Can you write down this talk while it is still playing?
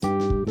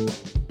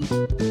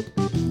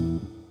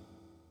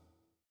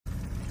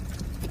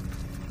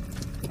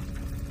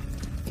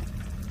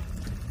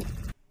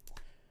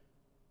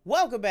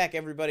Welcome back,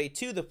 everybody,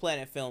 to the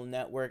Planet Film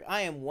Network.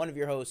 I am one of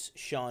your hosts,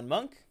 Sean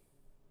Monk.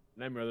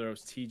 And I'm your other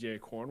host, TJ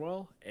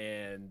Cornwell.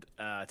 And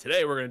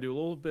today we're going to do a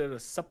little bit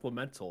of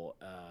supplemental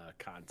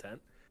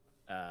content.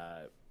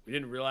 We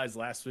didn't realize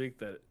last week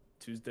that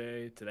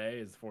today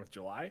is the 4th of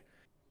July.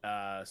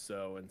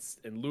 So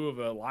in lieu of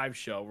a live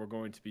show, we're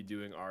going to be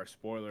doing our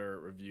spoiler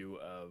review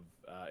of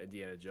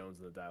Indiana Jones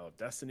and the Dial of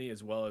Destiny,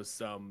 as well as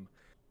some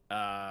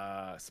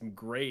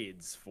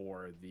grades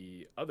for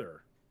the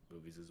other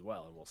movies as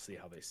well, and we'll see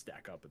how they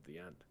stack up at the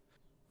end.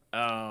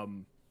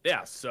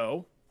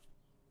 So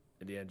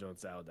Indiana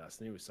Jones Dial of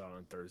Destiny, we saw it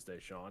on Thursday.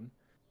 Sean,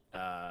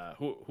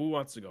 who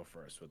wants to go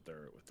first with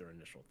their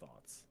initial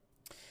thoughts?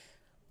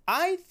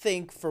 I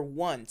think for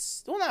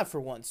once, well, not for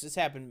once, this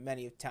happened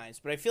many times,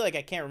 but I feel like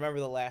I can't remember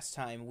the last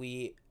time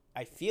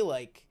I feel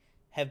like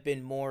have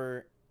been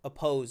more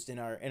opposed in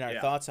our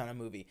thoughts on a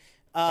movie.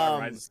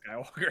 Rise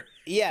of Skywalker.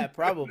 Yeah,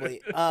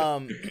 probably.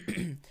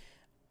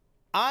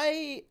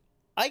 I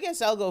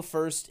guess I'll go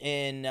first,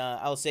 and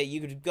I'll say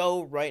you could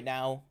go right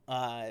now.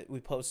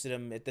 We posted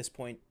them at this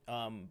point,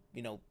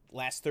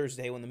 last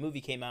Thursday when the movie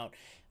came out,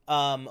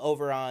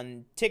 over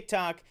on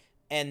TikTok,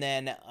 and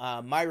then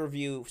my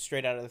review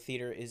straight out of the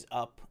theater is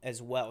up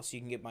as well, so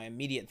you can get my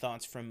immediate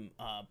thoughts from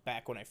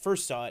back when I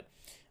first saw it.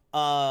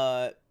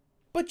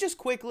 But just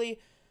quickly,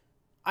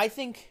 I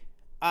think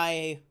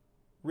I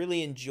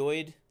really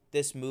enjoyed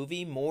this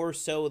movie more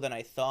so than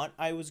I thought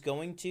I was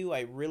going to.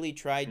 I really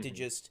tried to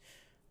just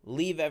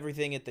leave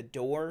everything at the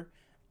door,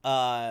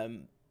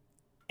 and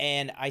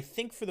I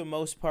think for the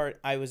most part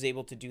I was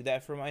able to do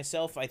that for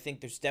myself. I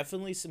think there's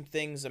definitely some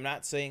things. I'm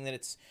not saying that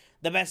it's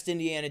the best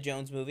Indiana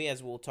Jones movie,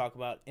 as we'll talk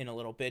about in a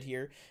little bit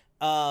here,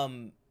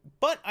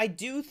 but I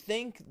do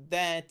think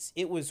that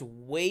it was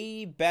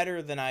way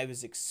better than I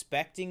was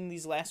expecting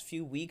these last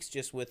few weeks,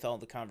 just with all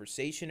the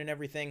conversation and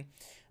everything.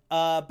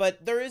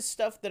 But there is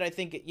stuff that I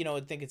think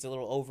it's a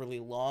little overly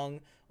long.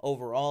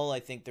 Overall,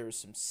 I think there's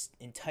some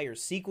entire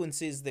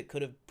sequences that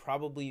could have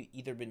probably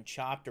either been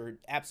chopped or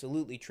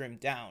absolutely trimmed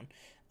down,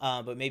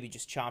 but maybe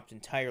just chopped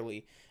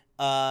entirely.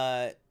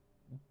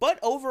 But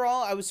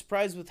overall, I was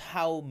surprised with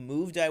how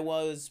moved I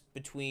was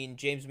between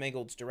James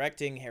Mangold's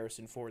directing,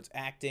 Harrison Ford's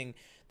acting,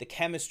 the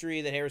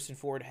chemistry that Harrison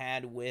Ford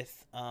had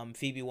with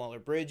Phoebe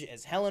Waller-Bridge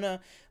as Helena.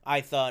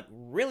 I thought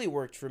really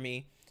worked for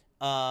me.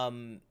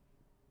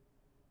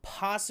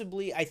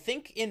 Possibly, I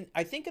think in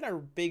our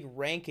big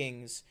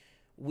rankings,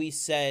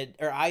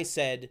 I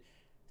said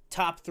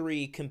top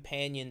 3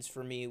 companions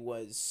for me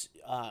was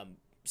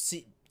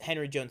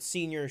Henry Jones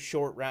Sr.,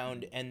 Short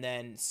Round, and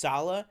then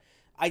Sala.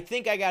 I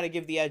think I got to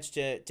give the edge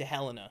to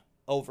Helena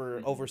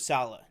over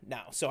Sala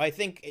now. So I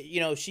think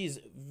she's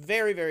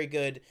very, very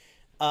good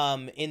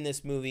in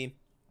this movie.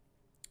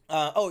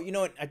 You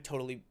know what? I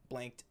totally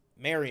blanked.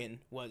 Marion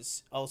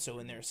was also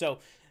in there. So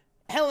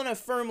Helena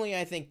firmly,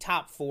 I think,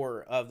 top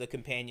 4 of the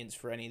companions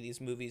for any of these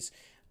movies.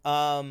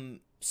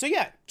 So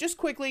yeah, just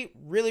quickly,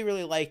 really,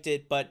 really liked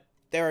it, but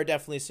there are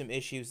definitely some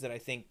issues that I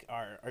think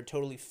are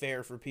totally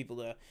fair for people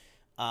to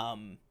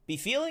be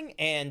feeling,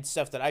 and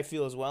stuff that I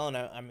feel as well, and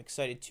I'm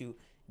excited to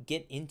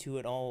get into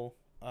it all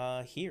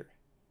here.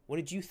 What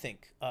did you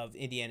think of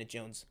Indiana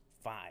Jones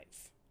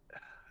 5?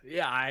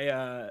 Yeah,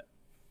 I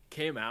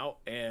came out,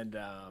 and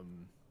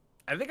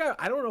I think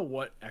I don't know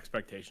what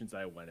expectations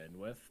I went in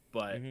with,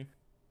 but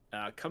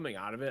coming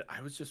out of it,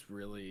 I was just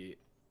really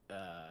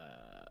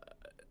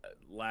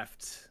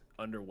left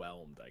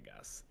underwhelmed, I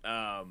guess.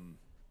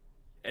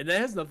 And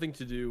that has nothing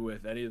to do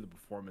with any of the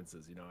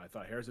performances. I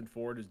thought Harrison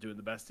Ford is doing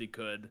the best he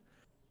could,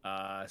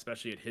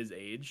 especially at his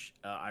age.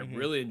 I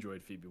really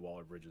enjoyed Phoebe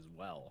Waller-Bridge as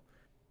well.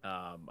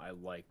 I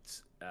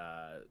liked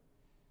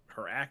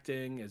her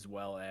acting, as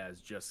well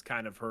as just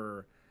kind of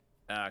her,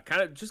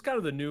 kind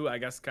of the new, I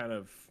guess, kind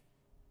of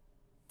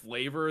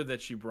flavor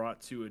that she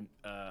brought to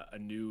a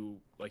new,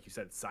 like you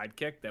said,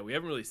 sidekick that we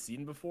haven't really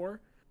seen before,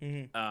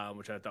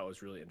 which I thought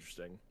was really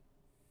interesting.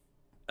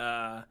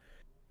 I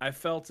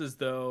felt as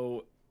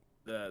though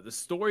the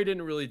story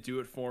didn't really do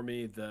it for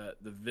me. The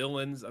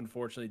villains,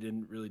 unfortunately,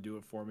 didn't really do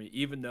it for me,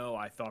 even though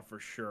I thought for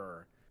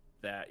sure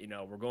that,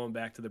 we're going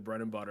back to the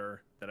bread and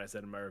butter that I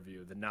said in my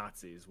review, the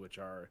Nazis, which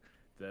are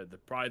the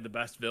probably the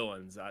best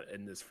villains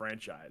in this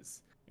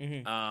franchise.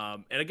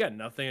 And again,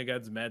 nothing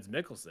against Mads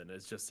Mikkelsen.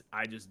 It's just,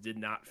 I just did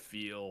not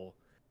feel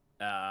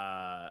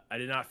the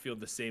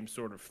same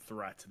sort of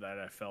threat that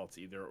I felt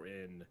either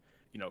in,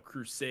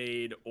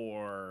 Crusade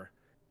or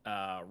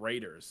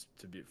Raiders,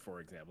 for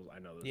example. I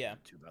know those are the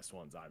 2 best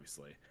ones,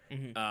 obviously.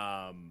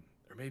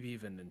 Or maybe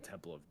even in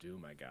Temple of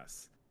Doom, I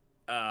guess.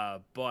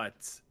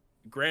 But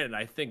granted,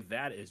 I think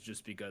that is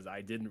just because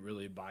I didn't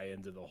really buy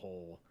into the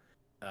whole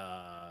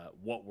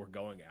what we're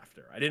going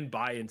after. I didn't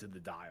buy into the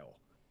dial.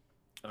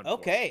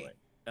 Okay.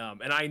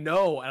 And I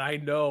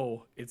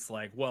know it's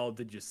like, well,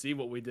 did you see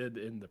what we did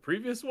in the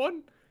previous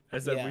one? I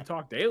said, we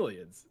talked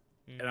aliens.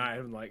 And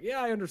I'm like,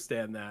 yeah, I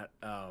understand that.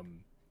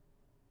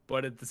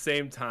 But at the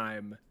same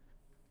time,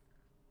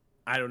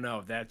 I don't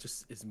know. That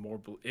just is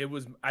more. It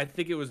was. I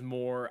think it was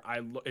more.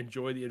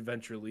 Enjoy the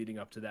adventure leading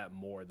up to that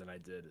more than I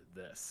did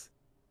this.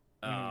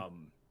 Mm-hmm.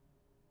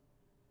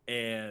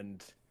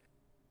 And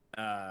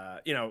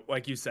you know,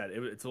 like you said,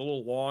 it's a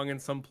little long in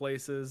some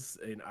places.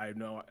 And I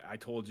know I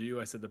told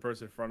you, I said the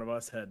person in front of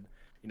us had,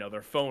 you know,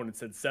 their phone. It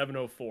said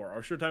 7:04.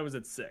 Our show time was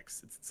at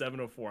 6. It's at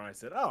 7:04, and I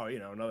said, oh, you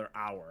know, another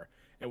hour.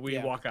 And we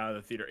Yeah. walk out of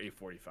the theater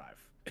 8:45.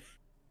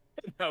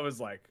 And I was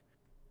like,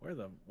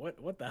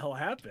 what the hell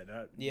happened?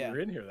 We Yeah. were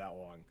in here that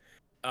long.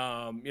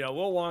 You know, a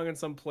little long in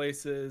some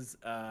places.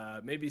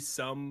 Maybe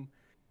some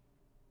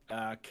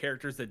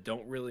characters that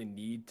don't really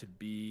need to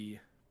be,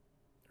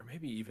 or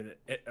maybe even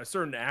a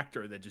certain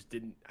actor that just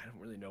didn't. I don't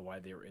really know why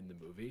they were in the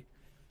movie.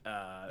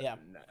 Yeah.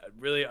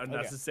 Really Okay.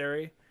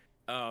 unnecessary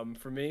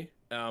for me.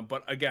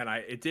 But again,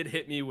 it did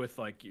hit me with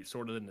like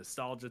sort of the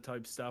nostalgia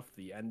type stuff.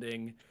 The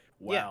ending, Yeah.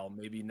 while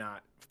maybe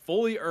not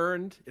fully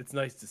earned, it's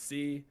nice to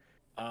see.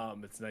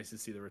 It's nice to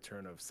see the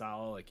return of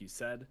Salah, like you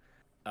said,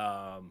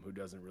 who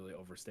doesn't really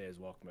overstay his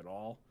welcome at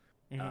all.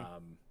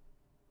 Mm-hmm.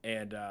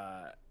 And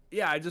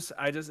yeah, I just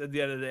at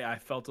the end of the day, I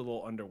felt a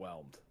little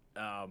underwhelmed.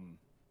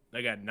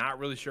 Again, not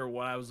really sure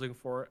what I was looking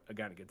for.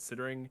 Again,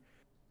 considering,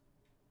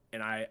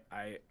 and I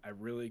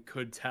really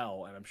could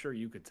tell, and I'm sure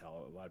you could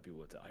tell, a lot of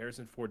people would tell.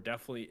 Harrison Ford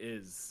definitely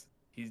is.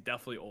 He's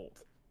definitely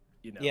old,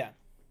 you know. Yeah.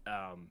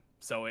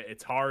 So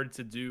it's hard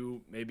to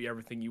do maybe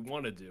everything you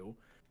want to do.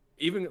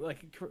 Even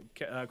like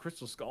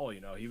Crystal Skull, you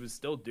know, he was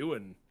still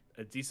doing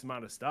a decent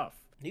amount of stuff.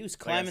 He was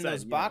Like I climbing said,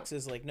 those you know,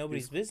 boxes like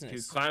nobody's he was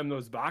business. climbing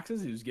those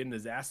boxes. He was getting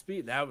his ass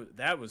beat.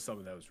 That was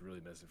something that was really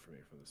missing for me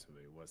from this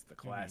movie, was the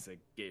classic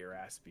get your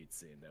ass beat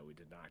scene that we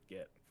did not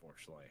get,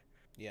 unfortunately.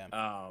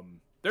 Yeah.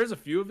 There's a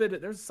few of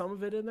it. There's some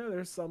of it in there.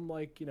 There's some,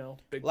 like, you know,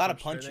 big A lot of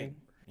punch punching.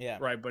 Yeah.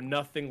 right? But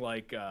nothing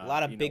like A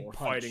lot of you know, big we're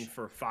punch. fighting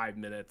for 5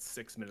 minutes,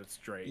 6 minutes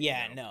straight.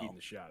 Yeah, you know, no. beating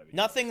the shit out of each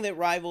Nothing that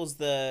rivals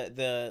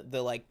the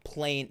like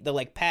plane, the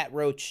like Pat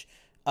Roach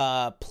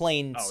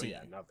plane other. Oh scene.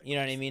 yeah, nothing. You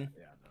know what I close to mean? that.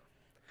 Yeah,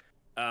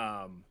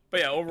 no. But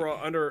yeah,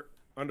 overall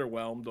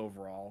underwhelmed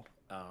overall.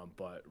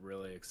 But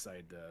really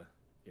excited to,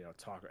 you know,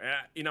 talk.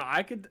 You know,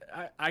 I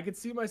could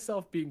see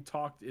myself being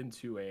talked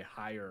into a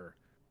higher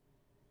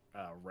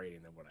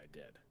rating than what I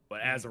did.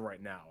 But as of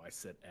right now, I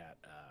sit at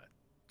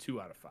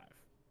 2 out of 5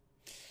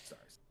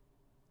 stars.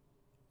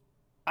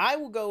 I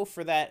will go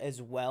for that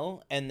as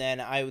well, and then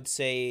I would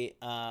say,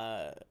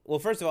 well,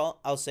 first of all,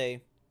 I'll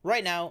say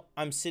right now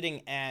I'm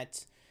sitting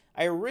at.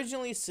 I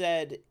originally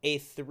said a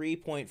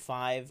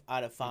 3.5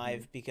 out of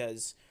 5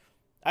 because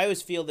I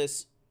always feel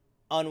this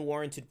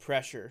unwarranted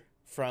pressure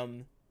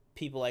from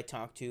people I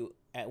talk to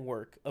at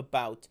work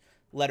about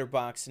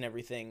Letterboxd and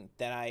everything,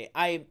 that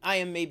I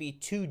am maybe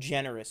too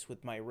generous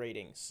with my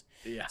ratings.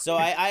 Yeah. So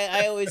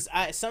I always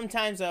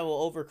sometimes I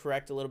will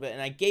overcorrect a little bit,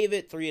 and I gave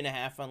it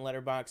 3.5 on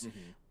Letterboxd.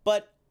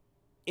 But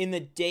in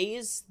the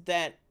days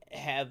that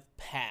have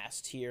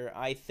passed here,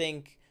 I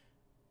think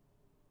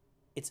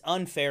it's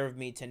unfair of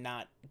me to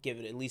not give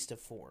it at least a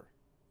 4.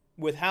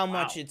 With how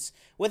much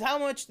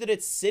that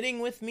it's sitting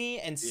with me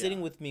and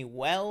sitting with me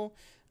well,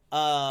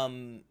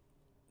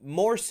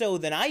 more so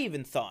than I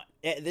even thought.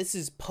 This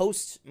is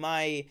post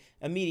my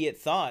immediate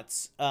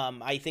thoughts.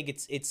 I think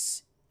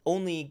it's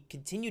only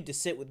continued to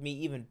sit with me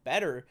even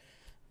better,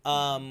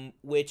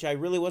 which I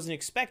really wasn't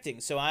expecting.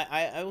 So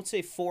I would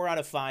say 4 out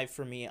of 5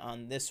 for me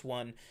on this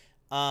one.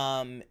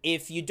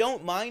 If you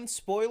don't mind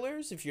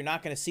spoilers, if you're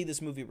not going to see this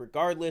movie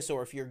regardless,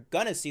 or if you're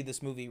going to see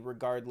this movie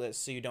regardless,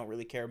 so you don't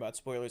really care about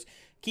spoilers,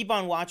 keep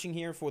on watching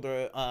here for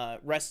the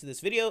rest of this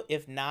video.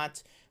 If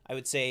not, I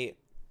would say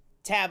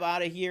tab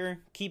out of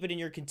here, keep it in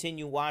your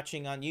continue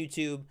watching on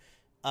YouTube.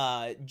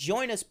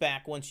 Join us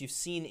back once you've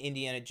seen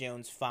Indiana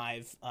Jones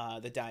 5,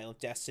 The Dial of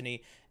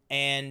Destiny.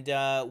 And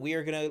we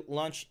are going to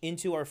launch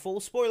into our full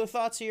spoiler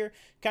thoughts here,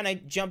 kind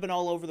of jumping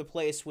all over the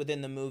place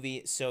within the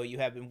movie, so you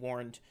have been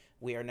warned.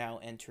 We are now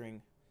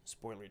entering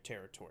spoiler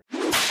territory.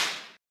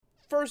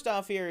 First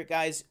off here,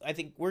 guys, I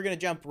think we're going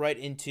to jump right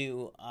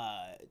into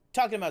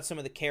talking about some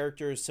of the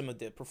characters, some of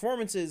the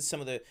performances, some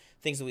of the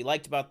things that we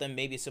liked about them,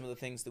 maybe some of the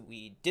things that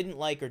we didn't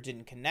like or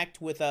didn't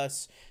connect with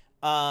us.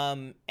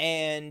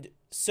 And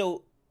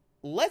so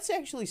let's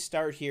actually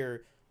start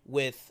here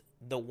with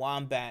the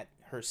Wombat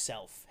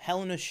herself,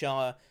 Helena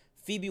Shaw,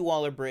 Phoebe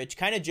Waller-Bridge,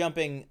 kind of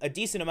jumping a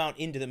decent amount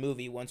into the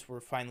movie once we're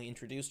finally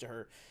introduced to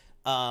her.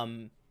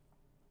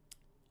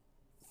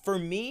 For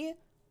me,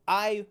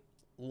 I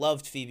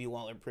loved Phoebe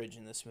Waller-Bridge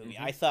in this movie.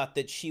 I thought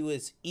that she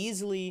was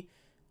easily,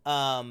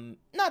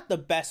 not the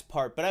best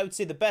part, but I would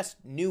say the best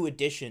new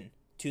addition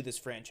to this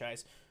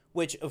franchise,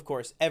 which, of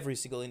course, every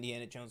single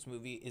Indiana Jones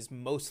movie is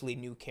mostly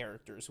new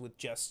characters with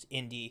just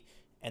Indy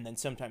and then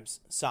sometimes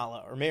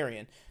Sala or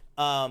Marion.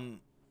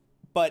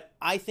 But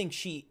I think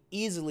she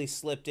easily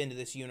slipped into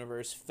this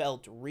universe,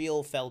 felt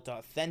real, felt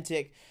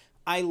authentic.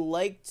 I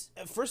liked,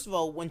 first of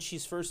all, when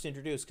she's first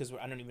introduced, because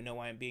I don't even know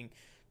why I'm being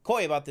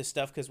coy about this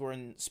stuff because we're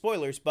in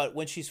spoilers, but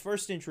when she's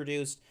first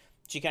introduced,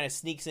 she kind of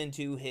sneaks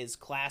into his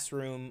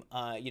classroom.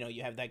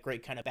 You have that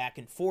great kind of back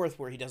and forth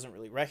where he doesn't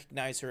really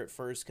recognize her at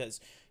first because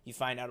you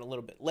find out a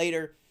little bit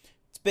later.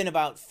 it's been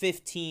about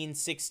 15,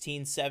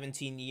 16,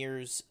 17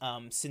 years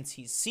since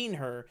he's seen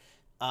her.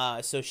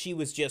 So she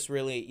was just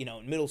really, you know,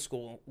 in middle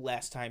school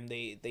last time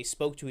they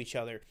spoke to each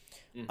other.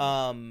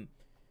 Mm-hmm.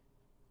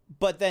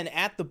 But then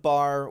at the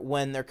bar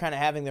when they're kind of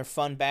having their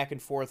fun back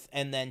and forth,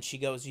 and then she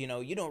goes, you know,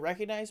 you don't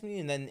recognize me,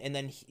 and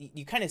then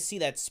you kind of see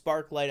that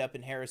spark light up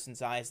in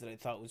Harrison's eyes that I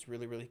thought was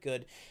really, really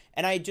good.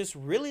 And I just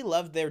really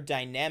loved their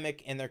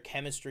dynamic and their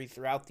chemistry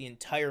throughout the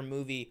entire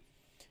movie,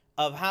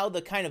 of how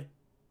the kind of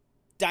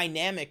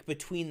dynamic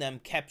between them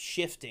kept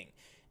shifting.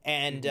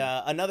 And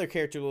another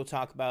character we'll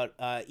talk about,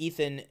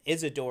 Ethan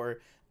Isidore,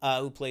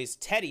 who plays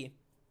Teddy.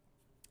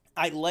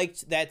 I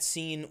liked that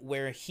scene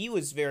where he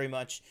was very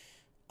much,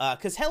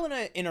 because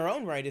Helena in her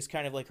own right is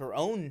kind of like her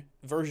own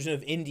version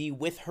of Indy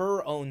with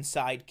her own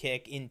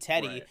sidekick in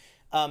Teddy.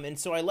 Right. And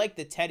so I like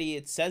that Teddy,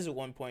 it says at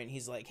one point,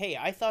 he's like, hey,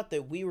 I thought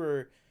that we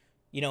were,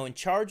 you know, in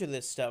charge of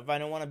this stuff. I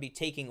don't want to be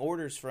taking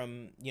orders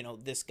from, you know,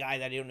 this guy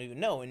that I don't even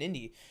know in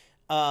Indy.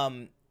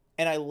 And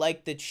I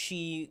like that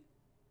she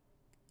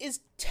is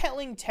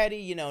telling Teddy,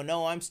 you know,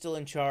 no, I'm still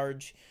in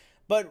charge.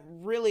 But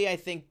really, I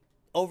think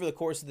over the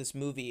course of this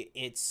movie,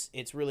 it's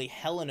really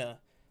Helena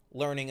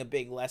learning a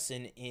big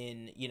lesson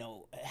in, you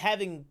know,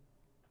 having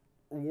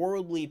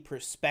worldly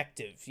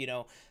perspective. You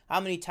know, how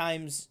many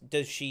times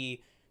does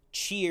she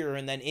cheer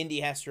and then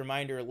Indy has to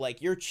remind her,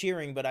 like, you're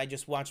cheering, but I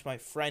just watched my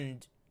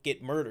friend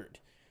get murdered.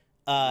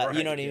 Right,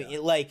 you know what I yeah.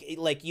 mean?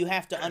 Like you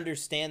have to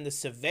understand the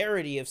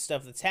severity of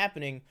stuff that's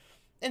happening.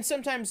 And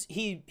sometimes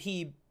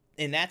he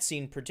in that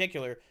scene in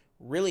particular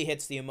really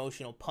hits the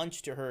emotional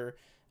punch to her.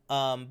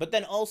 But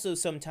then also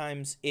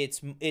sometimes it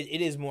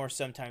is more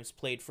sometimes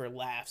played for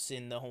laughs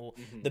in the whole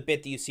the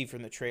bit that you see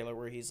from the trailer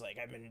where he's like,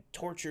 I've been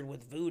tortured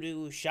with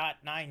voodoo, shot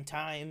 9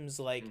 times,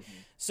 like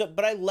so.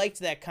 But I liked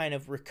that kind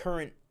of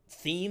recurrent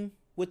theme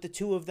with the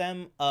two of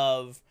them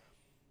of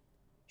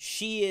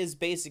she is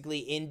basically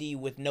Indy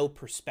with no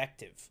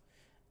perspective.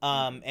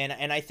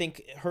 And I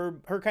think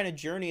her kind of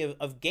journey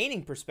of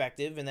gaining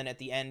perspective, and then at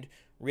the end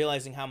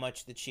realizing how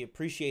much that she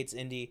appreciates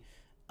Indy,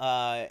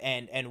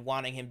 and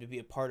wanting him to be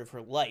a part of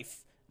her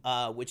life,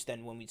 which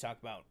then when we talk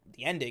about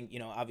the ending, you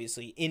know,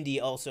 obviously Indy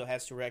also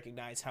has to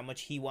recognize how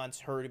much he wants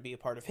her to be a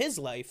part of his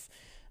life,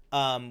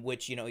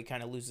 which, you know, he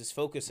kind of loses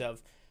focus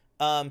of.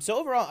 So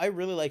overall, I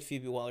really liked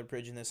Phoebe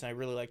Waller-Bridge in this, and I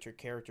really liked her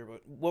character.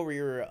 But what were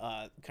your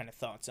kind of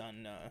thoughts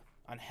on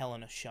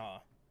Helena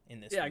Shaw in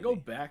this movie? I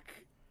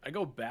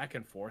go back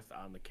and forth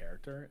on the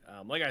character.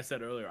 Like I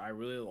said earlier, I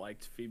really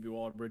liked Phoebe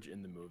Waller-Bridge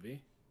in the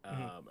movie.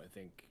 I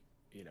think,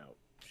 you know,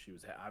 she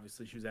was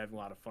having a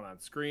lot of fun on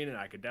screen, and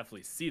I could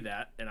definitely see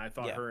that. And I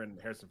thought her and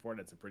Harrison Ford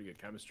had some pretty good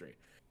chemistry.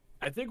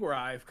 I think where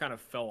I've kind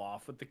of fell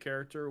off with the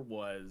character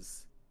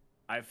was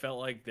I felt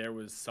like there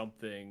was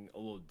something a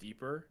little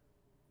deeper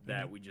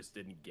that we just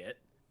didn't get.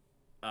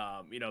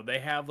 You know, they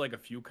have like a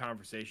few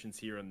conversations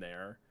here and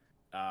there,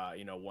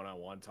 you know,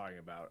 one-on-one talking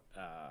about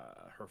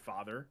her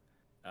father.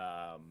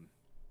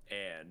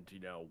 And you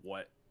know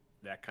what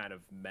that kind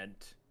of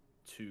meant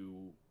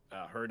to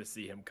her to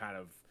see him kind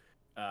of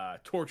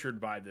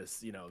tortured by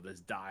this, you know, this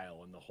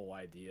dial and the whole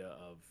idea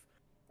of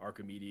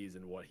Archimedes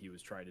and what he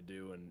was trying to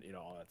do and, you know,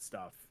 all that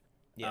stuff.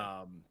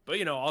 But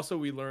you know, also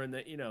we learned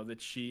that, you know,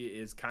 that she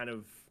is kind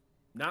of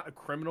not a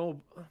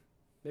criminal,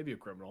 maybe a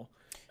criminal.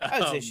 I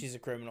would say she's a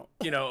criminal.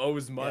 You know,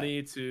 owes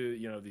money to,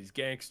 you know, these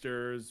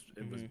gangsters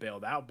and was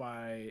bailed out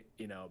by,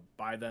 you know,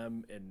 by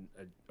them in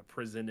a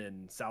prison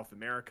in South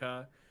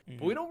America.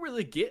 But we don't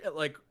really get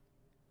like,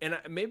 and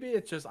maybe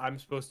it's just I'm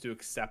supposed to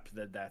accept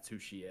that that's who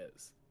she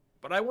is.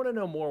 But I want to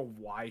know more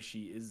why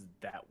she is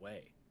that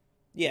way.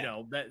 Yeah. You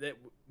know, that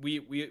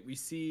we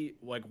see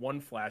like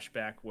one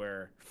flashback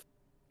where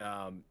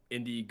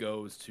Indy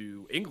goes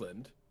to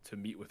England to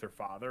meet with her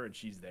father, and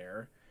she's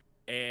there.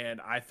 And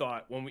I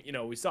thought when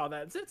we saw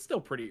that, it's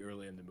still pretty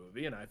early in the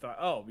movie, and I thought,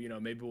 oh, you know,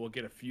 maybe we'll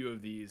get a few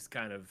of these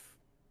kind of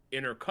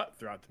intercut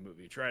throughout the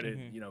movie, try to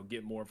you know,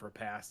 get more of her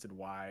past and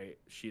why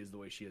she is the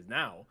way she is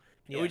now.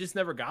 And we just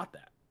never got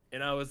that.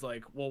 And I was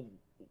like, well,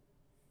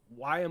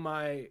 why am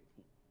I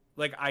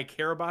like, I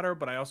care about her,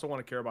 but I also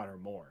want to care about her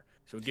more.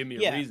 So give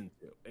me a reason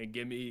to,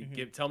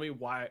 and tell me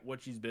what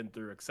she's been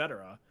through,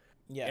 etc.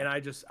 Yeah. And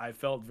I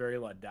felt very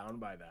let down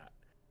by that.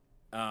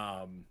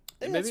 I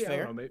think that's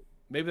fair. I don't know,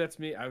 maybe that's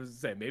me. I was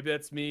gonna say maybe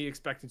that's me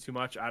expecting too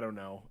much. I don't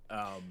know.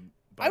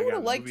 But I would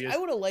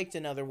have liked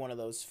another one of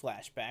those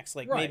flashbacks,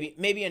 like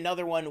maybe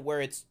another one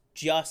where it's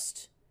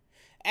just.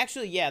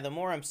 Actually, yeah. The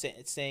more I'm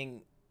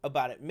saying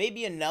about it,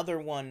 maybe another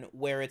one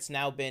where it's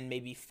now been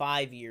maybe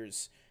 5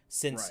 years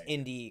since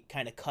Indy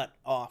kind of cut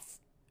off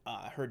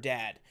her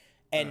dad,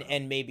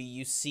 and maybe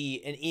you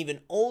see an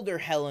even older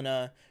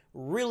Helena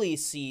really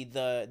see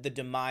the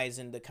demise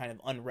and the kind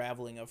of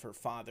unraveling of her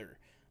father.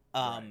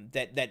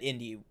 That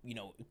Indy, you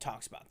know,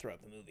 talks about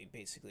throughout the movie.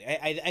 Basically,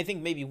 I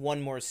think maybe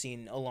one more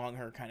scene along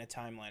her kind of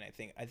timeline,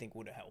 I think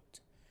would have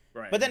helped.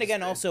 Right. But then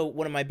again, also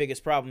one of my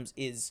biggest problems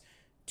is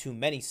too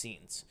many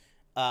scenes.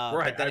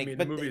 But then,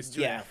 the movie is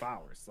 2.5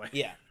 hours. Like,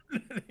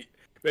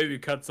 maybe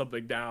cut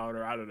something down,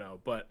 or I don't know.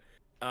 But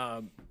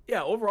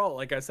Yeah, overall,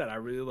 like I said, I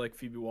really like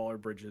Phoebe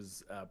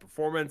Waller-Bridge's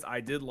performance.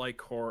 I did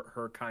like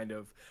her kind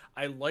of.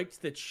 I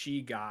liked that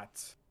she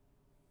got,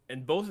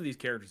 and both of these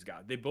characters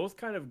got. They both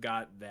kind of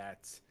got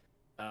that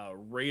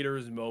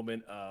Raiders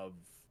moment of,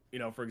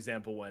 for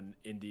example, when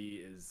Indy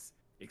is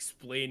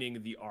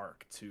explaining the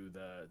arc to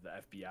the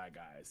FBI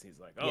guys. He's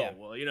like, oh, Yeah.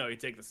 well, you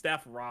take the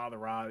staff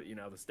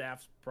the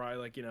staff's probably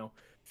like, a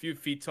few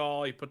feet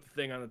tall. You put the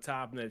thing on the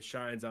top, and then it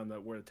shines on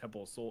where the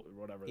Temple of Soul or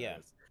whatever Yeah.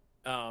 that is.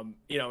 And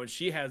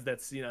she has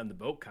that scene on the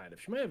boat kind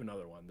of. She may have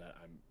another one that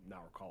I'm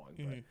not recalling,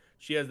 but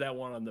she has that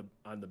one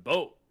on the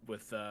boat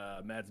with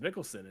Mads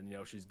Mikkelsen, and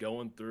she's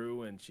going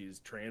through and she's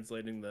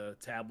translating the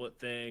tablet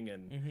thing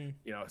and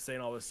saying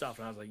all this stuff,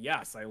 and I was like,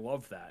 yes, I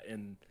love that.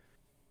 And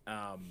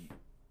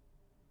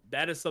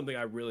that is something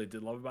I really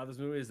did love about this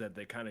movie, is that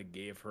they kind of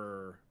gave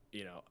her,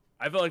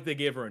 I felt like they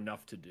gave her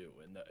enough to do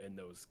in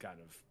those kind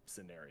of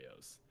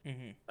scenarios.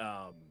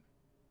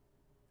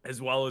 As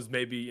well as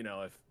maybe,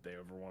 if they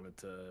ever wanted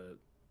to,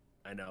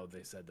 I know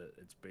they said that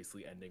it's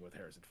basically ending with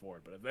Harrison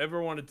Ford, but if they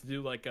ever wanted to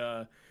do like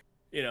a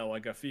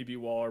Phoebe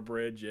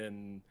Waller-Bridge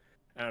and,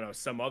 I don't know,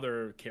 some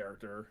other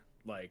character,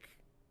 like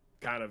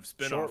kind of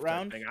spin-off Short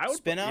round thing, I would,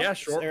 spin-off, yeah,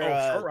 short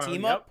round,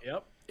 team up.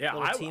 Yep. Yeah,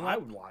 I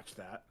would watch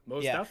that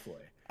most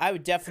definitely. I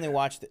would definitely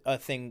watch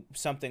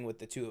something with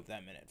the two of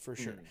them in it for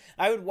sure.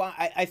 I would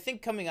I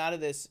think coming out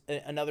of this,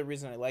 another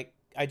reason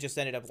I just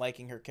ended up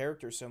liking her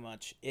character so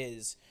much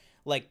is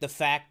like the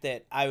fact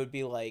that I would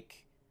be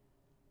like,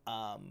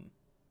 I'd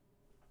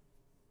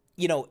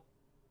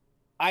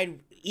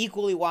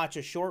equally watch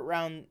a short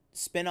round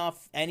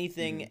spin-off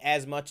anything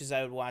as much as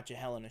I would watch a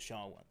Hell in a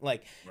Shaw one.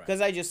 Like,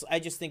 because I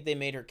just think they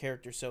made her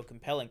character so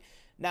compelling.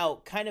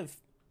 Now, kind of,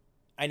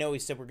 I know we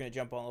said we're going to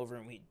jump all over,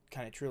 and we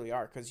kind of truly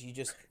are, because you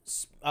just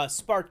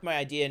sparked my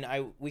idea,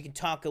 and we can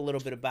talk a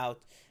little bit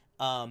about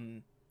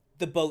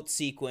the boat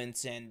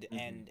sequence and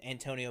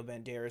Antonio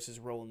Banderas'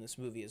 role in this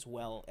movie as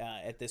well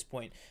at this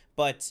point.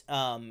 But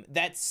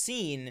that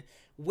scene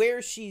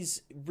where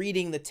she's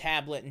reading the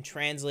tablet and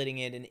translating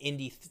it, and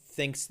Indy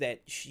thinks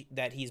that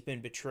he's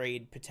been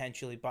betrayed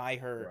potentially by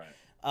her,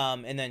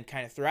 and then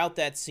kind of throughout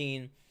that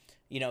scene,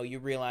 you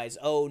realize,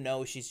 oh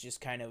no, she's just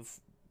kind of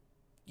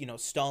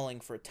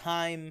stalling for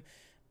time.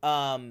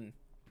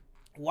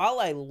 While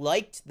I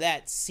liked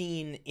that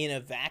scene in a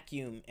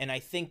vacuum, and I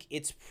think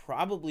it's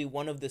probably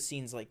one of the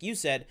scenes, like you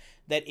said,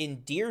 that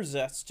endears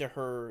us to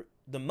her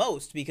the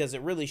most, because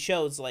it really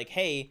shows like,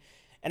 hey,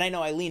 and I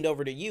know I leaned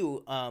over to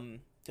you, I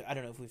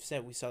don't know if we've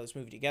said we saw this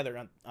movie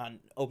together on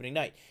opening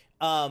night.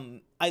 I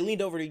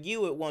leaned over to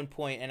you at one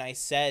point and I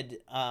said,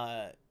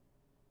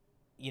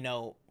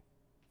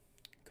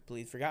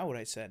 completely forgot what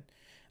I said.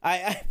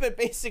 But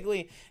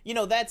basically,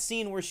 that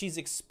scene where she's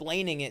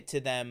explaining it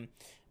to them,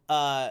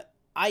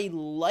 I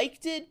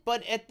liked it,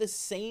 but at the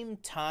same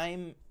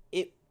time,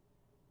 it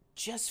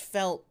just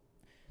felt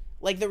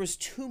like there was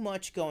too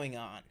much going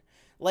on.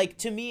 Like,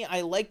 to me, I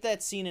like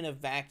that scene in a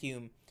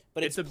vacuum,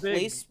 but it's a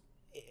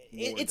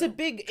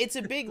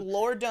big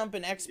lore dump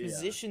and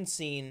exposition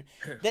scene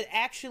that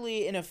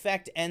actually, in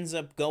effect, ends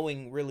up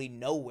going really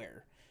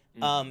nowhere.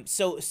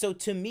 So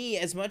to me,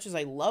 as much as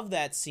I love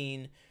that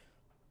scene,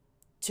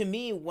 to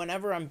me,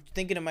 whenever I'm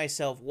thinking to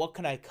myself, what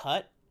could I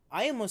cut?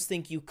 I almost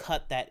think you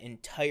cut that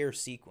entire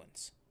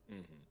sequence.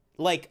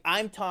 Like,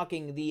 I'm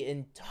talking the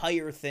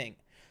entire thing.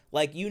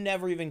 Like, you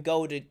never even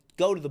go to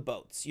the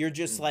boats. You're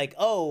just like,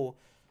 oh,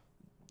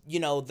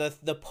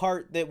 the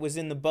part that was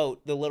in the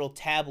boat, the little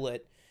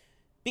tablet.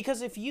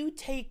 Because if you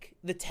take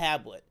the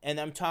tablet, and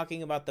I'm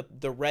talking about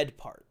the red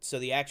part, so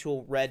the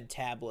actual red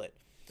tablet,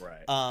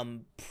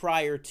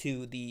 prior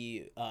to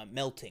the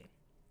melting.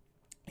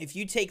 If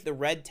you take the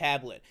red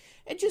tablet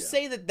and just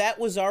say that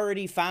was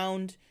already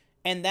found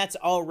and that's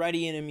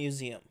already in a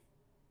museum,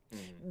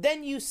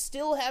 then you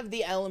still have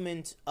the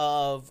element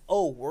of,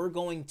 oh, we're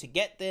going to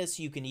get this.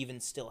 You can even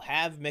still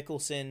have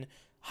Mikkelsen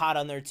hot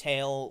on their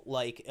tail.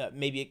 Like,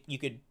 maybe you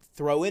could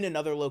throw in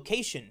another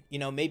location.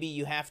 Maybe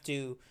you have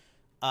to,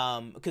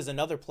 because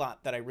another plot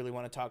that I really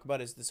want to talk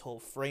about is this whole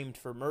framed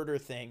for murder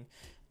thing.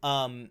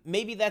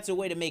 Maybe that's a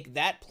way to make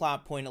that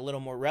plot point a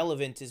little more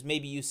relevant, is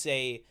maybe you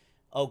say,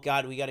 oh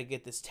God, we got to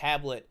get this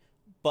tablet,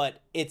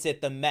 but it's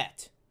at the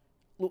Met.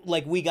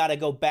 Like, we got to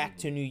go back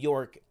to New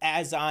York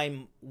as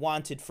I'm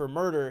wanted for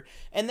murder.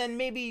 And then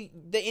maybe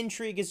the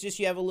intrigue is just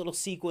you have a little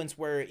sequence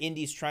where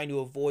Indy's trying to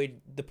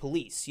avoid the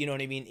police. You know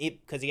what I mean?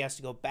 Because he has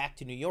to go back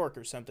to New York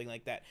or something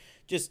like that.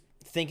 Just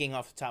thinking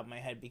off the top of my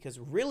head, because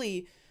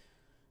really,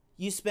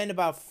 you spend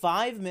about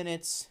 5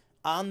 minutes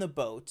on the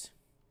boat.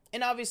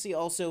 And obviously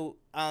also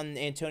on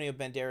Antonio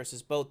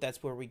Banderas' boat,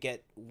 that's where we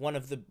get one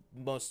of the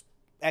most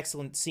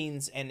excellent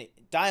scenes and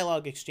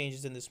dialogue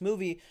exchanges in this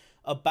movie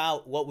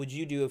about what would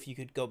you do if you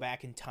could go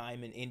back in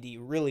time, and Indy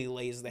really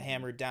lays the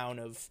hammer down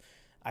of,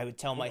 I would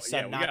tell my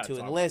son not to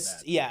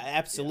enlist. Yeah,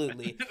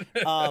 absolutely.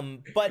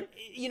 But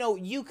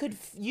you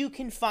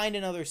can find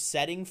another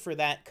setting for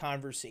that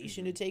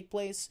conversation to take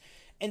place.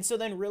 And so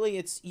then really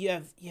it's you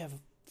have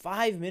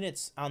 5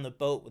 minutes on the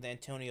boat with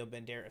Antonio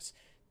Banderas,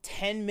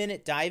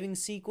 10-minute diving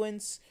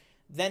sequence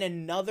then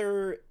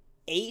another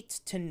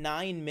 8 to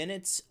 9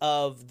 minutes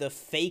of the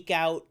fake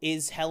out.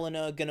 Is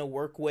Helena gonna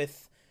work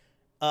with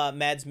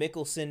Mads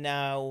Mikkelsen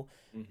now?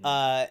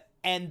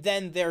 And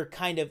then their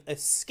kind of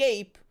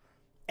escape,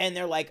 and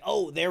they're like,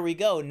 oh, there we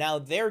go. Now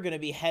they're gonna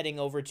be heading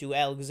over to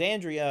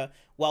Alexandria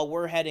while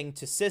we're heading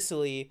to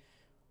Sicily.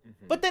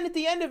 But then at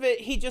the end of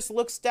it, he just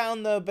looks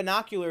down the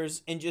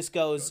binoculars and just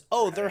goes,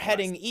 oh, they're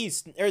heading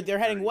east, or they're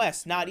heading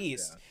west, not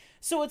east. Yeah.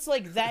 So it's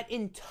like that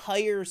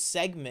entire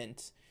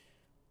segment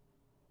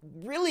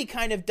really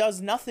kind of does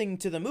nothing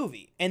to the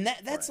movie. And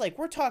that's like,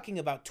 we're talking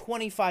about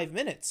 25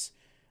 minutes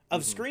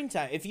of screen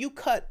time. If you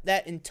cut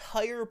that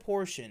entire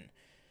portion,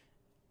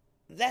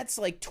 that's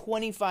like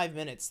 25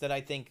 minutes that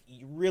I think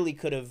you really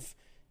could have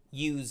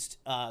used,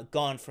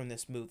 gone from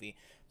this movie.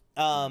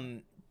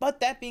 But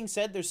that being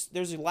said,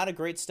 there's a lot of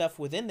great stuff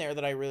within there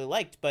that I really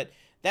liked, but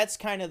that's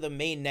kind of the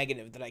main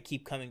negative that I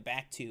keep coming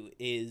back to,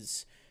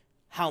 is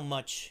how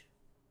much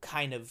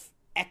kind of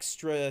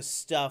extra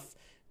stuff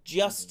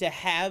just to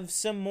have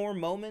some more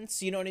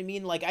moments, you know what I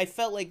mean? Like, I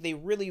felt like they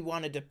really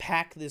wanted to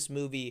pack this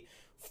movie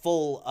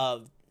full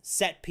of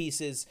set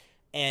pieces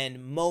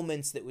and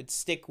moments that would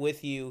stick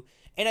with you.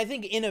 And I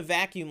think in a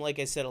vacuum, like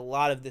I said, a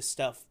lot of this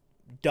stuff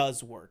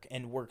does work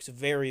and works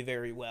very,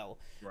 very well.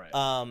 Right.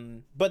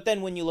 But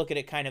then when you look at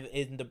it kind of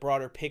in the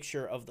broader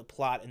picture of the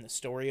plot and the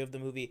story of the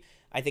movie,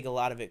 I think a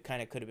lot of it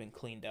kind of could have been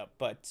cleaned up.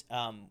 But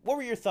what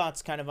were your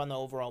thoughts kind of on the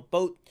overall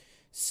boat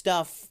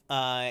stuff,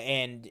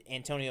 and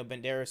Antonio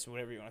Banderas, or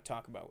whatever you want to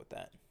talk about with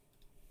that?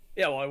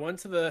 Yeah, well, I went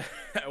to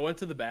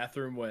the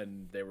bathroom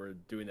when they were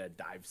doing that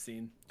dive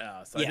scene,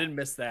 so I didn't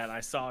miss that. I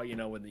saw,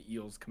 when the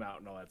eels come out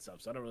and all that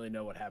stuff, so I don't really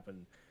know what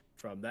happened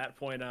from that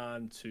point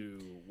on to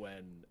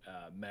when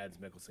Mads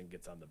Mikkelsen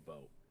gets on the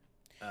boat.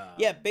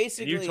 Yeah,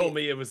 basically. And you told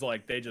me it was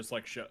like they just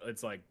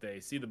it's like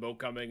they see the boat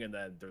coming and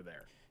then they're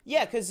there.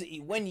 Yeah, because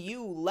when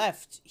you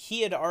left,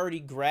 he had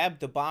already grabbed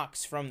the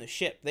box from the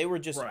ship. They were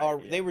just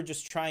they were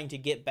just trying to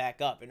get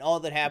back up, and all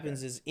that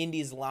happens is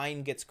Indy's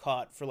line gets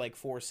caught for like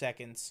 4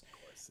 seconds,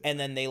 and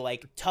then they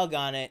like tug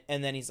on it,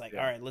 and then he's like, "All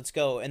right, let's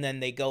go," and then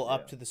they go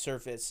up to the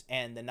surface,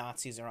 and the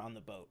Nazis are on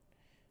the boat.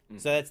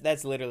 So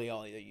that's literally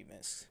all that you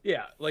missed.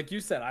 Yeah, like you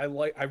said, I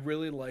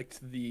really liked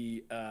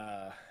the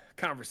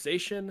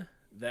conversation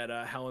that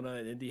Helena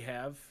and Indy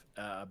have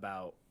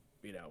about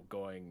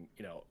going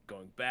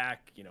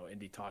back,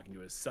 Indy talking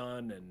to his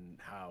son and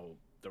how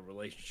the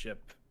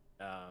relationship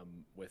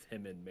with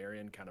him and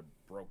Marion kind of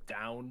broke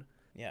down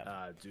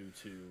due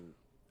to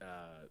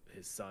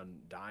his son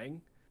dying,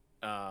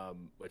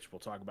 which we'll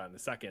talk about in a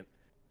second.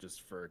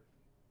 Just for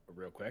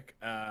real quick,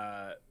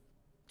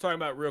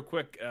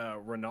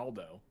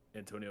 Ronaldo,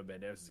 Antonio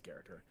Banderas'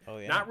 character. Oh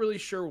yeah. Not really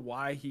sure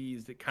why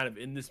he's kind of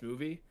in this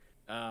movie.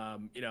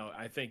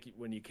 I think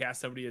when you cast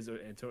somebody as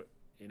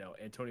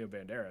Antonio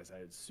Banderas, I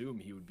assume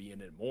he would be in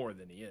it more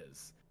than he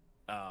is.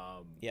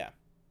 Yeah.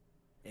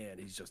 And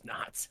he's just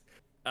not.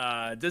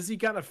 Does he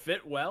kind of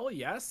fit well?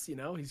 Yes.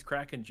 He's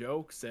cracking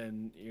jokes,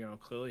 and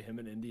clearly him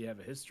and Indy have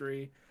a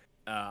history.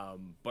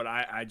 But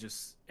I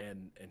just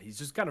and he's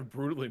just kind of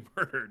brutally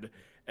murdered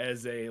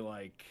as a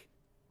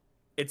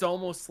it's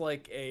almost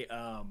like a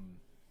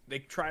they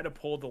try to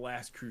pull the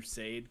Last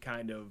Crusade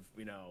kind of,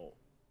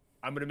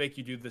 I'm going to make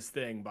you do this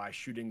thing by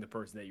shooting the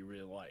person that you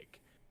really like.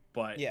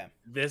 But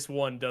this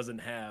one doesn't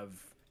have,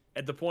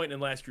 at the point in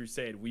Last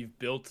Crusade, we've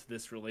built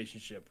this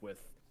relationship with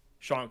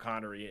Sean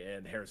Connery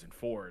and Harrison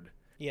Ford.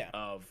 Yeah.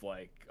 Of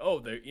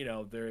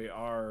they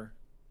are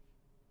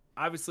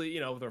obviously,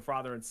 they're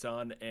father and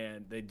son,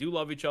 and they do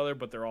love each other,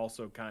 but they're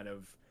also kind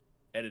of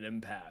at an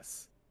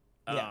impasse.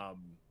 Yeah.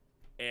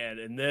 And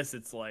in this,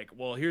 it's like,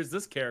 well, here's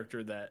this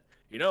character that,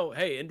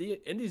 hey,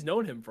 Indy's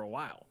known him for a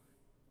while,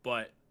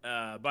 but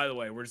by the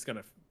way, we're just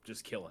gonna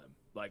just kill him.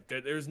 Like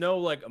there's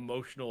no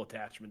emotional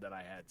attachment that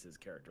I had to his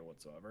character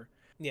whatsoever.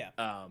 Yeah.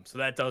 So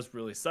that does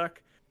really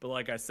suck. But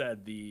like I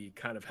said, the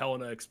kind of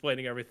Helena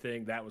explaining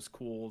everything, that was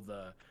cool.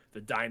 The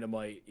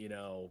dynamite,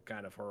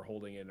 kind of her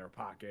holding it in her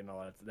pocket and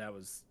all that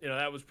was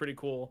pretty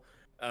cool.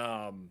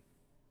 But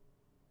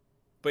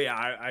yeah,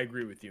 I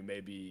agree with you.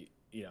 Maybe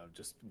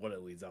just what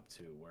it leads up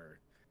to, where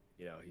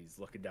he's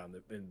looking down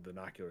in the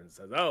binocular and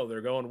says, "Oh,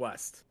 they're going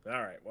west." All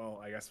right,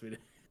 well, I guess we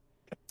didn't.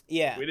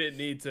 Yeah. We didn't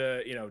need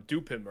to,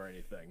 dupe him or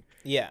anything.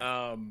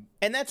 Yeah.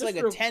 And that's like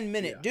a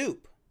 10-minute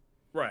dupe.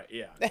 Right.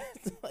 Yeah.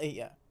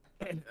 Yeah.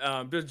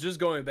 Just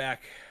going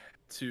back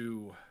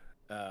to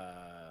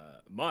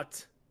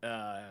Mutt,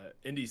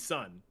 Indy's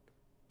son,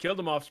 killed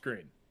him off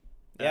screen.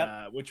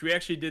 Yeah. Which we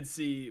actually did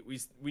see.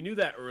 We knew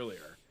that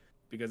earlier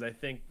because I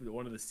think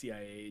one of the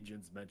CIA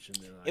agents mentioned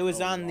it. It was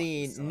on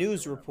the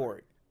news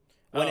report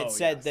when it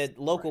said that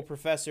local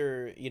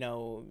professor,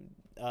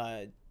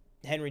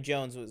 Henry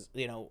Jones was,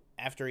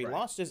 after he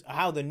lost his,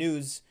 how the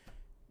news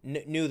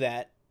knew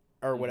that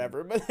or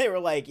whatever, but they were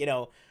like,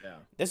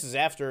 this is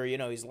after,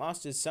 he's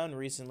lost his son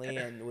recently,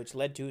 and which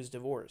led to his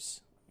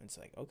divorce. It's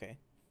like, okay.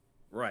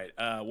 Right.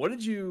 What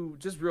did you,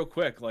 just real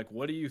quick,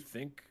 what do you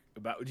think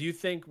about, do you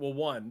think, well,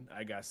 one,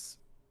 I guess,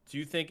 do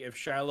you think if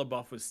Shia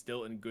LaBeouf was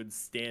still in good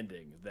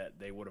standing that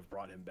they would have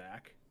brought him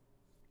back?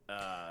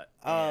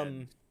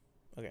 And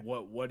Okay.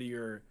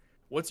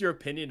 what's your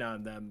opinion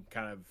on them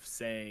kind of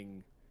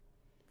saying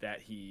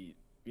that he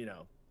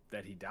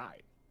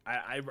died?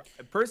 I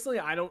personally,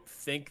 I don't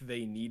think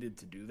they needed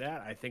to do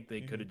that. I think they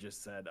could Mm-hmm. have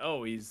just said,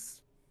 "Oh,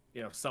 he's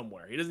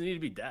somewhere. He doesn't need to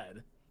be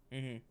dead."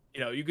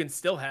 Mm-hmm. You can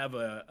still have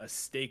a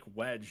stake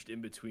wedged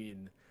in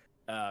between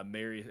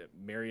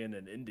Marion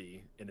and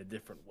Indy in a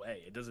different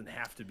way. It doesn't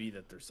have to be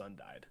that their son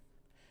died.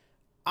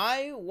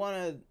 I want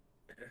to.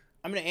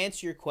 I'm going to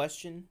answer your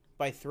question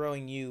by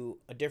throwing you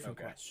a different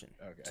Okay. question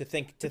Okay.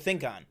 to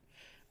think on.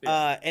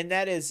 Yeah. And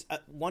that is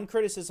one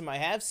criticism I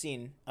have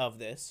seen of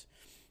this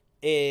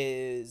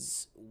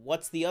is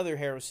what's the other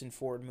Harrison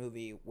Ford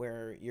movie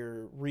where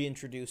you're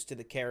reintroduced to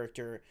the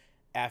character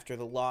after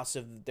the loss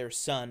of their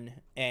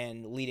son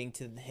and leading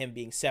to him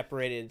being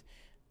separated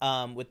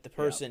with the Yeah.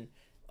 person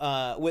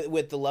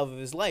with the love of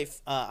his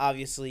life.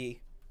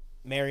 Obviously,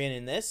 Marion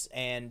in this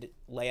and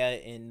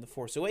Leia in The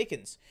Force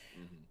Awakens.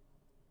 Mm-hmm.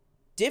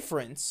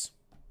 Difference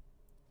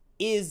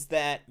is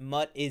that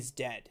Mutt is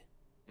dead.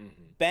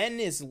 Mm-hmm. Ben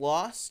is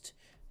lost,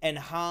 and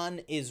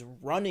Han is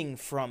running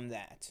from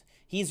that.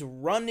 He's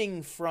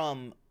running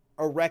from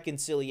a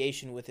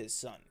reconciliation with his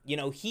son.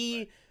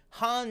 Right.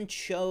 Han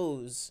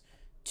chose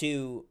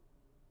to,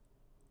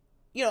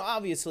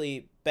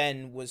 obviously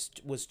Ben was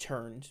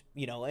turned,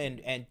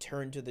 and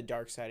turned to the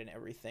dark side and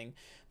everything,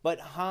 but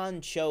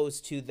Han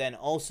chose to then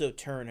also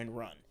turn and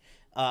run.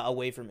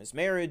 Away from his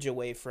marriage,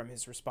 away from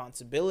his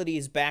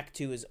responsibilities, back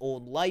to his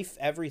old life,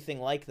 everything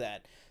like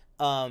that.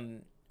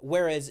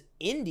 Whereas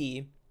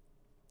Indy,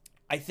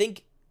 I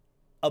think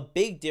a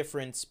big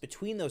difference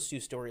between those two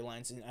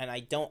storylines, and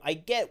I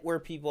get where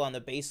people on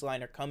the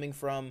baseline are coming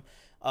from,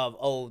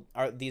 of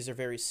these are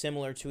very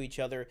similar to each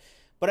other,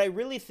 but I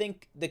really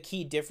think the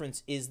key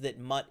difference is that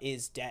Mutt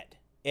is dead,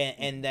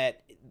 and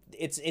that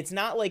it's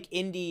not like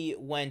Indy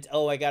went,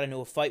 oh, I got into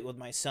a fight with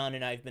my son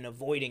and I've been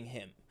avoiding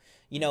him.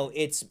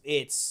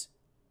 It's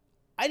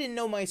I didn't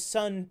know my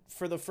son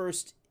for the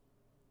first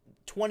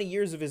 20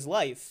 years of his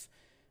life.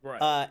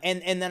 Right.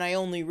 And then I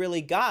only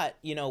really got,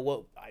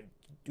 what I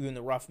doing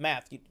the rough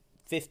math,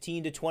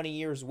 15 to 20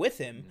 years with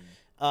him,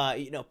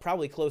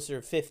 probably closer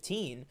to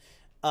 15.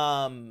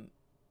 And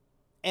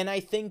I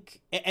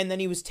think, and then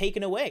he was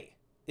taken away,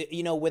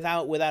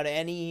 without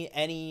any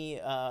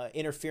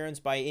interference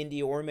by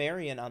Indy or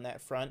Marion on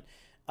that front.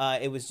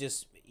 It was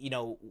just,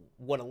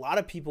 what a lot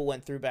of people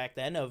went through back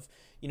then of,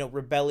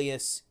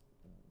 rebellious,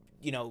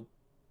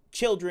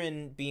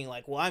 children being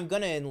like, well, I'm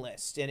gonna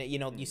enlist, and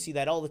you see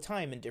that all the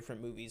time in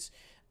different movies,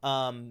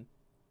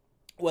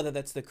 whether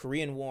that's the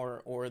Korean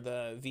War or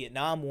the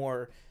Vietnam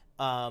War,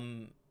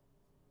 and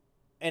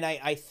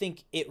I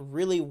think it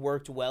really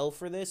worked well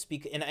for this,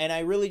 and I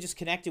really just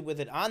connected with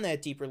it on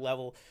that deeper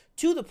level,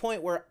 to the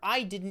point where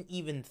I didn't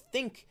even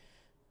think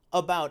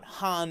about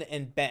Han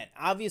and Ben.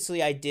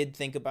 Obviously, I did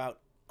think about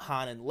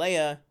Han and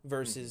Leia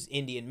versus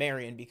Indy and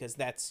Marion, because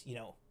that's,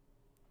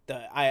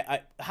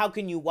 how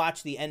can you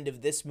watch the end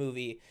of this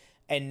movie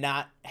and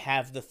not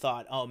have the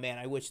thought, oh man,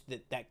 I wish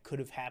that could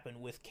have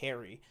happened with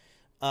Carrie,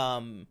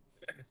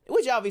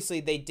 which obviously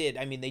they did.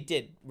 I mean, they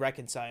did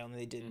reconcile and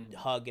they did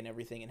hug and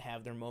everything and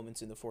have their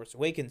moments in The Force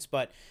Awakens,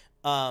 but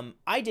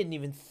I didn't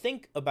even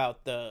think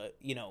about the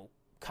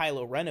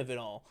Kylo Ren of it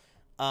all,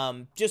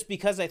 just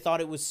because I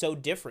thought it was so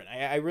different.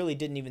 I really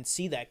didn't even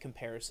see that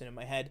comparison in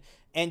my head.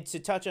 And to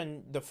touch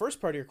on the first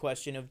part of your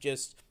question of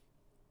just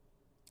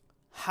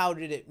how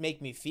did it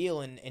make me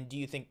feel, and do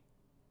you think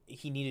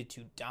he needed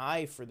to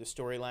die for the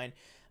storyline,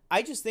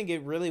 I just think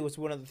it really was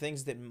one of the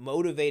things that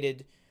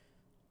motivated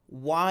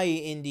why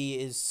Indy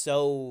is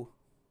so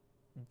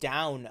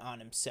down on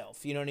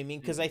himself. You know what I mean?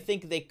 Because I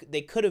think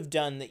they could have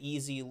done the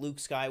easy Luke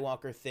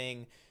Skywalker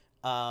thing,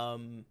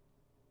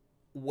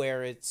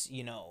 where it's,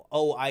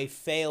 oh, I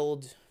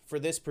failed for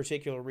this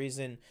particular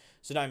reason,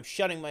 so now I'm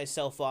shutting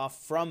myself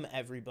off from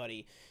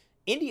everybody.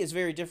 Indy is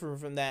very different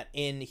from that,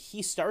 and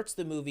he starts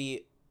the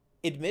movie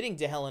admitting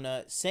to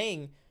Helena,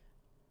 saying,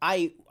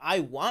 I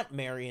want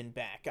Marion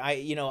back.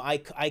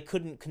 I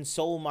couldn't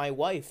console my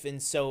wife,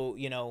 and so,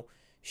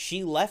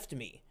 she left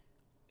me.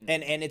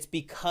 And it's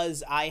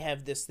because I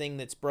have this thing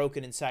that's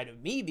broken inside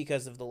of me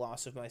because of the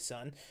loss of my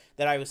son,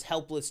 that I was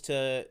helpless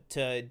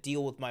to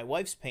deal with my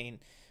wife's pain.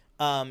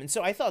 And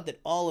so I thought that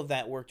all of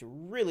that worked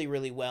really,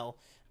 really well.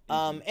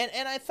 And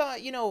I thought,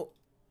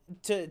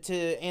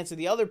 to answer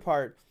the other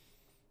part,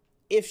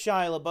 if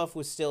Shia LaBeouf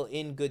was still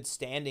in good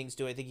standings,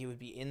 do I think he would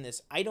be in this?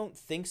 I don't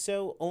think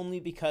so, only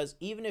because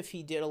even if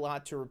he did a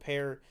lot to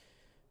repair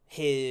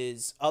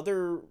his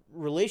other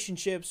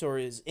relationships or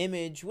his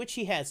image, which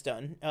he has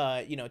done,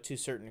 to a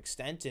certain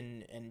extent,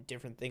 and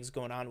different things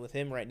going on with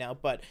him right now,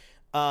 but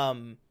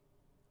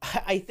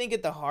I think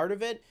at the heart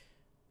of it,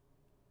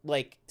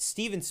 like,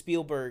 Steven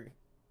Spielberg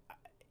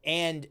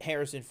and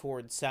Harrison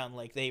Ford sound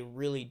like they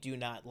really do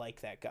not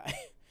like that guy.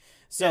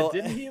 So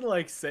didn't he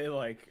say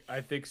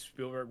I think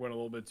Spielberg went a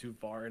little bit too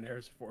far and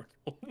Harrison Ford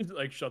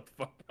shut the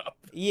fuck up?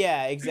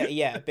 Yeah, exactly.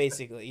 Yeah,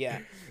 basically, yeah.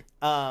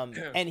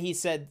 And he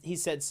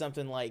said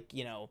something like,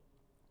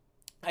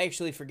 I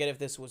actually forget if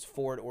this was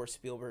Ford or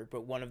Spielberg,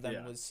 but one of them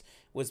Yeah.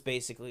 was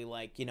basically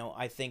like,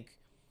 I think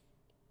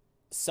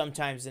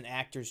sometimes an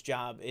actor's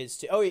job is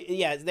to, oh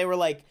yeah, they were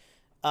like,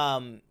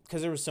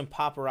 because there was some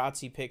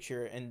paparazzi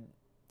picture, and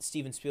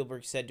Steven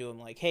Spielberg said to him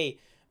like, hey,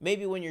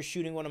 maybe when you're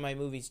shooting one of my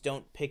movies,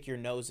 don't pick your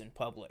nose in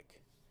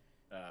public.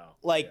 Oh,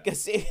 Like,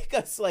 yeah.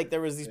 cause like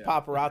there was these Yeah.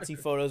 paparazzi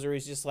photos where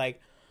he's just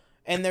like,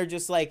 and they're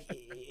just like,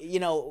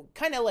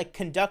 kind of like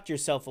conduct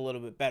yourself a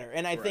little bit better.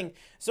 And Right.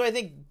 I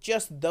think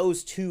just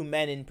those two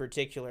men in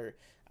particular,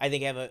 I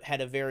think had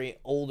a very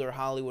older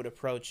Hollywood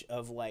approach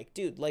of like,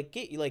 dude, like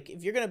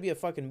if you're gonna be a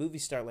fucking movie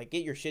star, like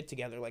get your shit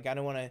together. Like I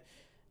don't want to,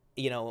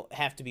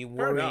 have to be Fair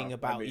worrying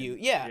enough. I about you.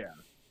 mean, Yeah.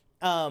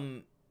 yeah.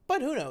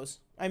 But who knows?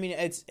 I mean,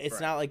 it's Right.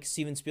 not like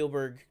Steven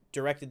Spielberg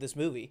directed this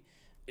movie.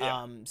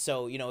 Yeah.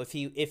 So if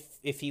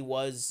he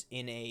was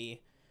in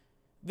a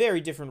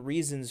very different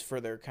reasons for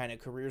their kind of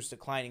careers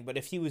declining, but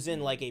if he was in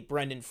Mhm. like a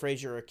Brendan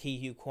Fraser or Ke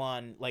Huy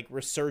Quan like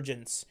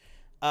resurgence,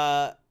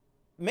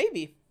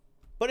 maybe.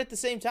 But at the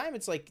same time,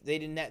 it's like they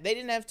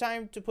didn't have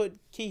time to put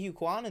Ke Huy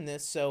Quan in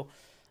this, so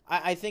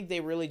I think they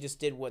really just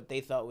did what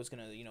they thought was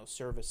gonna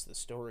service the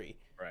story.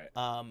 Right.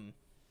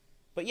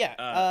 But yeah,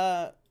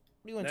 what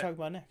do you want to Ne- talk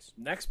about next?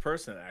 Next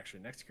person,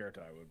 actually, next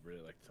character I would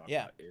really like to talk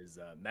Yeah. about is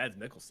Mads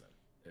Mikkelsen,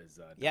 is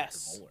Dr.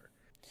 Yes. Bowler.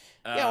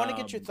 Yeah, I want to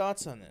get your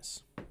thoughts on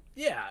this.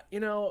 Yeah,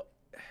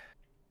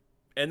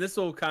 and this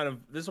will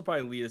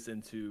probably lead us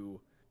into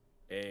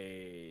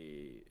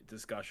a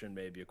discussion,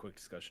 maybe a quick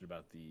discussion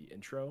about the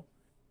intro.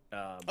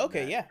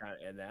 Okay, yeah.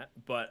 And that,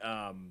 but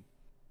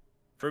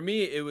for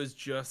me, it was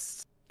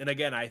just, and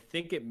again, I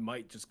think it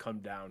might just come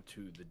down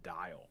to the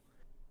dial.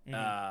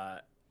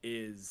 Mhm.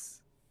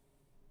 Is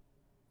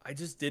I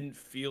just didn't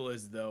feel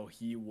as though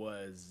he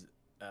was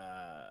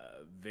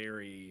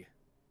very,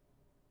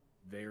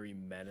 very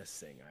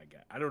menacing. I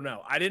guess I don't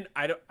know.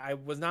 I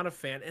was not a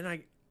fan, and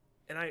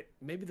I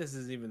maybe this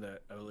is even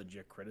a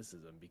legit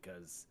criticism,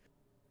 because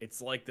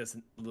it's like this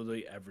in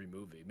literally every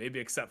movie, maybe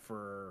except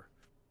for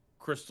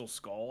Crystal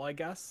Skull, I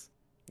guess,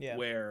 Yeah.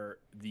 where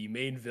the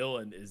main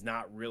villain is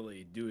not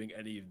really doing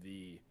any of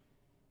the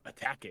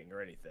attacking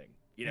or anything.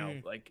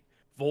 Mhm. Like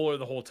Voller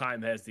the whole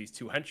time has these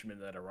two henchmen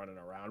that are running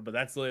around, but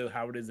that's literally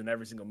how it is in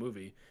every single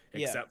movie,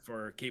 Yeah. except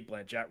for Kate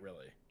Blanchett,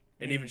 really.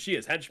 And Mhm. even she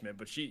is henchmen,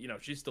 but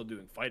she's still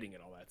doing fighting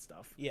and all that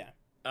stuff. Yeah.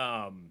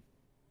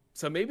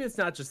 So maybe it's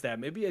not just that.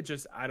 Maybe it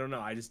just, I don't know.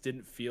 I just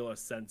didn't feel a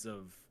sense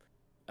of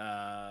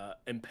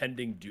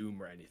impending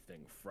doom or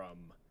anything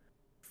from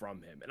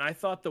him. And I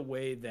thought the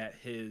way that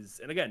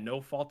and again,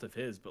 no fault of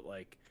his, but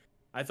like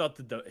I thought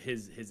that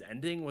his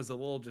ending was a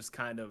little just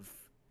kind of,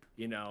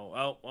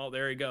 oh well,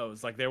 there he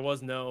goes. Like there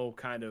was no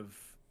kind of,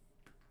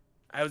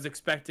 I was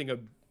expecting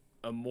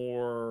a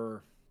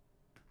more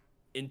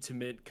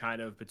intimate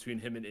kind of between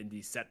him and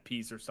Indy set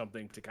piece or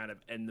something to kind of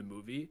end the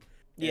movie.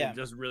 And Yeah. it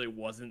just really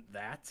wasn't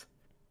that.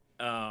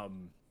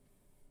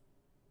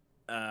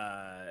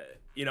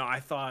 I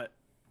thought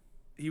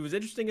he was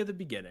interesting at the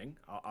beginning.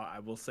 I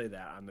will say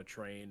that, on the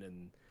train,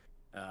 and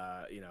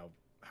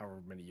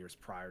however many years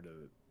prior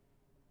to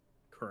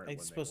current It's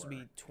when supposed to they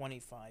were. be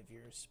 25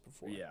 years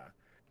before. Yeah.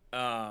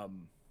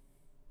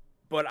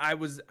 But I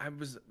was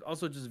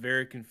also just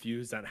very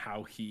confused on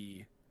how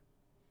he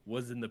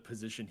was in the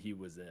position he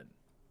was in.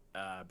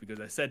 Because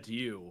I said to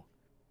you,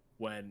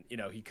 when,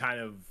 he kind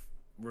of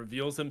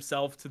reveals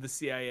himself to the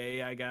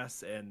CIA, I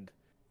guess, and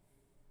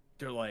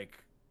they're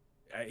like,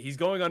 he's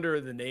going under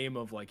the name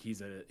of like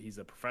he's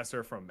a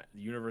professor from the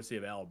University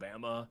of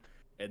Alabama,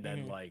 and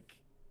then Mhm. like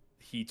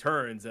he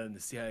turns and the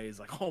CIA is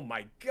like, oh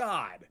my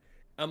god.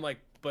 I'm like,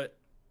 but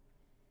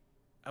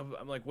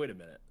I'm like, wait a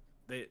minute,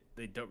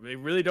 they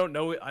really don't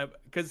know it,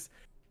 because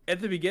at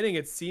the beginning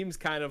it seems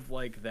kind of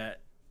like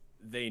that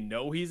they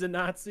know he's a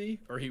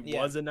Nazi, or he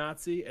Yeah. was a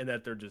Nazi, and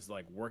that they're just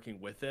like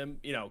working with him,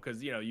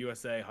 because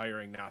USA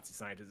hiring Nazi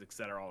scientists,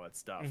 etc., all that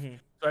stuff. Mhm.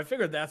 So I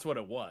figured that's what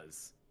it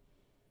was.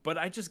 But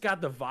I just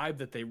got the vibe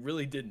that they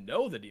really didn't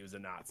know that he was a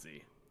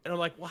Nazi. And I'm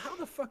like, well, how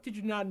the fuck did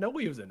you not know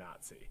he was a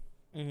Nazi?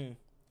 Mhm.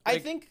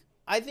 Like,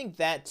 I think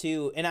that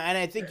too, and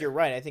I think you're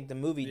right. I think the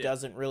movie Yeah.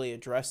 doesn't really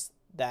address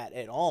that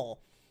at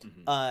all,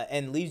 Mhm.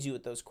 and leaves you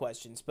with those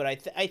questions. But I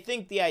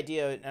think the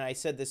idea, and I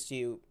said this to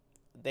you,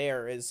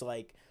 there is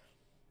like,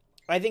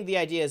 I think the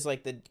idea is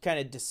like the kind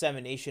of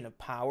dissemination of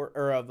power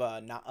or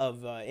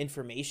of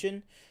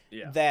information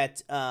Yeah.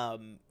 that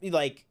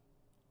like,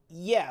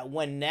 yeah,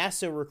 when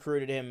NASA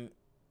recruited him,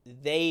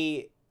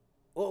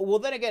 well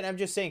then again, I'm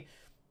just saying,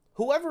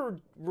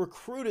 whoever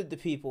recruited the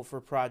people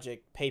for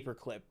Project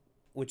Paperclip,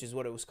 which is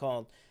what it was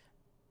called,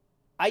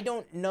 I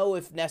don't know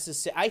if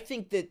necessary. I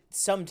think that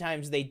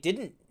sometimes they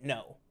didn't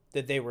know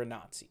that they were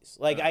Nazis.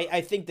 Like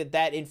I think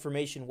that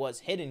information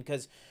was hidden,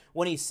 because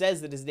when he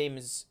says that his name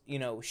is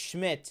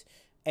Schmidt,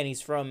 and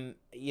he's from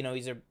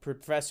he's a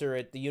professor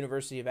at the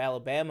University of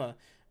Alabama,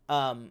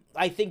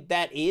 I think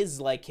that is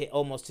like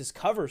almost his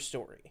cover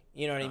story.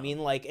 You know what I mean?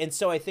 Like, and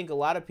so I think a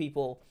lot of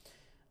people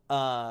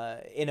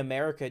in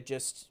America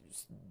just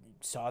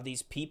saw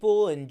these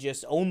people and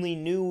just only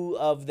knew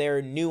of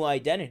their new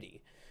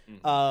identity.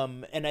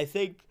 Mhm. And I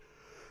think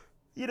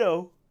you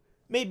know,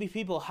 maybe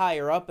people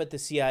higher up at the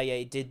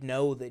CIA did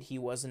know that he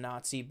was a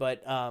Nazi,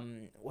 but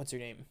what's her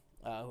name?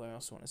 Who I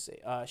also want to say?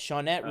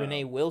 Shawnette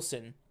Renee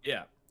Wilson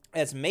Yeah.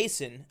 as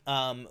Mason,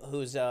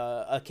 who's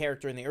a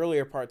character in the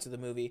earlier parts of the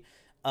movie,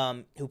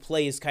 who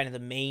plays kind of the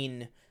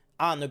main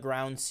on the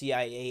ground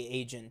CIA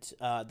agent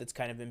that's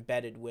kind of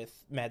embedded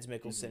with Mads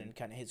Mikkelsen and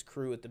kind of his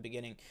crew at the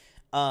beginning.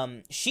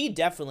 She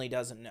definitely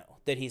doesn't know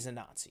that he's a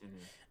Nazi.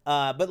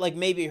 But like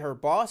maybe her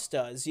boss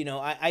does, you know,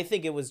 I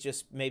think it was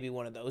just maybe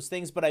one of those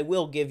things, but I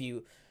will give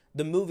you,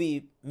 the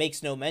movie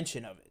makes no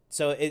mention of it.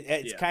 So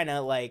it's kind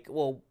of like,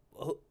 well,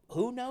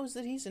 who knows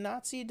that he's a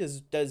Nazi?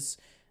 Does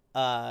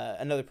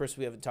another person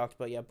we haven't talked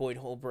about yet, Boyd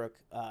Holbrook,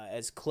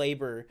 as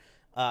Kleber,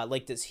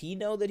 like, does he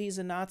know that he's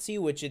a Nazi?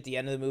 Which at the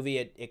end of the movie,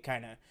 it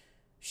kind of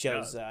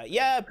shows,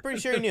 yeah, pretty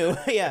sure he knew.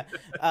 Yeah.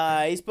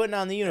 He's putting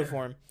on the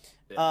uniform.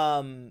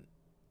 Yeah.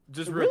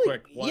 Just real really,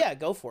 quick. Yeah,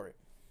 go for it.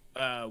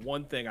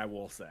 One thing I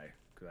will say,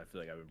 because I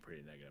feel like I've been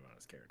pretty negative on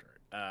his character.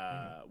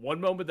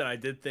 One moment that I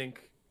did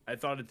think, I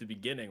thought at the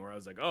beginning where I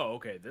was like, oh,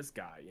 okay, this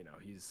guy, you know,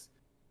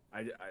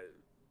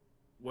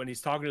 when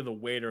he's talking to the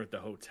waiter at the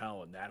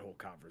hotel and that whole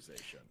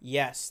conversation.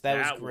 Yes, that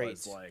was great. That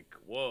was like,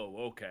 whoa,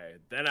 okay.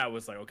 Then I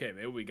was like, okay,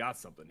 maybe we got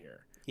something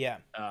here. Yeah.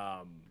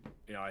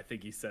 You know, I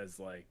think he says,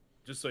 like,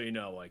 just so you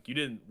know, like, you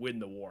didn't win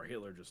the war.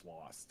 Hitler just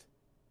lost.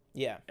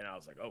 Yeah. And I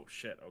was like, oh,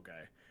 shit,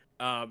 okay.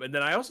 And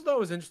then I also thought it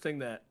was interesting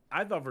that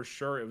I thought for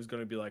sure it was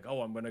going to be like,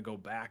 oh, I'm going to go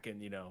back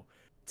and, you know,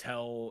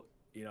 tell,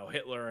 you know,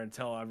 Hitler and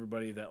tell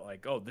everybody that,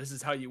 like, oh, this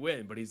is how you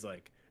win. But he's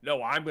like,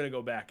 no, I'm going to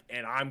go back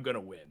and I'm going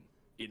to win,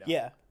 you know.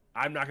 Yeah.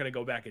 I'm not going to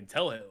go back and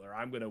tell Hitler.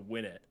 I'm going to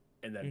win it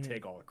and then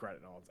take all the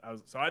credit. And all.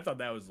 So I thought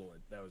that was more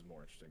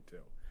interesting, too.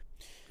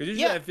 Because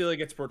usually I feel like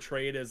it's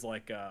portrayed as,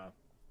 like,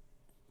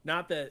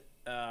 not that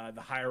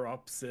the higher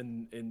ups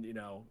in you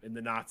know, in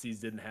the Nazis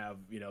didn't have,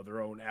 you know,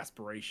 their own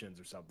aspirations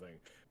or something,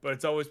 but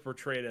it's always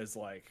portrayed as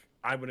like,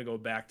 I'm going to go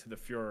back to the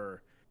Fuhrer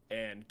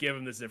and give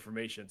him this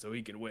information so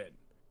he can win.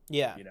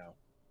 Yeah. You know,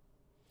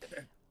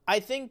 I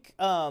think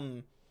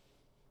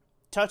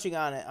touching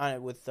on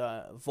it with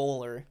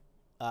Voller,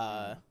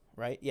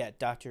 right? Yeah,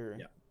 Dr.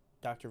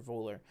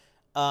 Voller.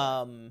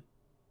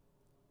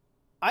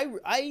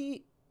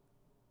 I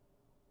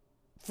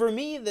for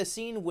me, the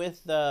scene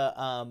with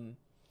the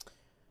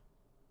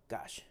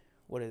gosh,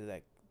 what is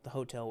that? The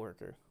hotel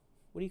worker.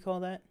 What do you call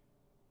that?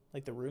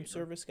 Like the room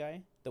service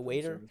guy, the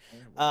waiter.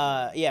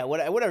 Yeah,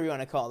 whatever you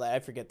want to call that. I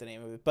forget the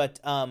name of it.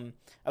 But I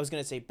was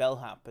gonna say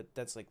bellhop, but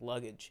that's like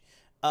luggage.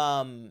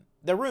 The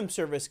room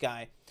service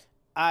guy.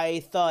 I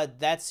thought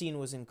that scene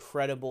was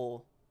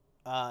incredible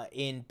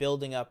in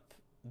building up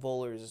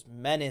Voller's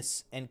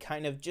menace and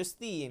kind of just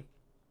the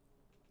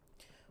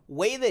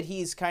way that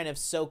he's kind of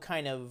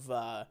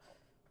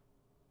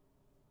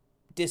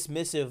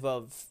dismissive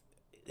of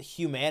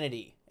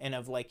humanity and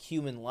of like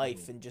human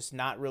life and just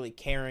not really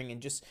caring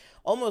and just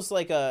almost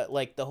like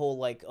the whole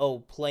like, oh,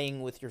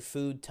 playing with your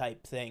food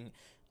type thing,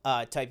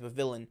 type of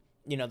villain,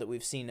 you know, that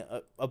we've seen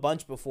a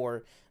bunch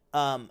before.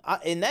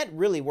 And that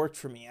really worked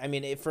for me. I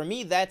mean, for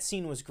me, that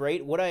scene was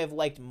great. Would I have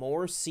liked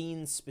more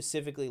scenes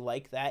specifically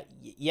like that?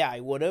 Yeah, I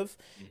would have.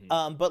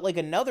 But like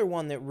another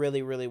one that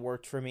really, really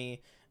worked for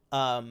me,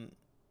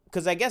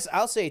 because I guess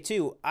I'll say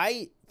too,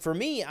 I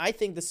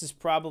think this is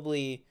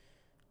probably,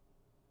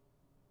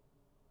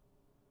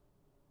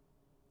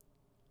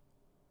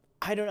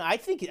 I don't know. I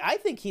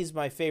think he's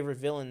my favorite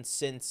villain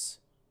since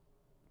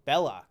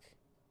Belloc.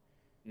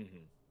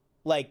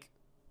 Like,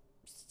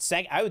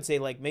 I would say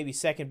like maybe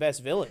second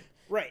best villain.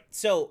 Right.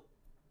 So,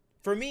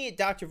 for me,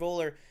 Dr.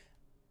 Voller,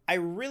 I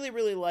really,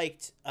 really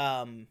liked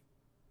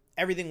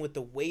everything with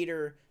the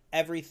waiter,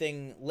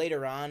 everything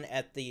later on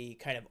at the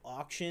kind of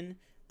auction.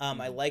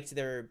 I liked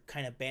their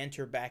kind of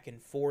banter back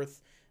and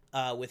forth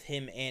with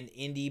him and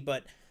Indy,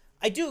 but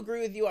I do agree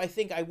with you. I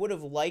think I would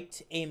have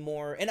liked a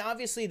more, and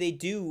obviously they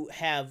do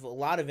have a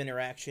lot of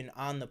interaction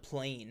on the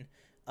plane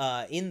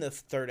in the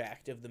third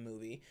act of the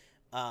movie.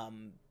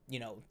 You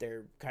know,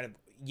 they're kind of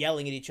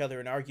yelling at each other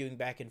and arguing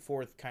back and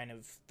forth kind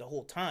of the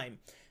whole time.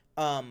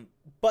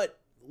 But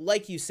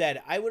like you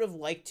said, I would have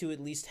liked to at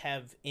least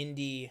have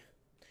Indy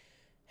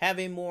have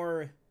a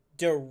more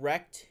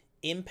direct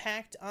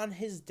impact on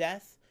his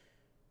death.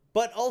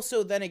 But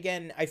also, then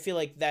again, I feel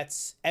like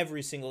that's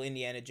every single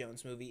Indiana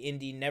Jones movie.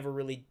 Indy never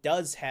really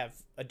does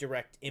have a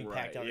direct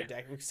impact on the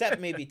deck,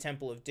 except maybe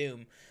Temple of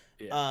Doom.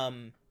 Yeah.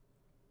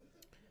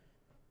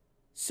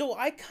 So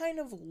I kind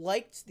of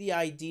liked the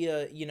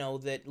idea, you know,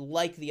 that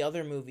like the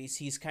other movies,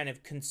 he's kind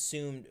of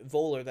consumed,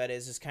 Voller, that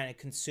is kind of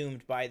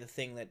consumed by the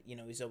thing that, you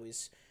know, he's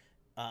always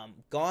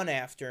gone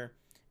after.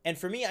 And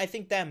for me, I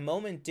think that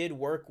moment did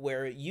work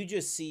where you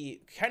just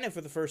see, kind of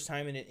for the first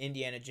time in an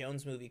Indiana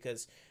Jones movie,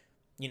 because,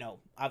 you know,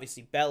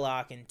 obviously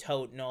Belloc and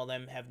Tote and all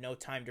them have no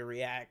time to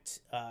react.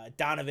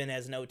 Donovan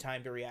has no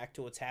time to react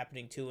to what's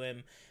happening to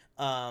him.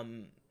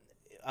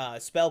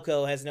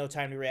 Spelko has no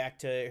time to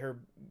react to her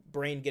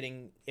brain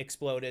getting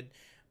exploded.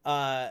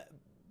 But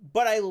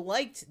I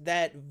liked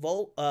that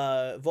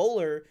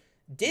Voller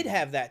did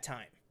have that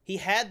time. He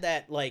had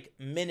that, like,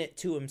 minute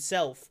to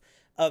himself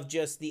of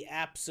just the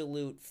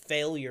absolute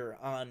failure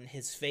on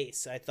his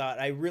face.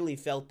 I really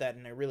felt that,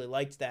 and I really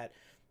liked that,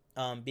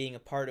 being a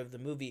part of the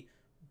movie.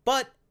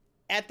 But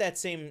at that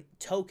same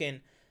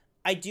token,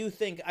 I do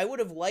think I would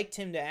have liked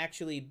him to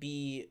actually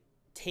be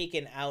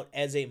taken out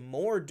as a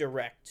more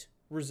direct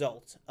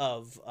result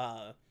of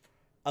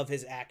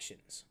his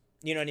actions.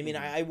 You know what I mean?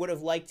 I would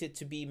have liked it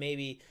to be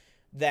maybe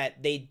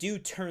that they do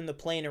turn the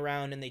plane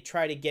around and they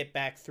try to get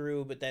back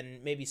through, but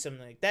then maybe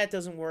something like that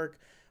doesn't work,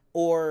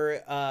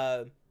 or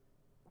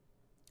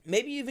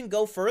maybe even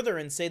go further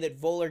and say that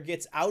Voller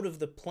gets out of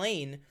the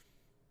plane.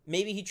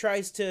 Maybe he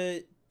tries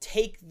to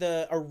take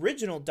the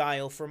original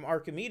dial from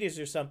Archimedes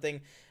or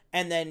something,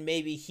 and then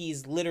maybe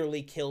he's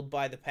literally killed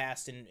by the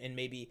past, and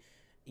maybe,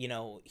 you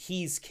know,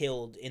 he's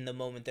killed in the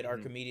moment that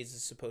Archimedes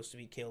is supposed to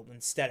be killed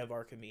instead of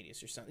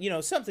Archimedes or something, you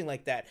know, something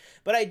like that.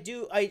 But I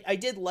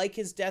did like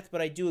his death,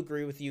 but I do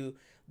agree with you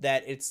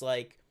that it's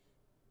like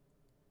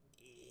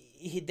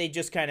they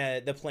just kind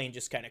of, the plane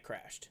just kind of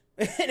crashed.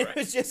 And it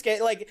was just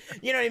like,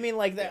 you know what I mean?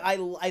 Like that, I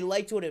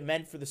liked what it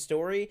meant for the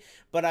story,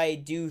 but I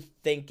do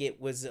think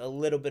it was a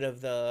little bit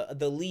of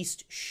the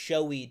least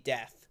showy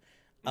death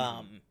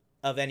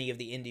of any of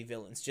the indie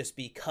villains, just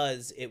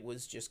because it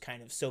was just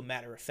kind of so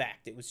matter of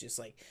fact. It was just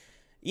like,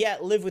 yeah,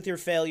 live with your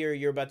failure.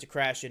 You're about to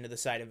crash into the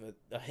side of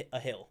a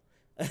hill.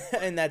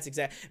 And that's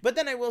exact. But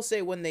then I will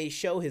say, when they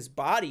show his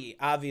body,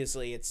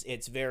 obviously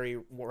it's very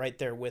right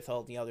there with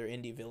all the other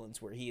indie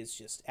villains, where he is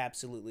just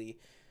absolutely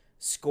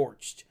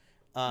scorched.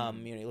 You know,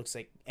 he looks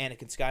like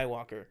Anakin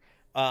Skywalker.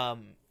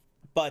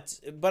 But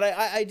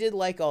I did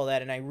like all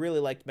that, and I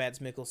really liked Mads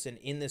Mikkelsen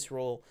in this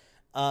role.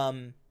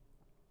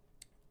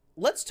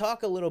 Let's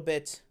talk a little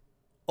bit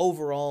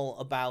overall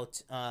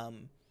about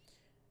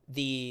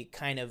the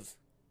kind of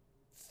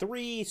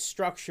three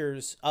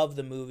structures of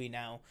the movie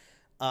now.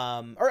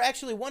 Or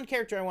actually, one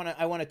character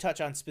I want to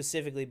touch on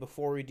specifically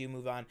before we do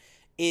move on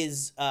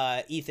is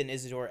Ethan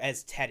Isidore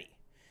as Teddy.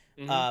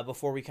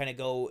 Before we kind of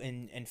go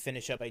and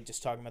finish up by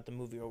just talking about the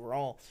movie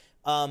overall.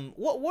 How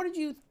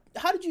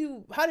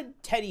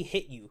did Teddy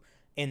hit you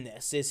in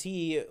this?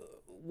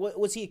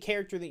 Was he a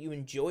character that you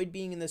enjoyed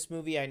being in this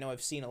movie? I know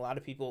I've seen a lot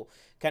of people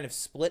kind of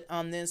split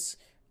on this,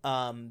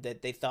 that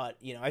they thought,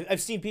 you know, I've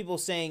seen people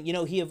saying, you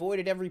know, he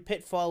avoided every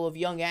pitfall of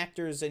young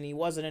actors and he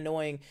wasn't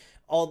annoying,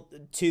 oh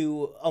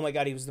my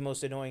God, he was the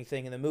most annoying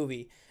thing in the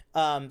movie.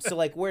 So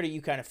like, where do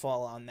you kind of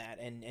fall on that,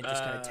 and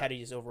just kind of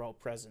Teddy's overall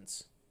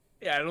presence?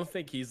 Yeah, I don't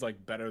think he's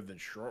like better than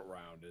Short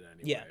Round in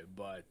any way,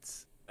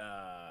 but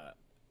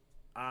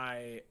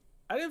I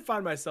didn't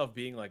find myself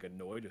being like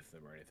annoyed with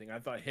him or anything. I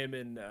thought him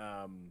and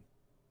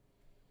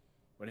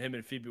when him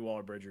and Phoebe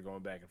Waller-Bridge are going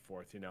back and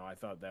forth, you know, I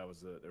thought there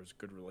was a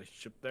good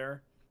relationship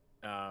there.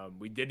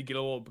 We did get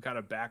a little kind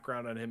of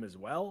background on him as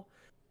well.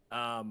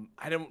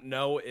 I don't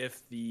know if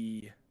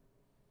you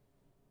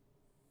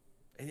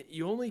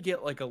only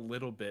get like a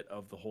little bit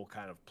of the whole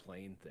kind of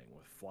plane thing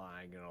with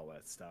flying and all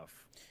that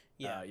stuff.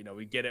 Yeah, you know,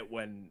 we get it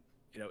when,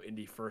 you know,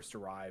 Indy first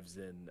arrives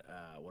in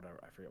whatever,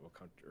 I forget what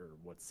country or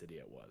what city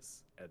it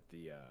was at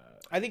the.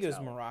 I think it was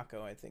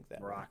Morocco. I think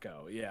that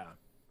Morocco, yeah.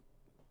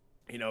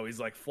 You know, he's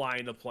like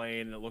flying the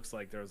plane, and it looks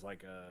like there's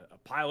like a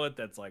pilot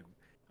that's like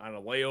on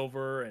a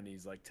layover, and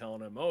he's like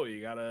telling him, "Oh, you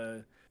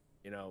gotta,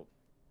 you know,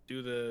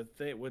 do the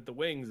thing with the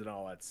wings and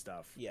all that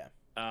stuff." Yeah.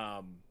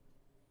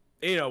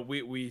 You know,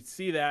 we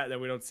see that, then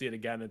we don't see it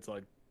again until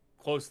like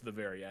close to the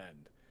very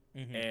end.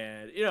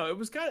 And you know,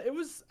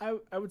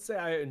 I would say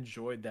I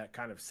enjoyed that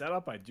kind of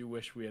setup. I do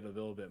wish we had a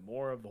little bit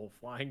more of the whole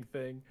flying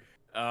thing,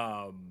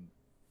 and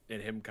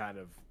him kind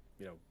of,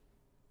 you know,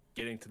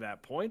 getting to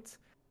that point.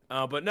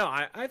 But no,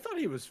 I thought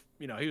he was,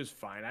 you know, he was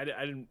fine.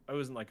 I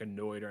wasn't like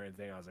annoyed or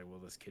anything. I was like, will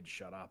this kid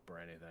shut up or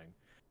anything?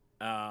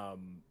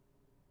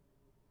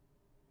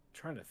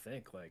 Trying to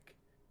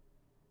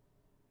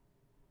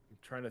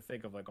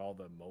think of like all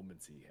the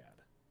moments he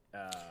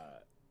had.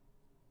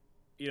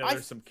 You know,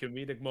 there's some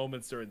comedic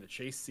moments during the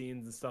chase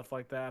scenes and stuff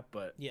like that,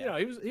 but you know,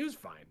 he was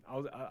fine.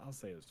 I'll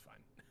say he was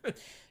fine.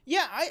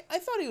 Yeah, I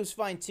thought he was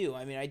fine too.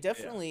 I mean, I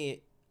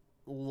definitely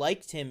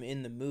liked him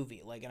in the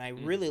movie, like, and I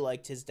really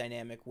liked his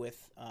dynamic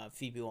with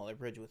Phoebe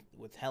Waller-Bridge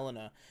with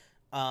Helena.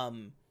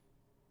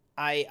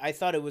 I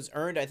thought it was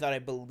earned. I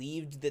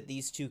believed that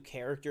these two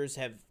characters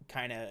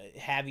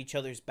have each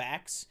other's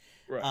backs.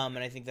 Right. And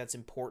I think that's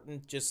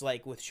important. Just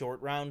like with Short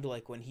Round,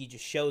 like when he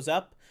just shows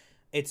up,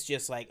 it's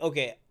just like,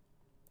 okay,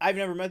 I've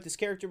never met this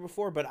character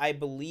before, but I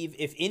believe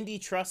if Indy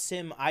trusts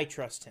him, I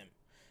trust him.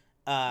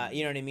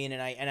 You know what I mean?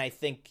 And I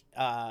think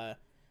that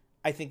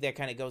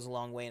kind of goes a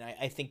long way, and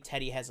I think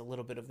Teddy has a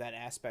little bit of that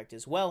aspect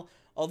as well.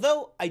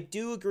 Although I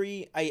do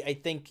agree, I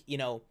think, you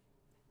know,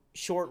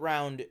 Short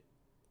Round,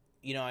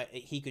 you know,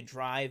 he could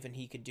drive and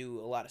he could do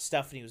a lot of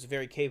stuff, and he was a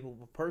very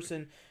capable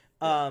person.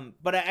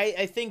 But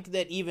I think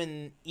that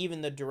even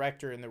the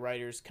director and the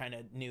writers kind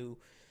of knew,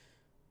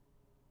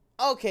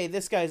 okay,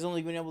 this guy's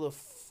only been able to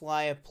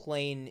fly a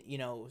plane, you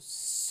know,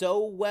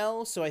 so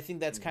well. So I think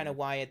that's kind of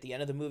why at the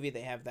end of the movie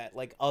they have that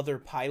like other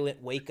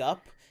pilot wake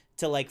up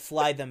to like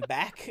fly them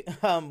back,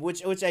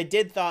 which I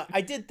did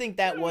think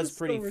that was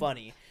pretty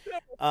funny.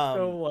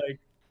 So like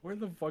where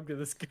the fuck did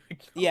this guy come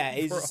Yeah,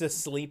 he's from? just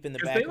asleep in the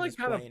Because back they of his like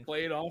kind of plane.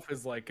 played off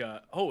as like,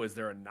 oh, is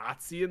there a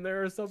Nazi in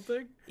there or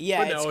something?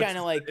 Yeah, But it's no, kind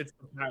of like, it's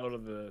the pilot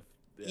of the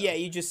yeah, yeah.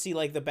 you just see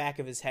like the back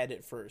of his head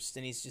at first,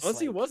 and he's just Unless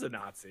he like, was a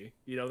Nazi,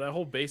 that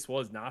whole base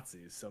was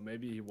Nazis, so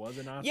maybe he was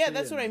a Nazi. yeah,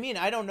 that's what I And mean.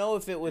 I don't know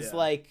if it was yeah,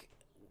 like,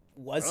 I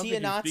was don't he a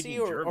think he was Nazi,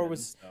 speaking German.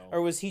 So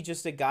or was he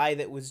just a guy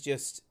that was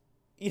just,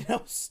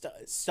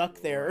 stuck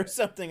there or right,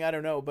 something? I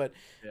don't know, but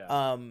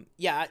yeah,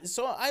 yeah.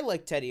 So I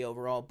like Teddy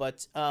overall,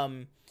 but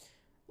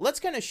let's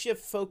kind of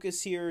shift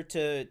focus here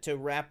to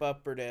wrap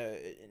up, or to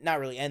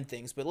not really end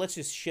things, but let's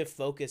just shift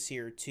focus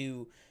here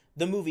to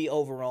the movie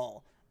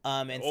overall.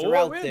 And Oh, wait,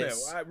 throughout wait a minute.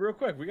 this, Real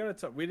quick, we gotta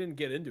talk. We didn't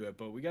get into it,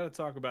 but we gotta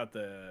talk about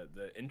the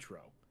intro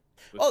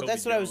with oh, Toby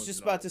that's what I was Jones just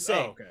and all about to this.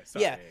 say. Oh, okay.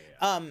 Sorry. Yeah.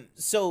 Yeah.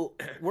 So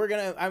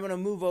I'm gonna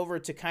move over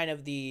to kind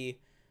of the,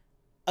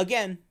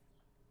 again,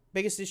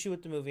 biggest issue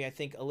with the movie. I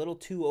think a little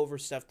too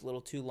overstuffed, a little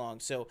too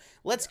long. So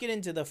let's get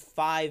into the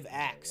 5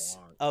 acts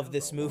of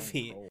this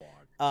movie,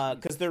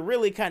 because there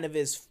really kind of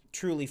is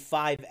truly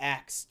 5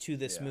 acts to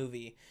this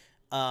movie.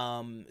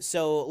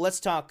 So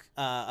let's talk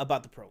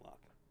about the prologue.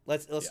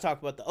 Let's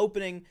talk about the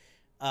opening,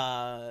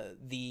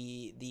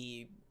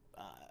 the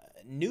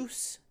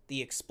noose,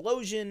 the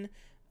explosion,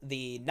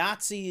 the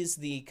Nazis,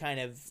 the kind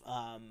of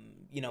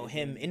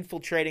him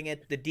infiltrating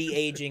it, the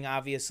de-aging,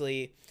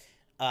 obviously,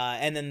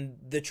 and then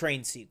the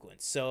train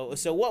sequence. So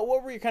what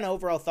were your kind of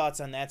overall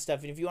thoughts on that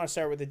stuff? And if you want to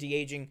start with the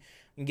de-aging,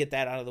 we can get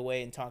that out of the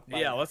way and talk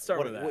about let's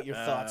start with that. What your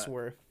thoughts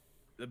were.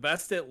 The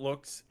best it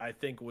looked, I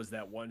think, was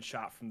that one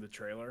shot from the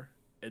trailer,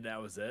 and that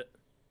was it.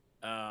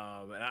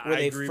 Where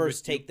they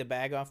first take the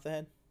bag off the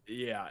head.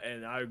 Yeah,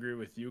 and I agree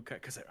with you,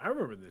 because I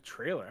remember the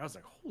trailer. I was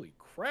like, holy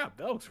crap,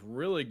 that looks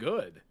really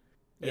good.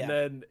 And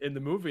then in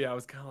the movie, I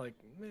was kind of like,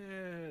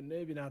 man,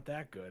 maybe not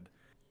that good.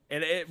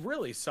 And it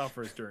really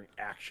suffers during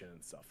action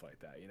and stuff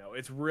like that.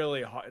 It's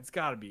really hard. It's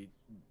got to be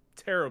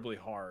terribly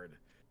hard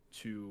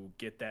to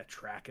get that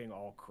tracking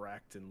all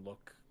correct and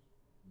look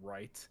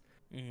right.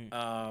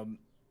 Mm-hmm.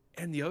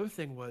 And the other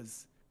thing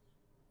was,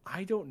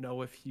 I don't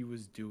know if he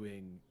was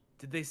doing.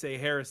 Did they say,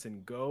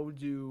 Harrison, go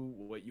do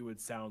what you would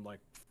sound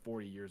like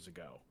 40 years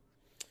ago?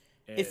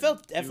 And it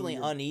felt definitely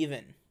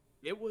uneven.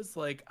 It was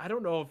like, I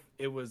don't know if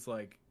it was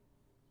like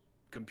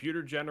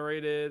computer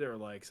generated, or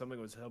like something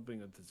was helping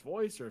with his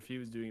voice, or if he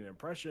was doing an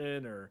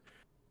impression,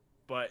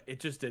 but it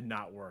just did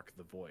not work,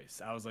 the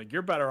voice. I was like,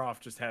 you're better off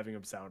just having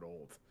him sound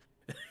old.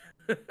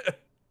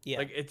 Yeah.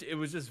 Like it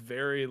was just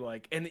very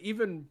like, and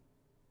even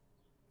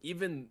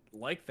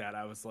like that,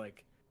 I was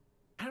like,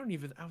 I don't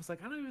even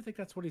think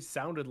that's what he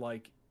sounded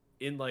like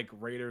in like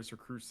Raiders or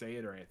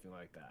Crusade or anything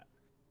like that.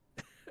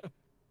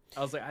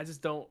 I was like, I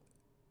just don't,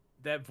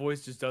 that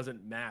voice just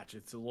doesn't match.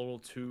 It's a little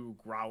too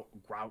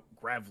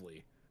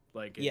gravelly.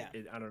 Like,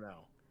 I don't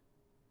know.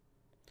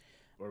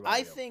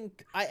 I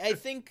think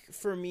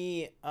for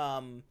me,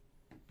 I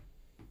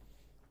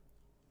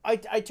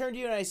turned to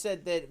you and I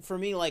said that for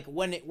me, like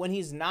when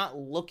he's not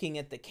looking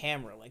at the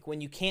camera, like when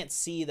you can't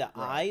see the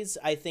eyes,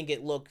 I think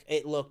it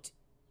looked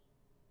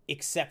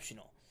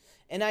exceptional.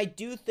 And I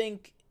do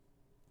think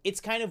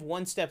it's kind of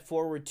one step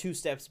forward, 2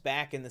 steps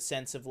back, in the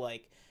sense of,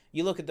 like,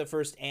 you look at the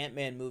first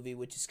Ant-Man movie,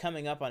 which is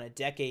coming up on a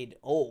decade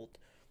old,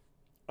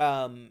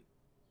 and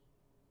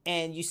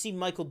you see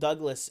Michael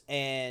Douglas,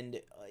 and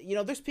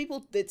there's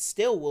people that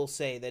still will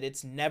say that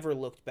it's never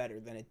looked better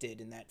than it did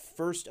in that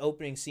first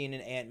opening scene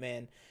in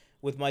Ant-Man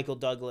with Michael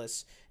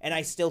Douglas. And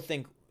I still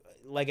think,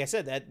 like I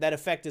said, that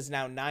effect is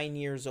now 9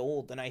 years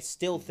old, and I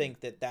still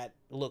think that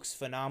looks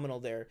phenomenal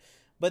there.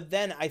 But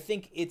then I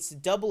think it's a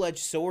double-edged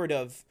sword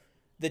of,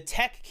 the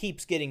tech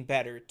keeps getting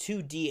better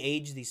to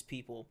de-age these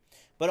people,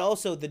 but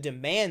also the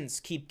demands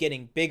keep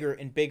getting bigger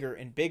and bigger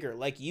and bigger.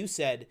 Like you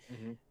said,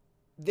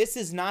 this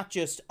is not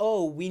just,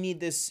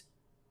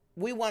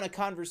 we want a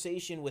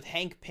conversation with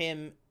Hank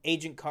Pym,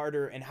 Agent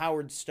Carter, and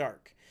Howard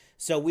Stark,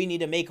 so we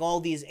need to make all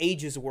these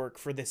ages work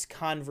for this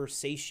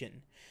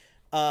conversation.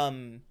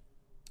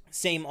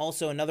 Same,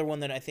 also, another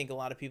one that I think a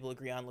lot of people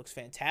agree on looks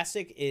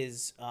fantastic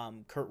is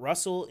Kurt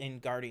Russell in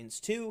Guardians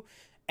 2.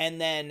 And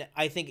then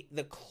I think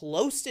the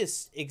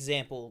closest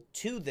example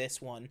to this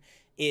one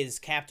is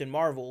Captain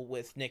Marvel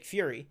with Nick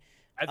Fury.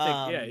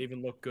 I think,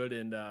 even looked good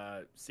in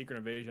Secret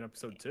Invasion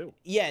Episode 2.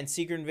 Yeah, in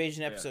Secret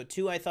Invasion Episode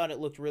 2, I thought it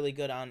looked really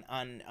good on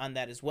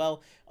that as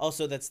well.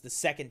 Also, that's the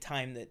second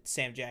time that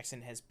Sam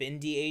Jackson has been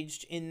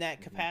de-aged in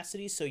that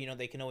capacity, so,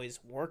 they can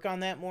always work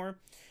on that more.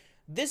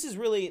 This is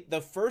really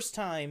the first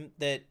time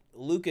that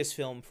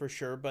Lucasfilm, for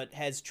sure, but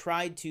has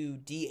tried to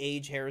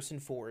de-age Harrison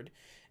Ford.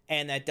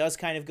 And that does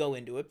kind of go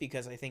into it,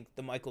 because I think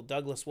the Michael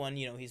Douglas one,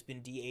 he's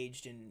been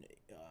de-aged in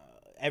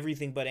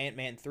everything but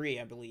Ant-Man 3,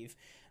 I believe.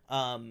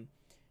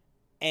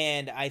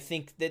 And I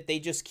think that they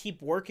just keep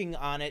working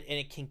on it, and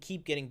it can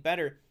keep getting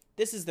better.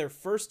 This is their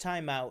first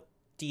time out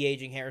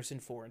de-aging Harrison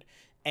Ford,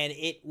 and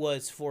it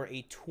was for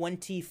a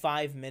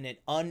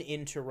 25-minute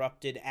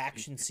uninterrupted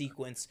action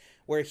sequence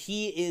where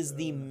he is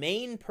the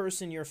main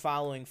person you're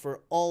following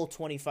for all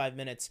 25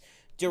 minutes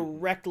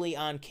directly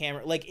on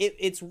camera. Like,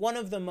 it's one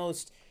of the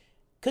most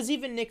Because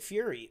even Nick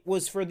Fury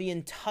was for the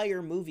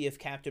entire movie of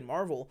Captain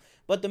Marvel,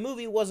 but the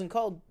movie wasn't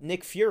called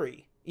Nick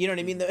Fury. You know what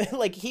I mean?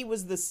 Like he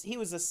was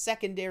a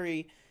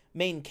secondary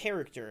main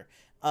character.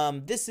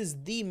 This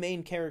is the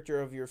main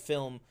character of your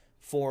film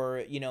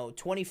for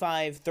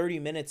 25, 30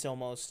 minutes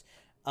almost,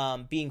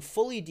 being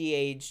fully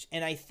de-aged,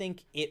 and I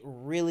think it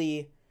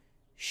really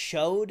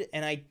showed,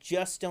 and I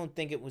just don't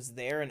think it was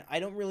there, and I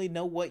don't really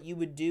know what you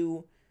would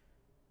do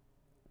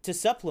to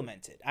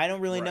supplement it. I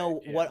don't really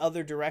know what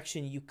other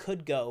direction you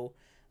could go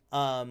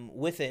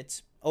with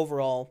it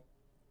overall.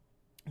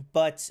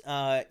 But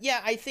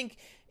yeah, I think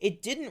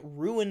it didn't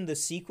ruin the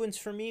sequence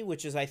for me,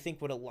 which is I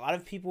think what a lot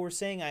of people were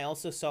saying. I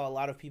also saw a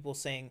lot of people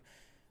saying,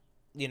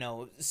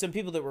 some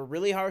people that were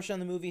really harsh on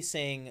the movie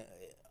saying,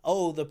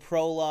 oh, the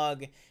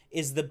prologue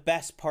is the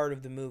best part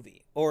of the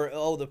movie, or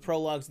oh, the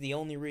prologue's the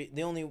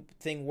only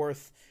thing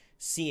worth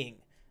seeing.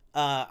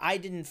 I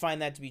didn't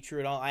find that to be true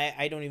at all.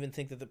 I don't even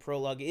think that the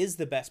prologue is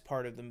the best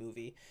part of the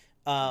movie.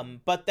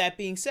 But that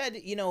being said,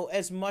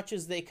 as much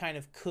as they kind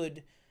of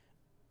could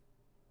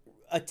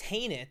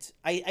attain it,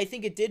 I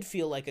think it did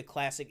feel like a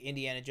classic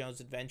Indiana Jones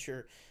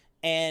adventure.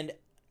 And,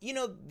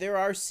 there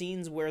are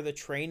scenes where the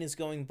train is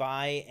going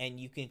by and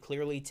you can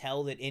clearly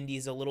tell that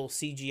Indy's a little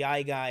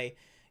CGI guy,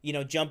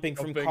 jumping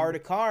from car to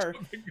car.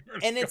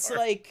 And it's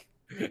like...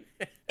 and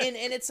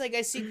it's like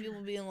I see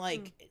people being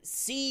like,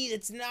 see,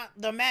 it's not,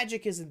 the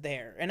magic isn't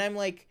there, and I'm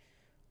like,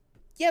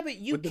 yeah, but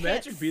you Would can't, the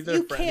magic be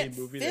there for any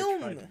movie film.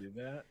 that tried to do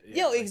that?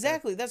 Yeah,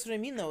 exactly. That's what I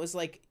mean, though. Is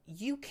like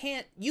you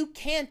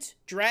can't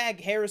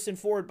drag Harrison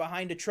Ford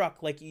behind a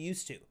truck like you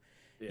used to.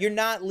 Yeah. You're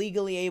not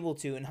legally able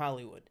to in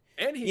Hollywood.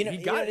 And he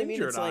got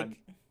injured on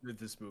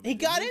this movie. He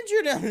got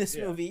injured on this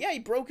movie. Yeah, he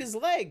broke his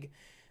leg.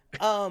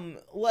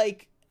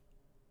 Like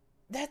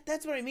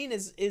that's what I mean.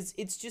 Is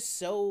it's just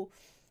so.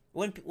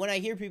 When I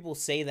hear people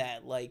say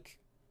that, like,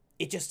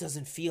 it just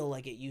doesn't feel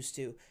like it used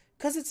to,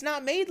 because it's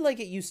not made like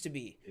it used to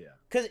be. Yeah.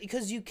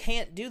 Because you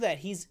can't do that.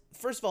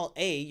 First of all,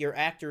 your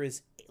actor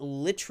is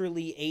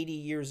literally 80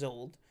 years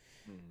old.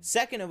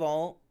 Second of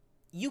all,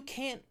 you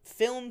can't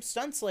film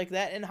stunts like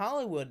that in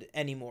Hollywood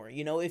anymore.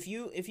 If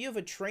you have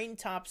a train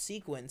top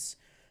sequence,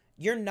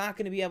 you're not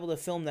going to be able to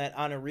film that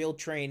on a real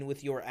train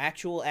with your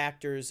actual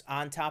actors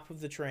on top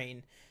of the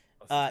train.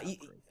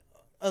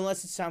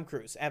 Unless it's Tom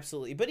Cruise,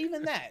 absolutely. But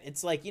even that,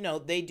 it's like,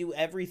 they do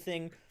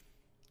everything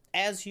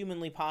as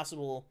humanly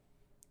possible,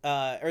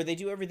 or they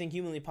do everything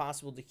humanly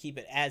possible to keep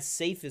it as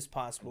safe as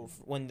possible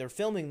when they're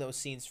filming those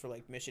scenes for,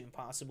 like, Mission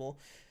Impossible.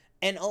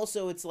 And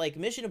also, it's like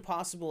Mission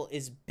Impossible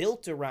is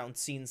built around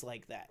scenes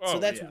like that. So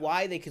that's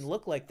why they can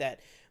look like that.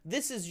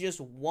 This is just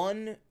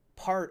one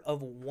part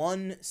of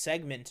one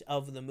segment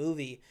of the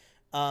movie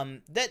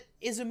that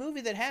is a movie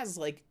that has,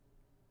 like,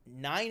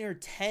 9 or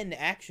 10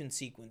 action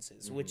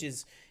sequences, which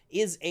is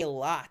a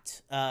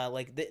lot.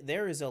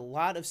 There is a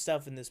lot of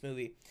stuff in this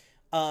movie.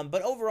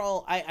 But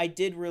overall, I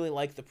did really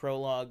like the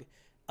prologue.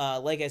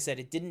 Like I said,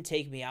 it didn't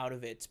take me out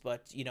of it,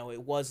 but,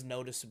 it was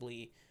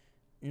noticeably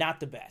not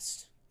the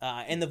best.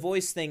 And the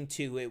voice thing,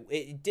 too,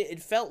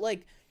 it felt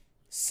like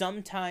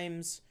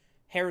sometimes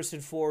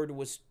Harrison Ford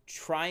was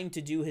trying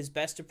to do his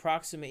best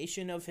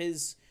approximation of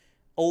his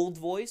old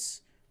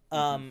voice,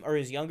 or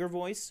his younger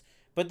voice,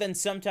 but then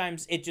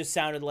sometimes it just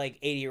sounded like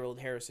 80-year-old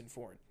Harrison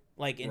Ford,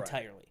 like,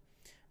 entirely.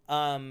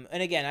 And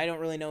again, I don't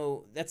really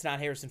know. That's not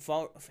Harrison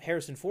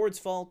Ford's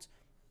fault.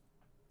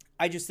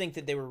 I just think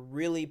that they were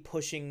really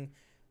pushing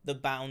the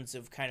bounds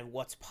of kind of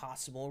what's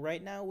possible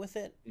right now with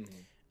it.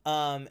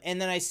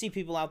 And then I see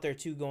people out there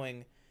too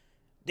going,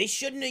 they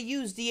shouldn't have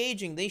used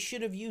de-aging. They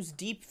should have used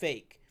deep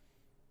fake.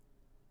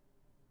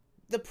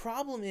 The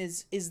problem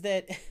is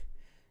that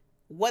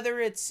whether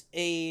it's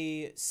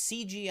a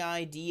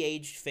CGI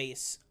de-aged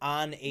face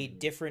on a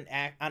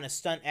on a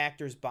stunt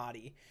actor's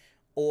body,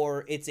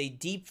 or it's a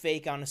deep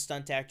fake on a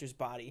stunt actor's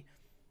body,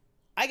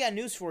 I got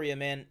news for you,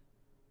 man.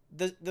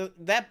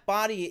 That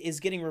body is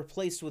getting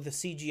replaced with a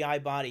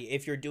CGI body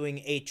if you're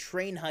doing a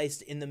train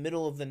heist in the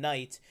middle of the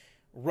night,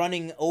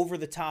 running over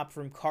the top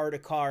from car to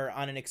car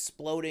on an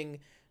exploding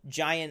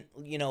giant,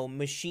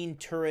 machine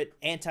turret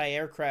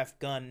anti-aircraft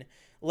gun.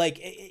 Like,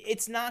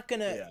 it's not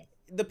gonna... Yeah.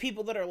 The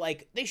people that are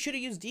like, they should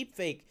have used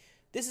deepfake.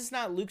 This is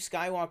not Luke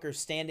Skywalker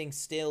standing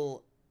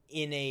still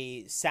in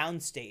a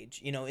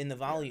soundstage, in the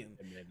volume.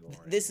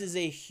 This is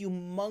a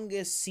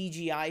humongous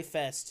CGI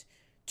fest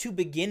to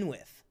begin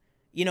with.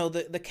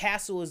 The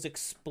castle is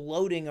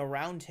exploding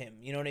around him.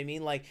 You know what I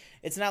mean? Like,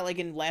 it's not like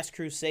in Last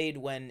Crusade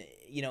when,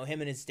 him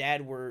and his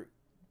dad were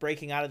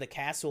breaking out of the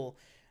castle.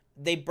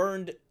 They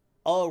burned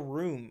a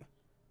room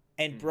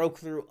and broke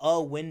through a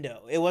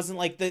window. It wasn't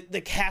like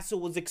the castle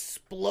was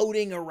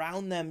exploding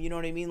around them. You know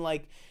what I mean?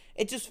 Like,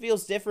 it just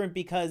feels different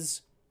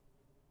because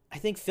I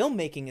think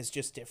filmmaking is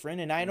just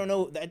different. And I don't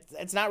know,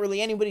 that's not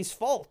really anybody's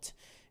fault.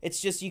 It's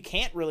just you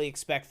can't really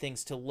expect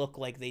things to look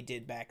like they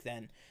did back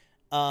then.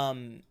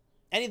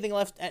 Anything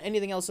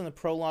else in the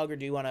prologue, or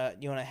do you want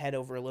to head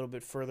over a little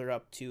bit further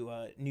up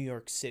to New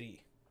York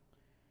City?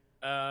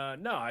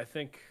 No, I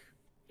think,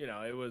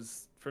 it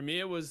was, for me,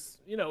 it was,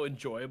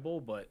 enjoyable,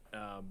 but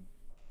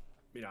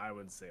I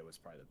wouldn't say it was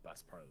probably the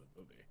best part of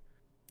the movie.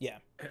 Yeah.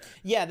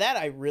 Yeah, that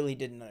I really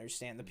didn't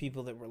understand. The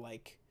people that were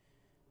like,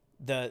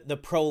 the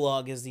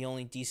prologue is the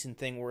only decent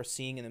thing worth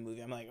seeing in the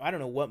movie. I'm like, I don't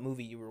know what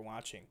movie you were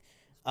watching.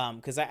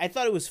 Because I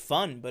thought it was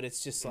fun, but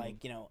it's just like,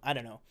 I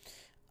don't know.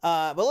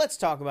 But let's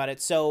talk about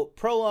it. So,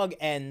 prologue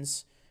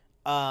ends,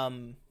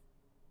 and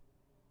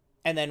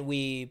then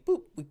we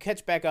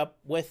catch back up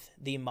with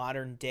the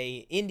modern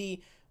day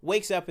Indy,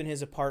 wakes up in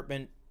his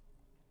apartment.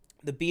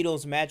 The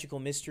Beatles' Magical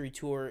Mystery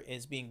Tour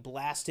is being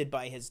blasted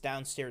by his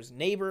downstairs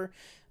neighbor.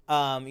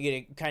 You get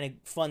a kind of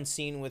fun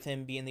scene with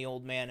him being the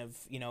old man of,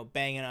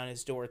 banging on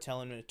his door,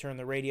 telling him to turn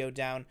the radio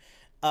down.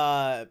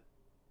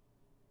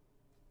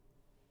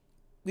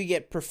 We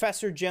get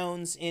Professor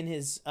Jones in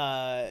his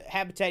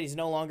habitat. He's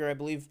no longer, I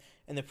believe,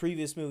 in the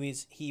previous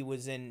movies, he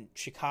was in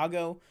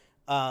Chicago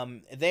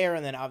there,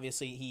 and then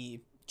obviously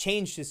he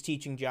changed his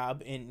teaching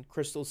job in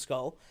Crystal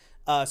Skull.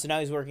 So now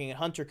he's working at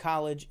Hunter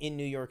College in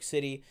New York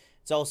City.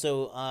 It's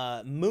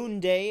also Moon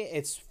Day.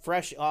 It's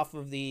fresh off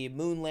of the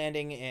moon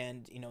landing,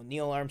 and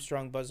Neil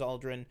Armstrong, Buzz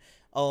Aldrin,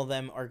 all of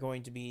them are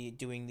going to be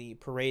doing the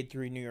parade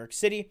through New York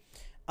City.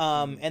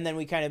 And then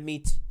we kind of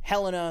meet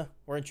Helena.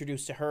 We're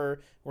introduced to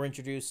her. We're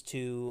introduced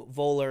to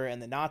Voller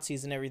and the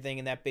Nazis and everything,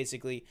 and that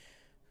basically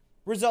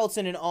results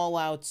in an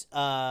all-out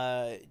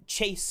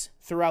chase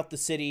throughout the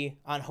city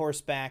on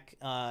horseback,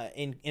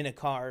 in a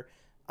car,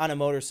 on a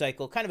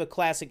motorcycle, kind of a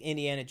classic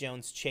Indiana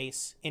Jones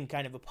chase in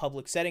kind of a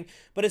public setting,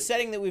 but a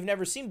setting that we've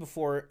never seen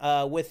before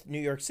with New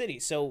York City.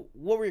 So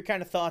what were your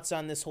kind of thoughts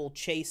on this whole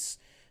chase?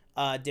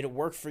 Did it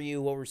work for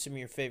you? What were some of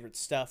your favorite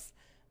stuff?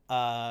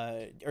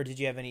 Or did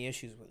you have any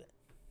issues with it?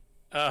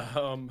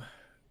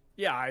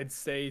 Yeah, I'd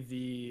say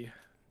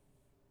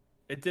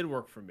it did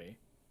work for me.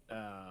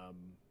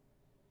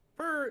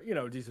 For,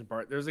 decent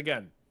part. There's,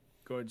 again,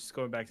 going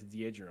back to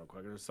de-aging real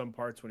quick. There's some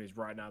parts when he's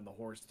riding on the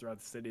horse throughout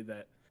the city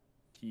that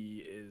he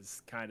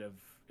is kind of,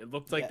 it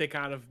looked like they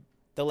kind of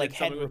the like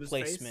head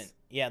replacement.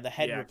 Yeah, the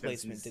head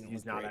replacement didn't look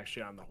he's not great.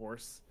 actually on the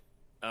horse.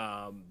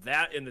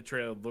 That in the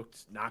trailer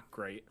looked not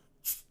great,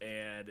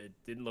 and it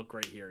didn't look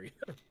great here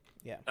either.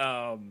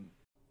 Yeah.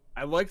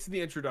 I liked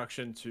the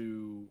introduction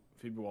to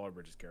Phoebe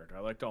Waller-Bridge's character.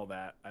 I liked all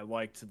that. I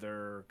liked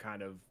their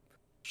kind of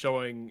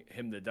showing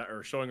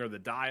her the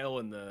dial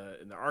in the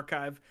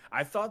archive.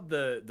 I thought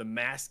the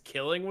mass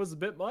killing was a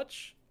bit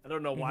much. I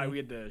don't know why we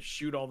had to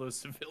shoot all those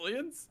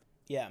civilians.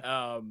 Yeah.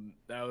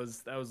 That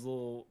was a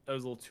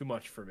little too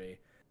much for me.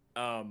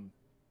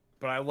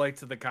 But I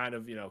liked the kind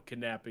of,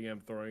 kidnapping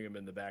him, throwing him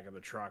in the back of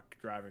the truck,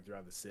 driving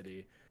throughout the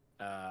city.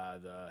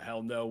 The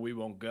hell no, we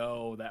won't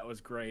go. That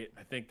was great.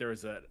 I think there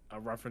was a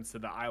reference to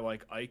the I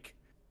Like Ike,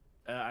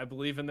 I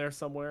believe, in there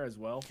somewhere as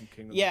well from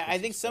King of the I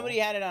think somebody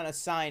had it on a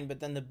sign,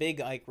 but then the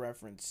big Ike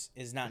reference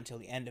is not until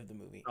the end of the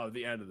movie. Oh,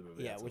 the end of the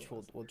movie. Yeah, which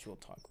we'll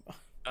talk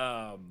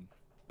about.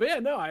 But yeah,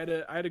 no, I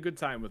had a good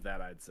time with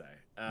that, I'd say.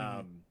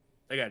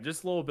 Again,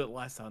 just a little bit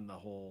less on the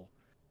whole.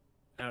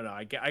 I don't know.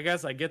 I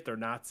guess I get they're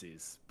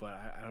Nazis, but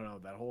I don't know,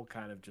 that whole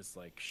kind of just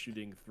like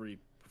shooting 3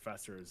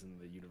 professors in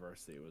the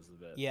university was a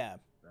bit. Yeah.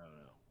 I don't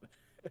know.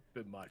 A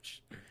bit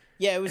much.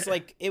 Yeah, it was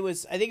like I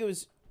think it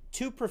was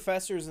 2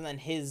 professors and then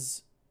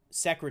his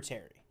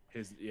secretary.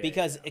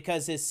 Because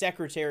his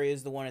secretary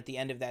is the one at the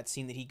end of that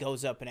scene that he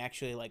goes up and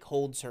actually like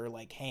holds her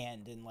like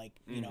hand and like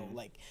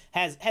like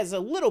has a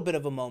little bit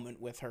of a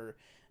moment with her.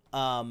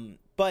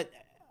 But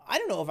I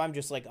don't know if I'm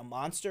just like a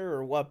monster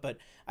or what, but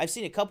I've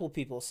seen a couple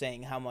people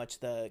saying how much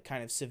the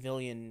kind of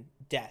civilian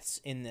deaths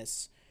in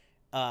this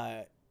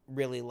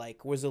really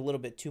like was a little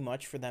bit too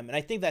much for them, and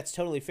I think that's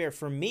totally fair.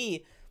 For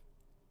me,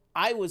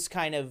 I was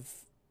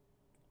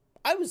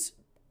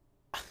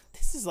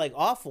this is like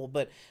awful,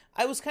 but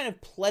I was kind of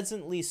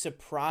pleasantly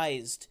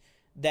surprised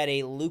that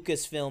a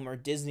Lucasfilm or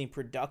Disney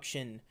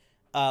production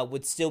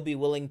would still be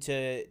willing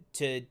to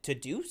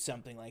do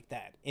something like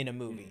that in a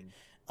movie.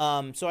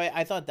 So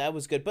I thought that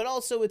was good, but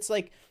also it's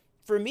like,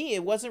 for me,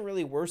 it wasn't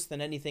really worse than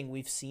anything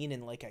we've seen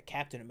in like a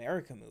Captain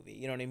America movie.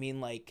 You know what I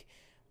mean? Like,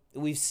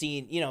 we've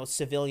seen,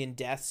 civilian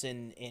deaths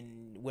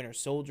in Winter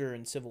Soldier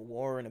and Civil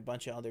War and a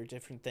bunch of other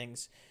different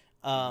things.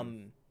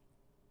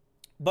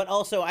 But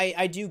also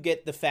I do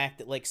get the fact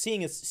that like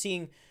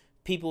seeing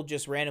people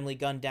just randomly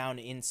gunned down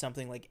in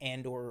something like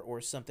Andor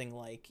or something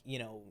like,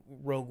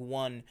 Rogue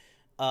One,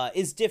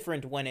 is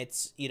different when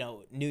it's,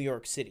 New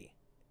York City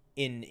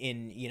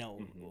in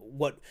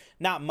what,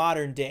 not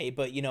modern day,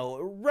 but,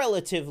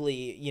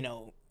 relatively,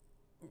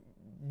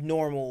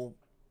 normal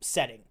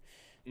setting.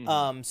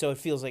 So it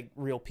feels like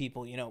real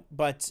people,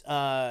 but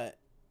I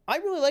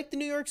really like the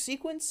New York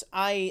sequence.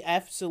 I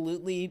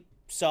absolutely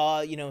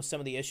saw, some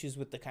of the issues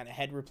with the kind of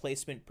head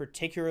replacement,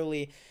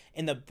 particularly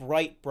in the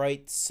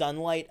bright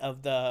sunlight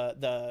of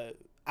the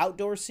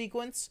outdoor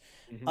sequence.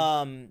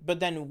 But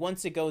then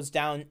once it goes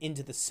down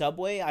into the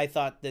subway, I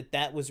thought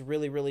that was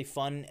really, really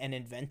fun and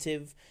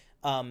inventive,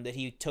 that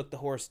he took the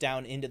horse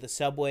down into the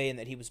subway and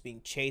that he was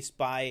being chased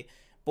by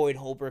Boyd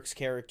Holbrook's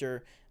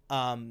character.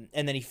 And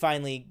then he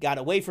finally got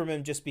away from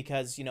him just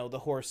because, the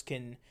horse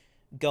can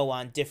go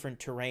on different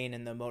terrain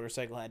and the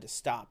motorcycle had to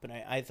stop. And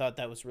I thought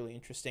that was really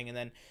interesting. And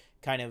then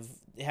kind of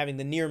having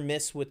the near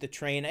miss with the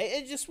train,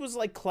 it just was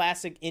like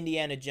classic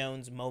Indiana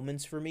Jones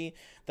moments for me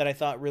that I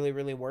thought really,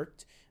 really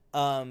worked.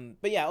 But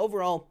yeah,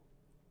 overall,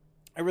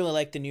 I really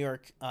like the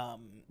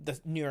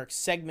New York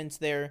segments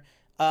there.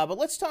 But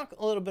let's talk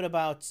a little bit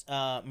about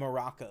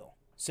Morocco.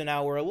 So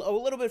now we're a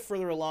little bit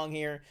further along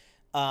here.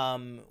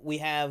 We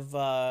have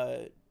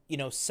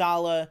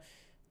Sala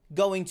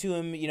going to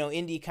him.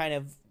 Indy kind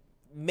of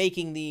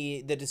making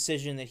the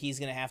decision that he's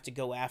going to have to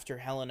go after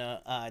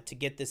Helena to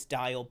get this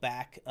dial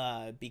back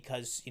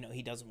because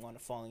he doesn't want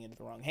it falling into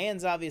the wrong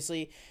hands,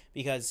 obviously,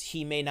 because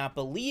he may not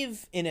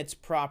believe in its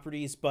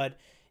properties, but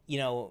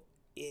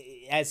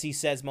as he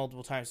says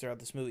multiple times throughout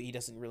this movie, he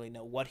doesn't really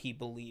know what he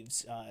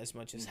believes as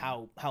much as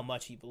how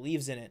much he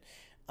believes in it.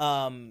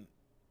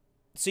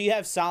 So you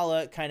have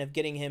Sala kind of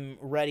getting him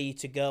ready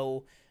to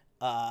go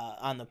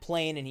on the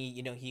plane, and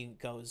he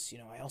goes,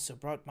 I also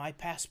brought my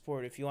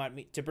passport if you want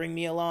me to bring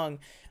me along.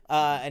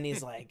 And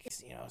he's like,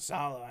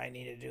 Sala, I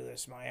need to do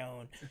this my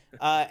own.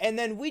 And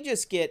then we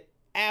just get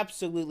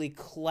absolutely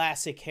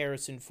classic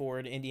Harrison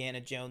Ford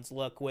Indiana Jones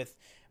look with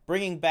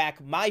bringing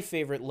back my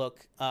favorite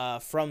look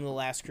from The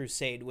Last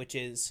Crusade, which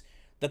is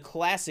the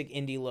classic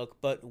Indy look,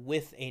 but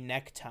with a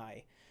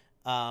necktie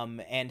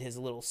and his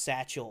little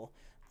satchel.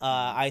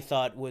 I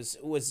thought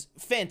was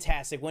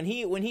fantastic when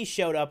he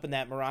showed up in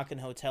that Moroccan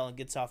hotel and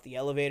gets off the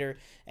elevator,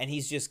 and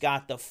he's just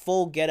got the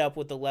full getup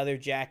with the leather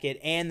jacket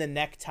and the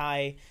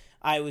necktie.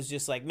 I was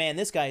just like, man,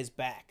 this guy is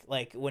back.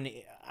 Like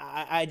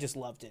I just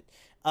loved it.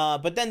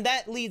 But then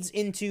that leads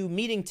into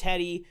meeting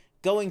Teddy,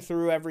 going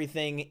through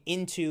everything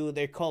into,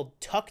 they're called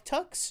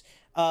tuk-tuks,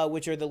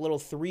 which are the little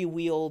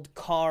 3-wheeled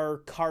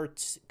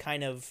cart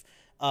kind of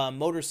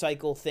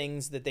motorcycle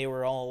things that they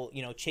were all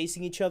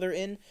chasing each other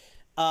in.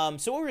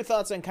 So what were your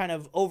thoughts on kind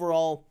of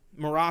overall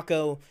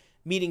Morocco,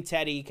 meeting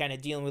Teddy, kind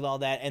of dealing with all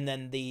that, and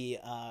then the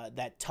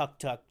that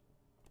tuk-tuk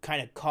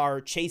kind of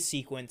car chase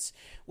sequence,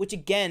 which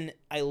again,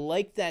 I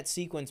liked that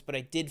sequence, but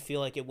I did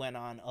feel like it went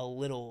on a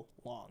little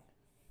long.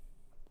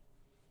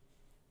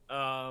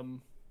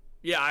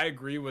 Yeah, I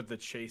agree with the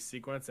chase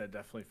sequence. I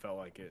definitely felt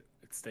like it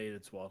stayed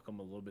its welcome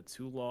a little bit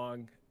too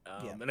long.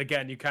 And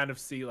again, you kind of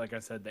see, like I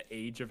said, the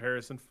age of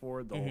Harrison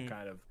Ford, the whole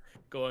kind of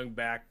going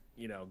back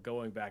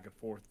and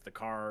forth with the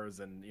cars,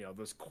 and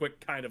those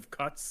quick kind of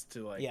cuts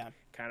to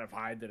kind of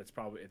hide that it's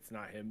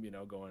not him,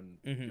 going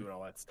doing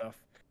all that stuff.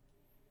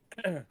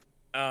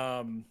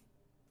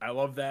 I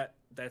love that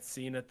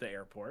scene at the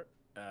airport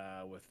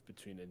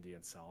between Indy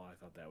and Sala. I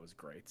thought that was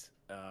great.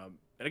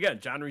 And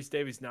again, John Rhys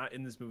Davies not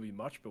in this movie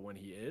much, but when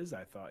he is,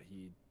 I thought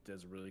he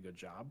does a really good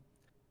job.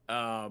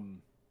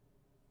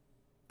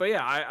 But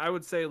yeah, I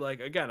would say,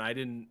 like, again, I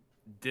didn't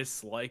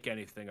dislike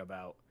anything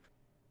about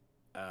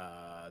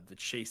the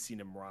chase scene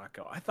in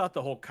Morocco. I thought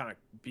the whole kind of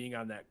being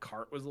on that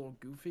cart was a little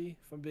goofy,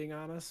 if I'm being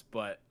honest,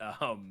 but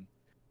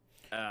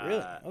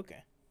really?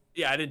 Okay.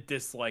 Yeah, I didn't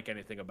dislike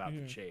anything about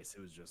the chase.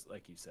 It was just,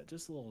 like you said,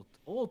 just a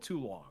little too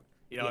long.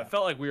 It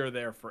felt like we were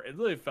there it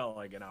really felt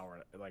like an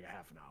hour, like a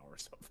half an hour or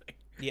something.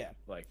 Yeah.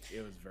 Like,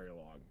 it was very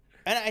long.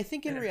 And I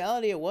think in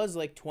reality it was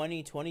like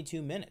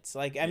 22 minutes.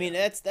 Like, I mean,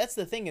 that's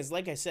the thing is,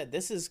 like I said,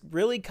 this is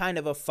really kind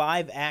of a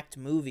 5-act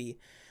movie,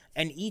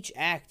 and each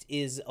act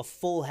is a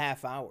full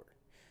half hour.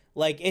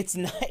 Like,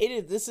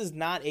 this is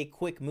not a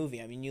quick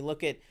movie. I mean, you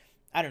look at,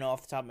 I don't know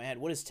off the top of my head,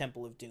 what is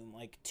Temple of Doom?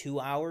 Like 2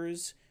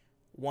 hours,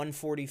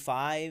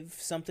 145,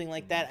 something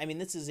like that. I mean,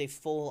 this is a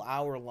full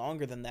hour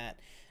longer than that.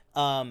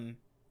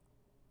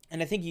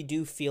 And I think you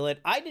do feel it.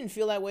 I didn't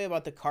feel that way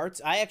about the carts.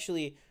 I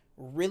actually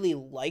really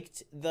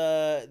liked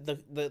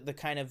the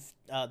kind of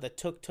the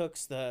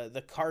tuk-tuks,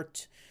 the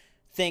cart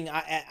thing.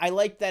 I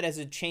liked that as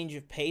a change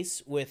of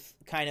pace with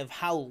kind of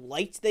how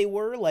light they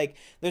were. Like,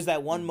 there's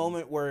that one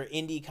moment where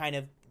Indy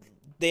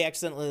they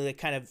accidentally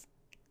kind of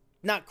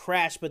not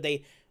crash, but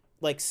they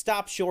like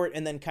stop short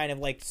and then kind of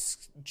like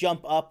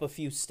jump up a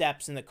few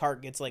steps, and the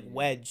cart gets like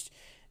wedged.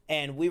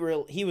 And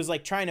he was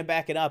like trying to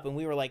back it up, and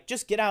we were like,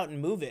 just get out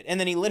and move it. And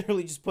then he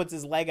literally just puts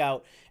his leg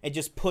out and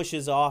just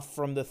pushes off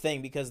from the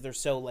thing because they're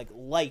so like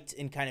light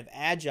and kind of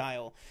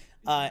agile.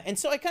 And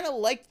so I kind of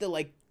liked the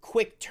like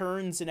quick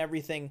turns and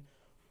everything.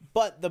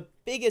 But the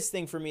biggest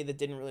thing for me that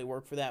didn't really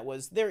work for that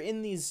was they're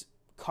in these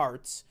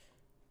carts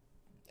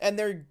and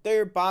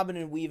they're bobbing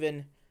and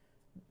weaving.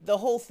 The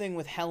whole thing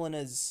with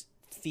Helena's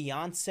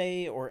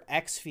fiance or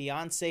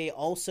ex-fiance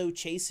also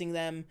chasing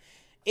them.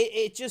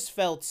 It just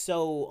felt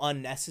so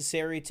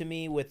unnecessary to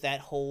me with that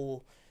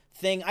whole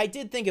thing. I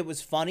did think it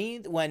was funny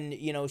when,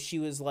 she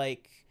was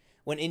like,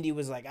 when Indy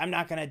was like, I'm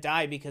not going to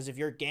die because of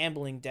your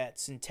gambling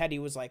debts. And Teddy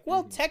was like,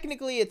 well,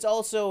 technically it's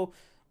also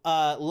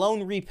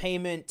loan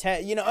repayment.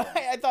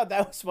 I thought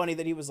that was funny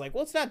that he was like,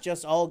 well, it's not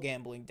just all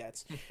gambling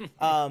debts.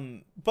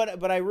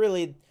 But I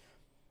really,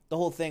 the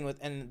whole thing with,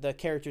 and the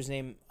character's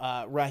name,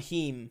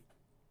 Rahim,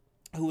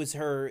 who was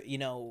her,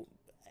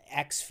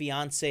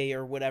 ex-fiance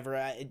or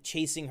whatever,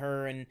 chasing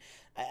her, and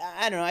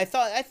I don't know. I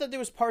thought there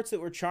was parts that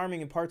were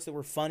charming and parts that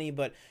were funny,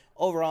 but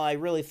overall, I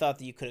really thought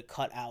that you could have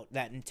cut out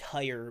that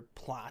entire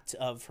plot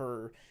of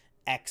her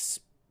ex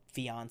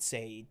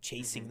fiance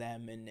chasing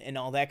them and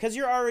all that, because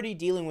you're already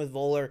dealing with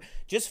Voller.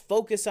 Just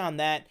focus on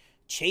that.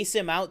 Chase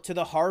him out to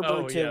the harbor,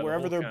 Oh to yeah, the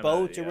wherever whole their kind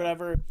boat of or yeah.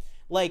 whatever.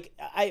 Like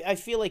I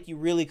feel like you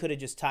really could have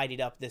just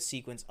tidied up this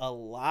sequence a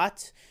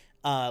lot,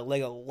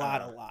 like a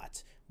lot, a Uh,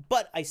 lot.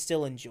 But I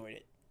still enjoyed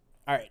it.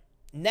 All right,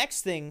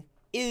 next thing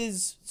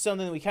is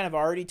something that we kind of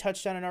already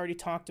touched on and already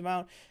talked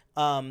about.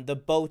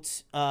 The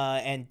boat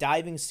and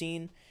diving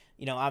scene.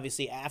 You know,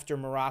 obviously after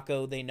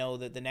Morocco, they know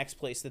that the next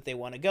place that they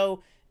want to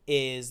go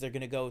is they're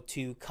going to go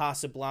to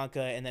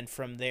Casablanca, and then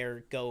from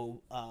there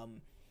go,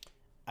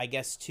 I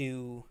guess,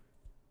 to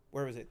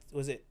where was it?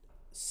 Was it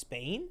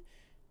Spain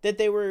that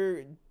they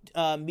were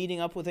meeting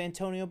up with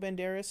Antonio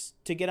Banderas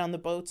to get on the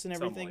boats and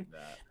something everything?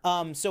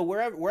 like that. So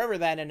wherever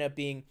that ended up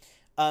being,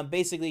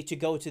 basically to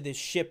go to this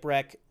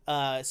shipwreck.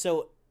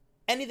 So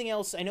anything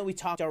else? I know we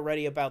talked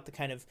already about the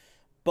kind of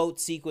boat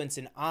sequence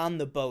and on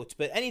the boat,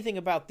 but anything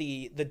about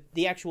the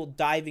actual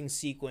diving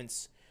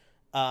sequence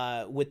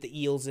with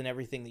the eels and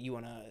everything that you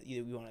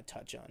wanna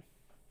touch on?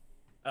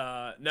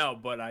 No,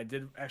 but I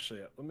did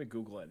actually. Let me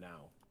Google it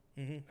now.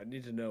 Mm-hmm. I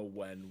need to know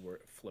when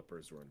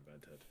flippers were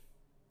invented.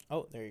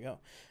 Oh, there you go.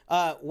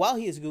 While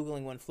he is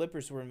Googling when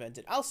flippers were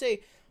invented, I'll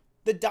say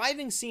the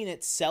diving scene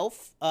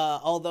itself,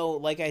 although,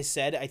 like I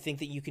said, I think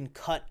that you can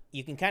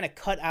kind of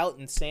cut out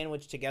and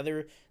sandwich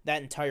together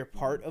that entire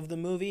part of the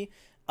movie.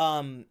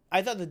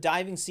 I thought the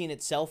diving scene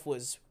itself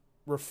was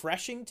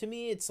refreshing to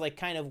me. It's like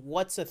kind of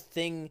what's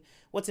an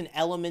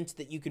element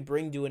that you could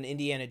bring to an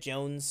Indiana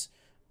Jones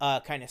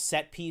kind of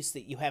set piece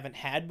that you haven't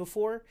had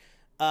before,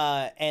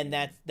 and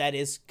that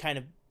is kind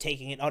of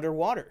taking it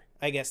underwater.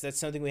 I guess that's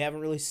something we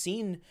haven't really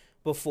seen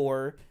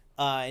before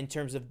in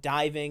terms of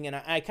diving, and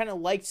I kind of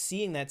liked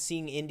seeing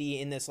Indy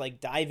in this like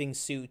diving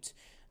suit,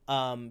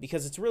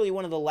 because it's really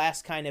one of the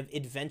last kind of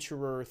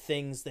adventurer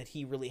things that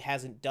he really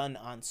hasn't done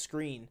on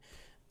screen.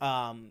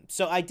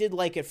 So I did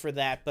like it for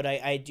that, but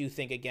I do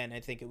think, again,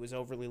 I think it was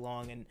overly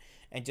long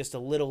and just a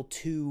little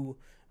too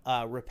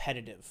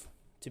repetitive,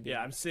 to be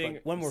Yeah, honest.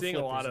 But when I'm were seeing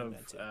a lot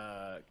flippers of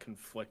invented?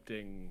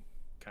 conflicting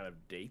kind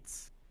of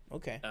dates.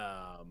 Okay.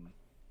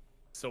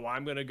 So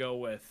I'm gonna go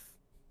with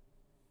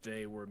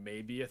they were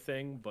maybe a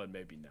thing, but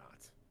maybe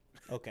not.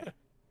 Okay.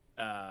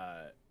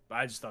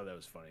 I just thought that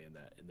was funny in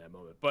that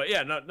moment. But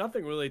yeah,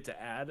 nothing really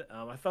to add.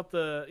 I thought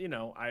I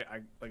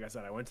like I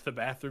said, I went to the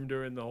bathroom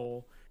during the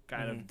whole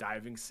kind Mm-hmm. of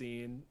diving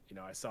scene.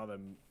 I saw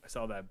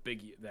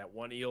that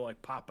one eel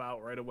like pop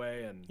out right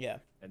away, Yeah.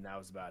 and that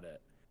was about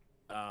it.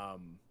 But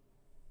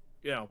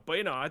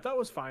I thought it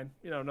was fine.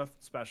 Nothing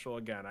special.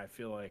 Again, I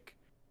feel like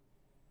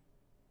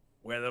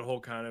where that whole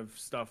kind of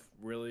stuff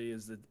really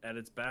is at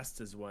its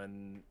best is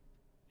when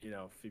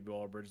Phoebe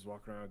Waller-Bridge is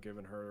walking around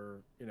giving her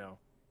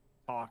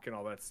talk and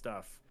all that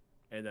stuff,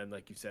 and then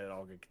like you said, it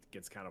all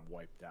gets kind of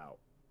wiped out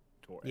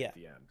at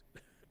the end.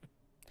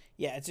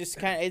 Yeah, it's just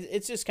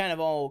kind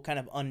of all kind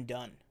of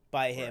undone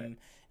by him. Right.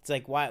 It's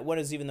like, what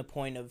is even the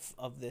point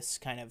of this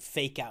kind of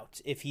fake out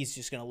if he's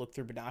just going to look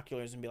through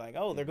binoculars and be like,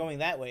 oh, they're going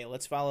that way,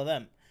 let's follow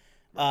them.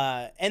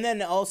 And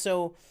then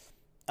also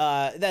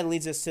that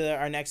leads us to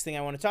our next thing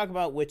I want to talk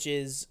about, which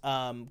is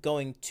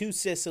going to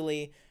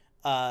Sicily,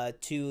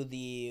 to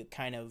the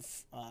kind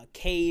of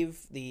cave,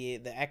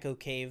 the Echo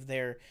Cave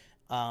there,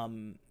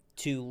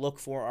 to look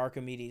for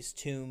Archimedes'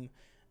 tomb,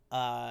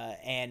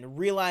 and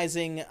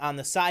realizing on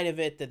the side of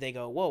it that they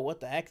go, whoa, what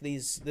the heck?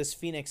 This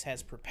Phoenix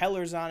has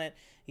propellers on it.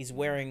 He's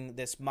wearing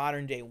this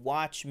modern day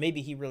watch.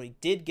 Maybe he really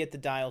did get the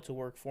dial to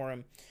work for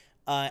him.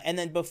 And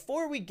then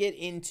before we get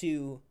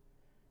into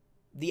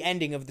the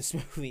ending of this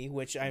movie,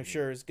 which I'm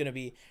sure is going to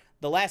be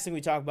the last thing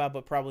we talk about,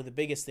 but probably the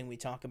biggest thing we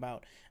talk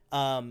about,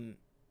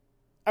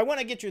 I want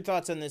to get your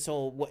thoughts on this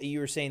whole, what you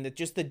were saying, that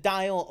just the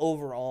dial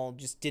overall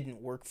just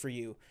didn't work for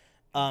you.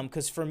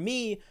 Because for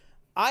me,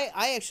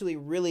 I actually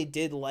really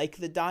did like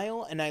the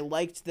dial, and I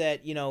liked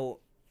that,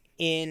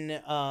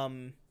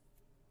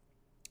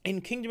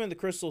 in Kingdom of the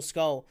Crystal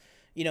Skull,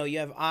 you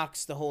have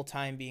Ox the whole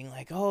time being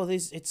like, oh,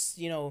 these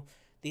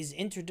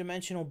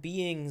interdimensional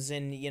beings,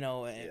 and, I don't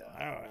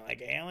know,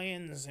 like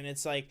aliens, and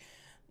it's like,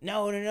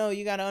 no,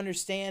 you got to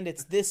understand,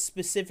 it's this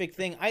specific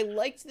thing. I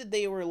liked that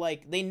they were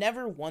like, they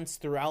never once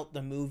throughout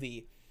the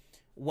movie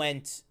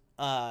went,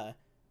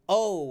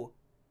 oh,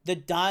 the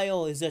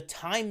dial is a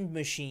time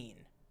machine.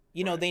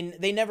 Right.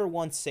 They never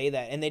once say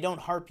that, and they don't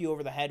harp you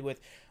over the head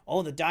with,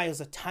 oh, the dial's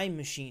a time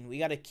machine. We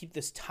got to keep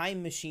this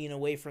time machine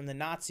away from the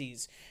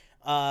Nazis.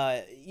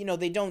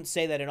 They don't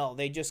say that at all.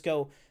 They just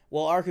go,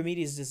 well,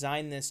 Archimedes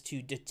designed this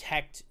to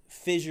detect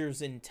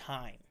fissures in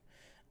time,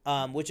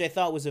 which I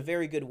thought was a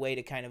very good way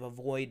to kind of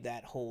avoid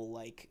that whole,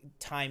 like,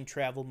 time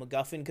travel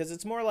MacGuffin, because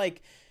it's more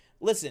like,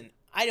 listen,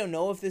 I don't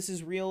know if this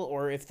is real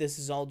or if this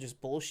is all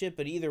just bullshit,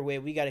 but either way,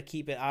 we got to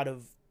keep it out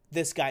of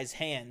this guy's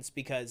hands,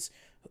 because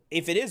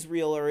if it is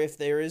real or if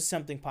there is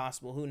something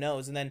possible, who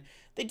knows? And then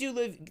they do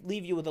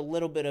leave you with a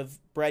little bit of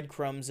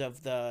breadcrumbs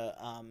of the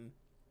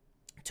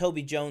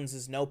Toby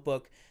Jones's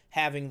notebook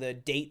having the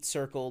date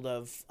circled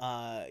of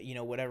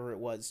whatever it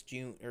was,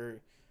 June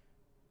or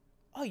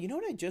oh, you know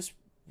what I just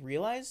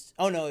realized?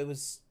 Oh no,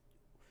 was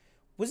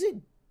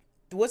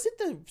it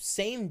the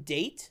same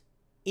date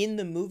in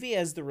the movie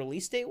as the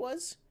release date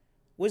was?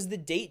 Was the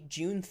date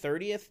June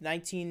 30th,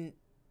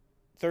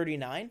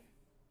 1939?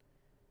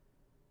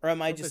 Or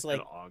am I just like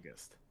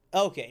August?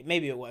 Okay,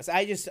 maybe it was.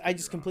 I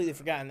just completely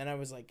forgot, and then I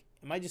was like,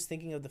 am I just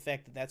thinking of the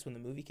fact that that's when the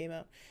movie came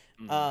out?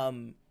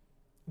 Mm-hmm.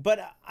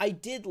 But I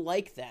did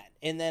like that,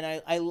 and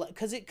then I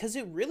because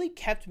it really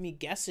kept me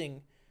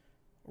guessing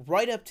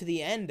right up to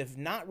the end of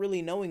not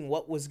really knowing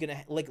what was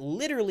gonna, like,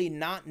 literally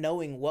not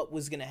knowing what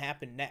was gonna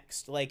happen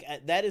next. Like,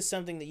 that is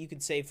something that you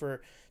could say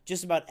for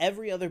just about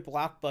every other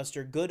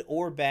blockbuster, good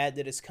or bad,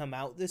 that has come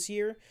out this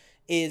year.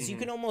 Is you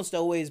can almost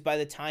always, by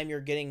the time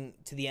you're getting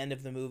to the end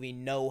of the movie,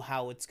 know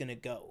how it's gonna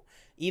go.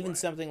 Even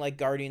something like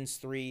Guardians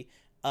 3,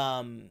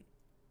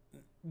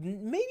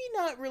 maybe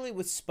not really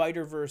with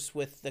Spider-Verse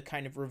with the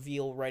kind of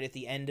reveal right at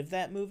the end of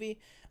that movie,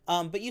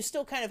 but you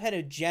still kind of had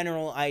a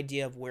general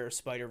idea of where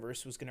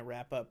Spider-Verse was going to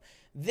wrap up.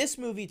 This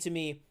movie, to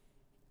me,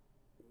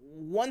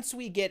 once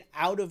we get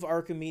out of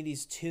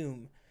Archimedes'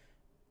 tomb,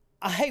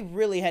 I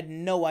really had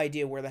no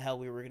idea where the hell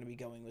we were going to be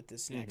going with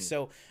this next.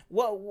 So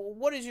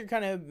what is your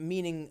kind of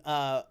meaning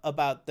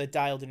about the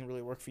dial didn't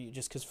really work for you?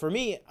 Just because for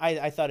me,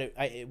 I thought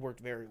it worked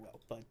very well.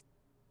 But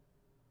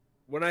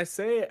when I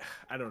say,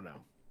 I don't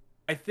know.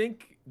 I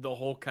think the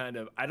whole kind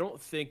of, I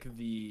don't think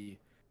the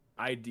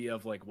idea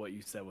of like what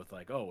you said with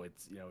like, oh,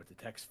 it's, it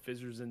detects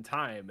fissures in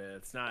time, and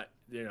it's not,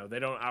 they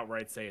don't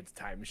outright say it's a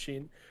time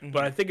machine.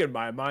 But I think in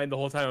my mind the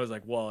whole time I was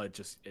like, well,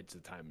 it's a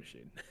time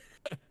machine.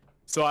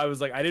 So I was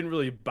like, I didn't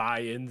really buy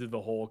into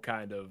the whole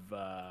kind of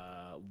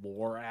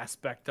lore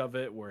aspect of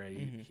it, where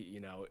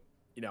he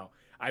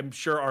I'm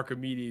sure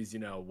Archimedes,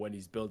 when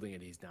he's building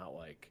it, he's not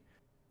like,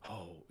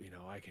 oh,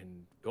 I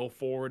can go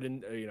forward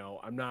and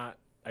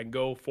I can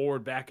go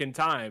forward back in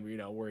time,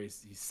 where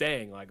he's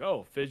saying like,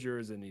 oh,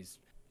 fissures, and he's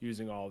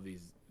using all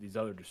these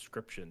other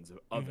descriptions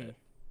of it.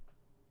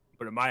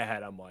 But in my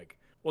head, I'm like,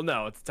 well,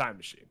 no, it's a time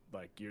machine.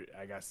 Like,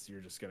 I guess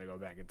you're just gonna go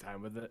back in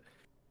time with it.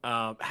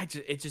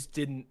 It just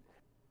didn't.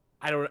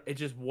 It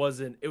just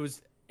wasn't. It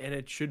was, and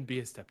it shouldn't be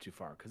a step too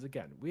far, because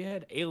again, we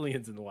had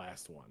aliens in the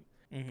last one,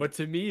 but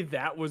to me,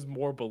 that was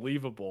more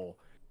believable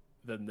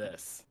than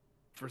this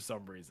for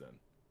some reason.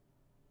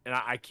 And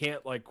I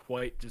can't like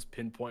quite just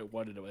pinpoint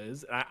what it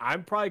is.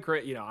 I'm probably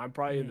correct. I'm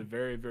probably in the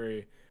very,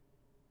 very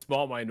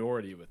small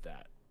minority with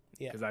that.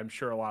 Yeah. Because I'm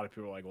sure a lot of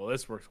people are like, well,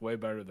 this works way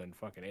better than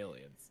fucking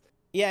aliens.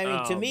 Yeah, I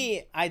mean, to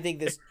me, I think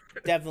this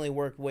definitely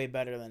worked way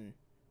better than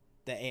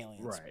the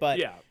aliens. Right. But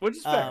yeah, which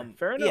is fair.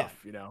 Fair enough,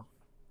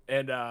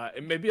 And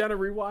maybe on a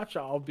rewatch,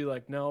 I'll be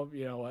like, no,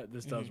 you know what?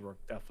 This does work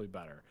definitely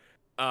better.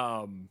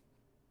 But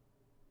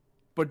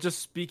just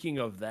speaking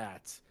of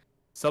that,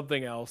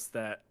 something else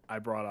that I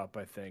brought up,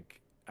 I think,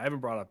 I haven't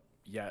brought up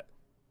yet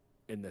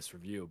in this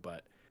review,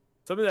 but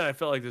something that I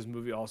felt like this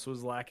movie also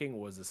was lacking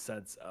was a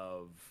sense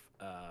of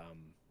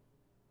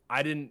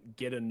I didn't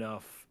get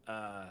enough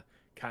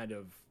kind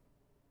of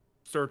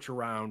search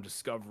around,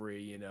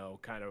 discovery,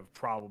 kind of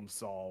problem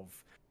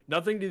solve.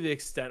 Nothing to the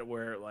extent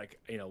where, like,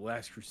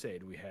 Last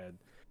Crusade, we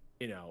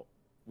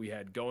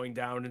had going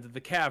down into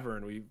the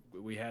cavern.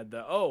 We had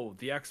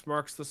the X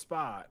marks the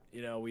spot.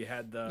 We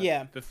had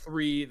the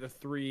three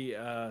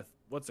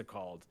what's it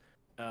called?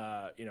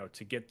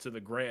 To get to the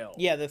Grail.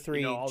 Yeah, the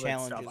three all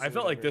challenges. That stuff. I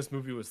felt like this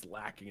movie was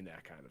lacking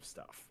that kind of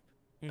stuff.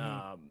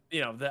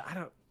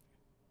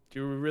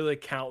 Do we really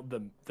count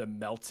the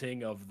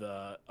melting of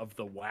the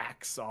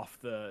wax off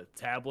the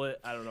tablet?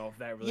 I don't know if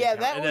that really. Yeah,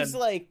 that was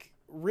like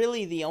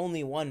really the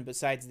only one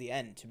besides the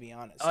end, to be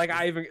honest. Like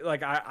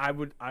I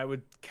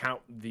would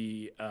count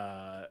the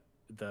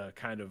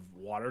kind of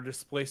water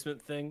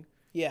displacement thing.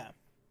 Yeah.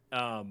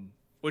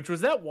 Which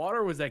was that water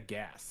or was that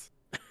gas?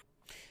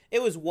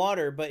 It was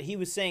water, but he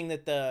was saying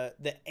that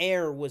the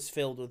air was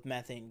filled with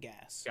methane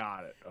gas.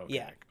 Got it. Okay.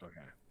 Yeah.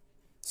 Okay.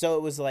 So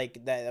it was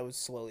like that was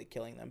slowly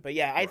killing them. But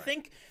yeah, I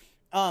think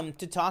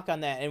to talk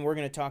on that, and we're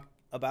going to talk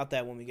about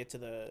that when we get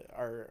to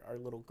our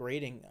little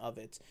grading of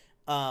it.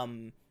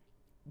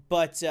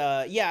 But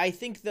I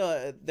think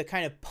the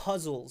kind of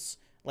puzzles,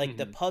 like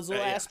the puzzle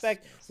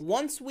aspect,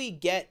 once we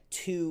get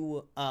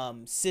to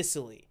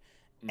Sicily,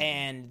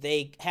 and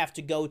they have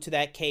to go to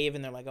that cave,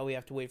 and they're like, oh, we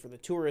have to wait for the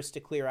tourists to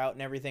clear out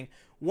and everything.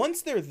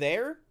 Once they're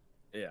there,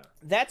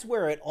 that's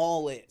where it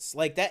all is.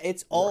 Like that,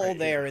 it's all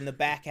there in the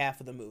back half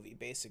of the movie,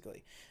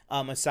 basically.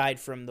 Aside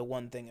from the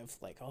one thing of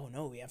like, oh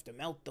no, we have to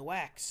melt the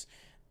wax.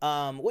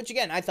 Which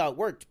again, I thought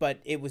worked, but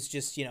it was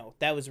just,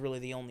 that was really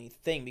the only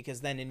thing,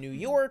 because then in New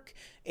York,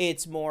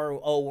 it's more,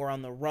 oh, we're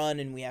on the run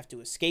and we have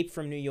to escape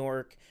from New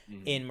York.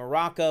 In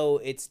Morocco,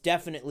 it's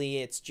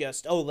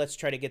just, oh, let's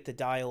try to get the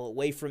dial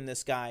away from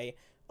this guy.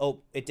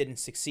 Oh, it didn't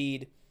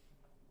succeed.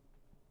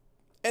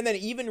 And then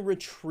even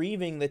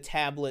retrieving the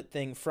tablet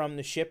thing from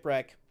the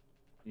shipwreck,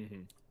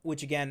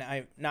 which again,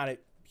 I'm not a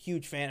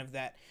huge fan of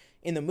that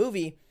in the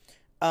movie.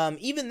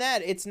 Even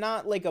that, it's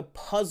not like a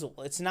puzzle.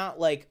 It's not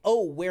like,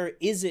 oh, where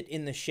is it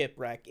in the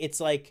shipwreck? It's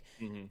like,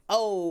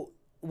 oh,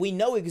 we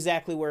know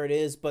exactly where it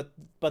is, but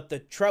the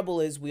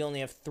trouble is we only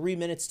have 3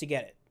 minutes to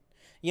get it.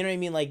 You know what I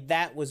mean? Like,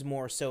 that was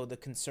more so the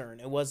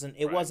concern. It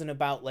wasn't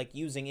about like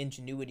using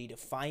ingenuity to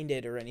find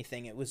it or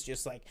anything. It was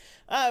just like,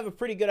 I have a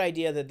pretty good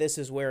idea that this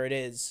is where it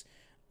is.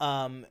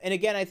 And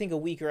again, I think a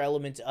weaker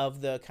element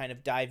of the kind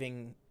of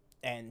diving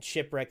and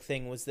shipwreck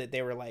thing was that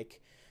they were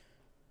like,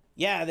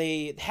 yeah,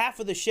 half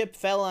of the ship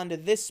fell onto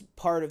this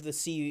part of the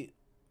sea,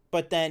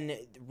 but then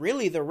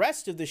really the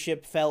rest of the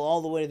ship fell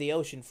all the way to the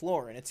ocean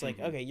floor. And it's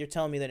like, okay, you're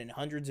telling me that in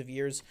hundreds of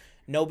years,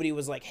 nobody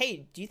was like,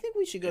 hey, do you think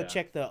we should go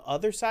check the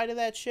other side of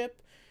that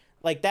ship?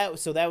 Like that.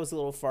 So that was a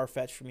little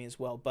far-fetched for me as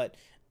well. But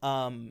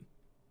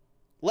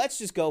let's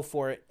just go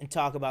for it and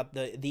talk about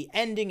the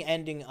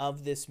ending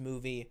of this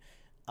movie.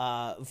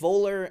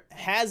 Voller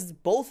has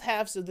both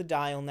halves of the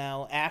dial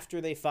now after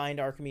they find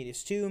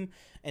Archimedes' tomb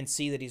and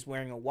see that he's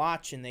wearing a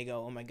watch, and they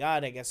go, oh my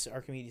god, I guess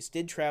Archimedes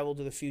did travel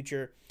to the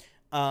future.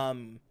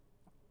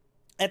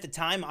 At the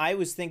time, I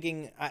was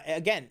thinking,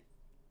 again,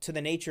 to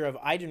the nature of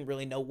I didn't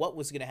really know what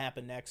was going to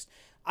happen next.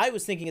 I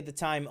was thinking at the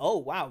time, oh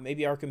wow,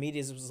 maybe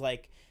Archimedes was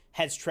like,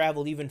 has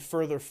traveled even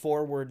further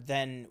forward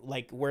than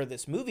like where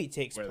this movie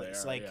takes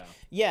place. Like,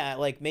 yeah,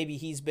 like maybe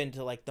he's been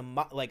to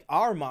like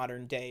our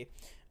modern day.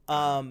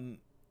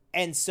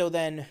 And so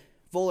then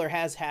Voller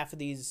has half of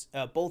these,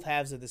 both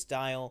halves of this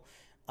dial.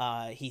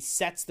 He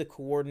sets the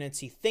coordinates.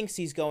 He thinks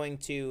he's going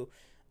to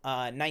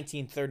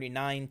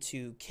 1939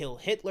 to kill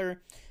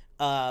Hitler.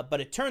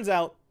 But it turns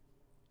out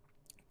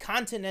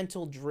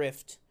continental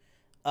drift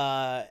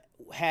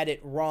had it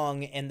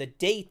wrong, and the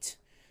date.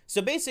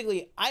 So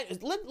basically,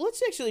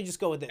 let's actually just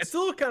go with this. It's a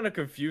little kind of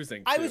confusing,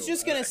 too. I was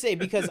just going to say,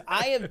 because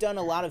I have done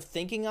a lot of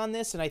thinking on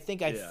this, and I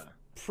think I've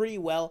pretty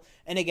well.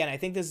 And again, I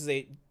think this is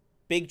a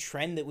big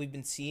trend that we've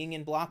been seeing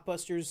in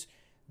blockbusters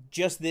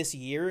just this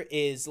year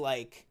is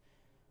like,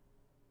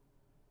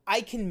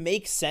 I can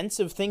make sense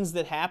of things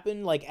that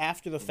happen like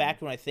after the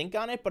fact when I think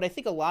on it, but I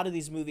think a lot of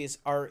these movies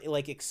are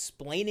like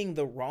explaining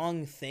the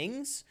wrong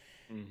things.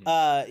 You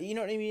know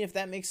what I mean? If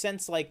that makes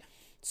sense. Like,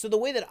 so the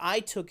way that I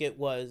took it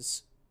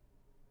was,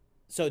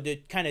 so to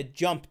kind of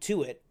jump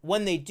to it,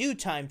 when they do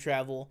time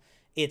travel,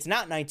 it's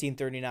not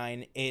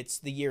 1939, it's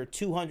the year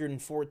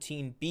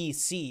 214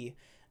 BC,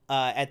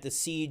 at the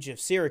siege of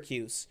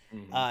Syracuse,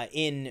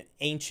 in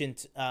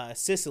ancient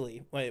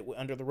Sicily,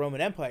 under the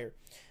Roman Empire.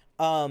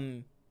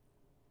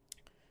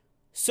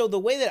 So the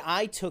way that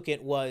I took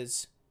it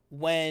was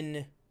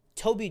when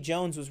Toby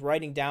Jones was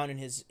writing down in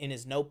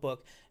his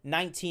notebook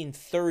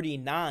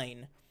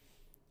 1939,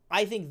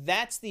 I think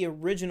that's the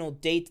original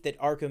date that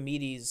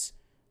Archimedes,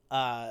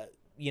 did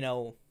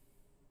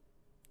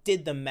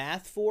the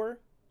math for.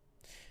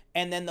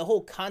 And then the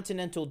whole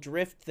continental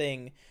drift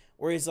thing,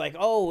 where he's like,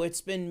 oh,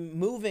 it's been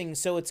moving,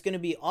 so it's going to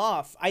be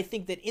off. I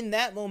think that in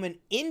that moment,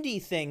 Indy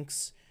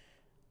thinks,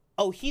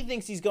 oh, he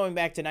thinks he's going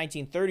back to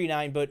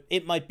 1939, but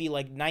it might be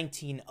like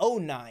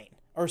 1909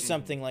 or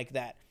something like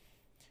that.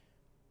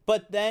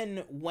 But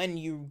then when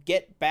you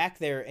get back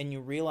there and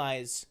you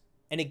realize,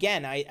 and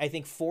again, I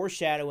think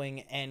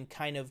foreshadowing and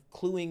kind of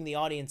cluing the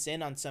audience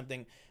in on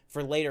something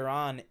for later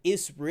on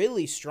is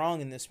really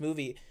strong in this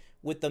movie,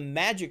 with the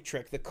magic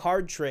trick, the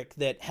card trick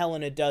that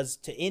Helena does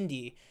to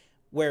Indy,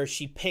 where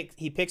he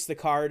picks the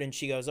card and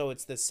she goes, oh,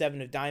 it's the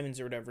 7 of diamonds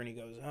or whatever. And he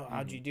goes, oh,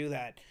 how'd you do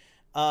that?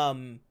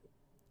 And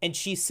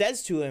she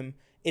says to him,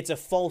 it's a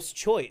false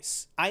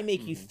choice. I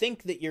make you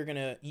think that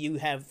you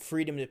have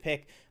freedom to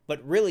pick,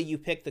 but really you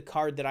pick the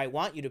card that I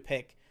want you to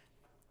pick.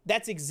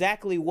 That's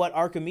exactly what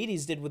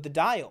Archimedes did with the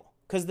dial,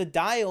 because the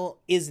dial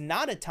is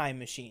not a time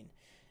machine.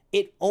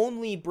 It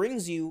only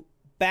brings you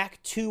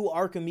back to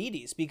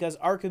Archimedes, because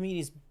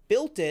Archimedes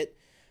built it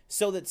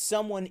so that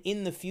someone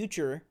in the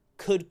future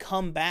could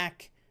come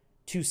back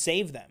to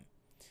save them.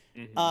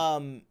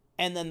 And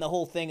then the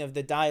whole thing of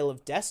the Dial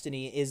of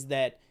Destiny is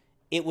that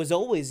it was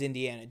always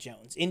Indiana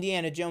Jones.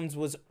 Indiana Jones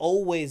was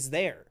always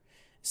there.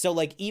 So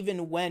like,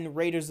 even when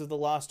Raiders of the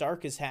Lost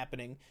Ark is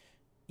happening,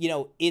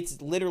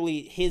 it's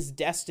literally his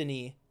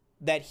destiny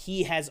that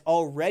he has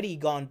already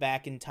gone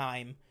back in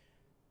time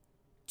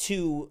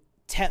to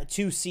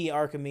see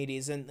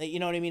Archimedes. And you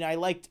know what I mean? I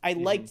liked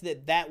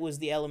that was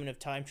the element of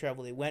time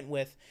travel they went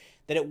with,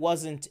 that it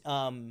wasn't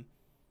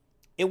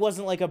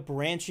like a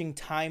branching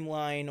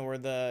timeline or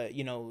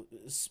the,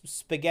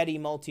 spaghetti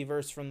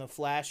multiverse from The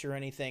Flash or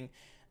anything.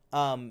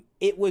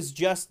 It was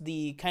just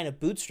the kind of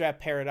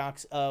bootstrap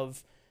paradox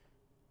of,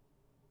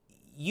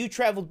 you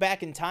traveled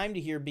back in time to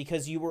here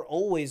because you were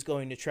always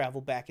going to travel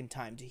back in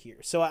time to here.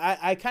 So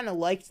I kind of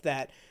liked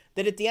that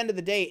at the end of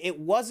the day, it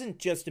wasn't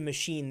just a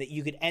machine that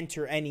you could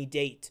enter any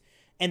date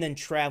and then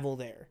travel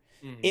there.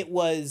 It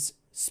was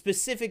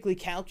specifically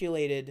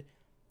calculated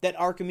that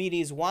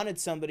Archimedes wanted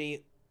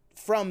somebody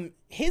from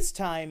his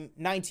time,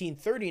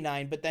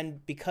 1939, but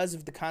then because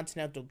of the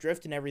continental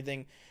drift and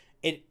everything,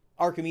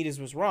 Archimedes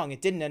was wrong.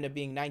 It didn't end up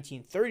being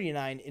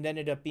 1939. It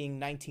ended up being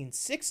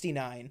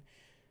 1969.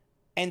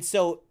 And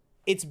so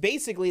it's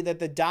basically that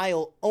the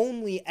dial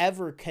only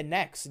ever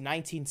connects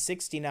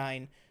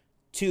 1969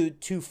 to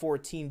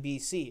 214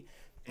 BC.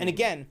 And Mm-hmm.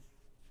 again,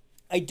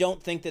 I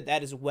don't think that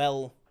that is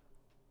well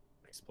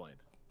Explained.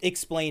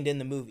 explained in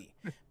the movie.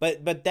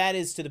 But that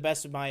is, to the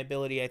best of my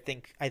ability, I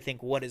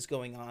think what is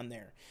going on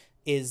there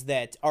is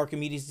that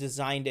Archimedes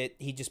designed it.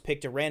 He just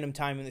picked a random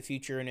time in the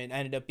future, and it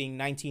ended up being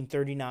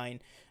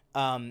 1939.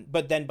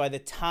 But then by the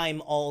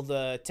time all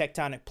the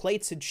tectonic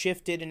plates had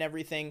shifted and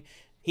everything,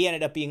 he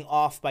ended up being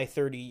off by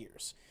 30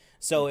 years.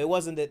 So it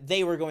wasn't that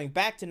they were going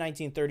back to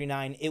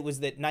 1939, it was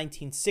that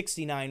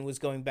 1969 was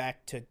going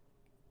back to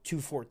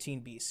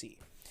 214 BC.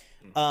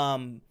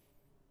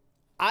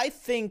 I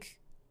think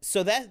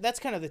so that's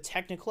kind of the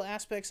technical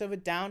aspects of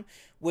it down,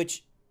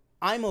 which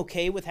I'm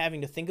okay with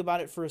having to think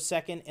about it for a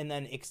second, and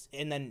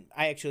then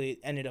I actually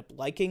ended up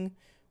liking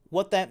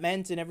what that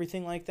meant and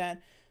everything like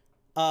that.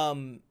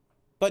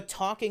 But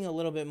talking a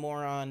little bit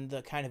more on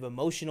the kind of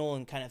emotional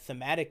and kind of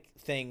thematic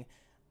thing,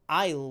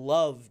 I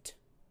loved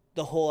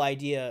the whole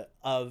idea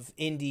of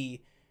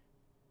Indy,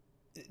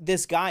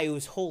 this guy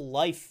whose whole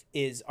life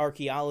is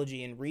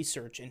archaeology and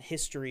research and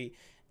history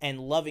and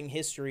loving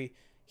history.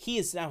 He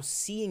is now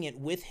seeing it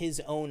with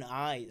his own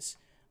eyes,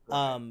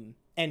 and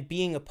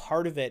being a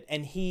part of it.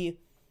 And he,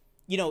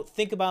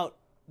 think about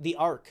the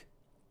Ark.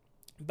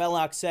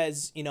 Belloc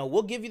says,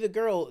 we'll give you the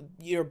girl,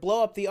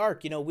 blow up the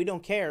Ark, we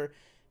don't care.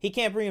 He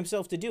can't bring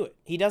himself to do it.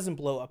 He doesn't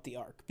blow up the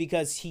Ark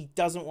because he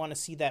doesn't want to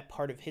see that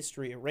part of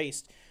history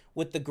erased.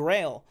 With the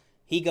Grail,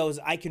 he goes,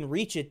 I can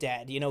reach it,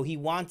 Dad. He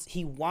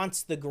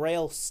wants the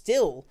Grail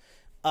still,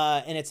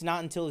 and it's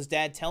not until his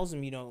dad tells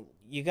him,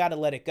 you got to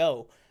let it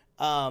go.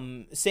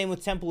 Same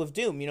with Temple of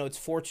Doom. It's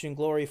fortune,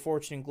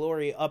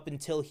 glory, up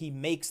until he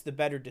makes the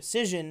better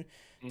decision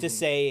to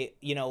say,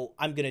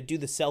 I'm going to do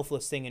the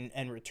selfless thing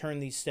and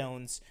return these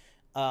stones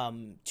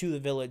to the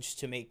village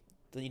to make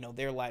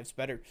their lives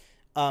better.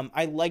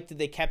 I liked that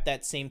they kept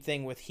that same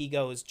thing with, he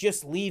goes,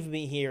 just leave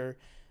me here.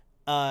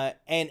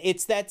 And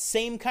it's that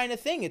same kind of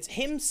thing. It's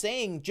him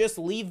saying, just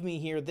leave me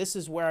here. This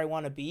is where I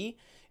want to be,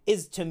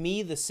 is to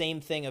me the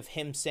same thing of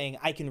him saying,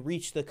 I can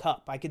reach the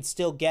cup. I can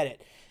still get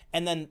it.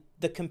 And then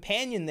the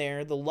companion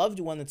there, the loved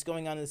one that's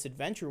going on this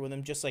adventure with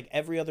him, just like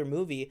every other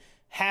movie,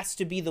 has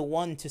to be the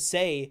one to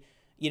say,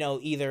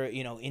 either,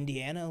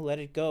 Indiana, let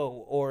it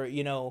go, or,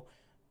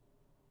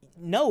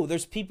 no,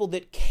 there's people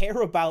that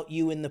care about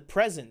you in the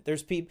present.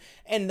 There's people.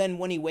 And then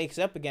when he wakes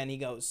up again, he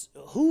goes,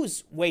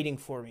 who's waiting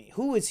for me?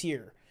 Who is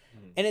here?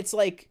 And it's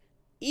like,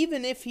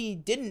 even if he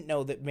didn't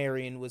know that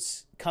Marion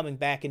was coming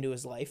back into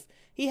his life,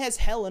 he has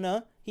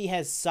Helena, he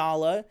has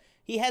Sala,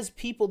 he has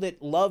people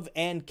that love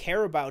and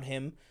care about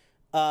him.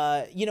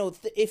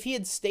 If he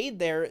had stayed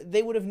there,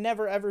 they would have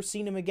never, ever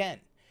seen him again.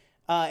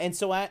 And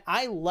so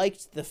I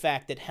liked the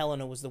fact that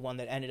Helena was the one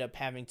that ended up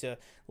having to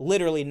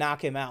literally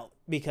knock him out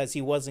because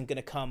he wasn't going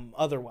to come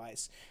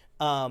otherwise.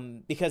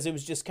 Because it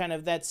was just kind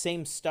of that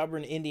same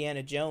stubborn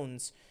Indiana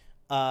Jones,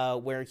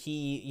 where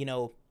he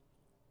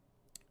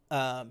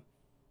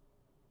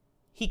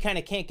kind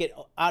of can't get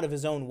out of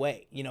his own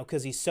way,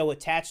 because he's so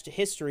attached to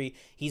history.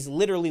 He's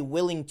literally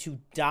willing to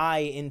die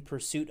in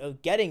pursuit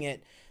of getting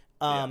it.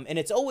 And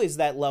it's always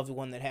that loved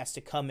one that has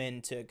to come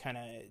in to kind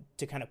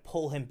of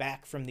pull him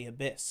back from the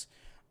abyss.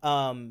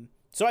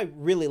 So I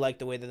really liked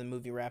the way that the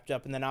movie wrapped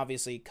up, and then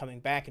obviously coming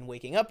back and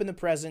waking up in the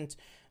present,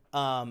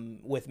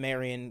 with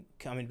Marion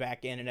coming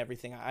back in and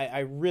everything. I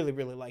really,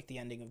 really liked the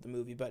ending of the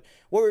movie. But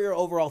what were your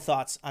overall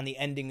thoughts on the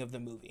ending of the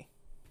movie?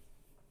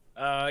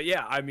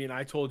 I mean,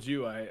 I told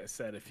you, I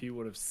said if he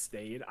would have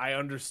stayed, I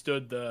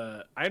understood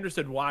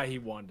why he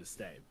wanted to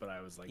stay, but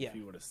I was like, if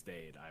he would have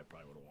stayed, I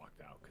probably would have walked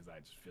out, because I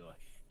just feel like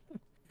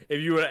if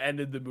you would have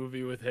ended the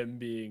movie with him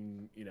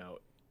being,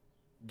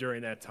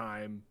 during that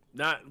time,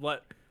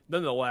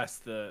 nonetheless,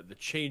 the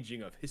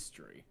changing of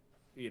history,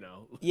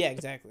 Yeah,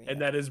 exactly. and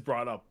that is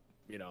brought up,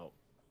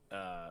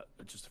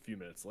 just a few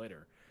minutes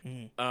later.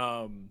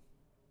 But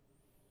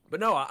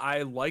no,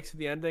 I liked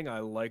the ending. I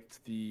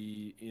liked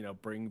the,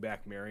 bringing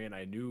back Marion.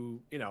 I knew,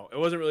 it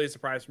wasn't really a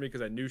surprise for me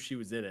because I knew she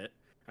was in it.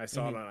 I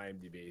saw it on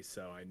IMDb,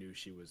 so I knew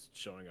she was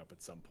showing up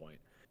at some point.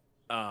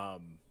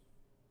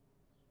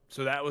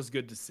 So that was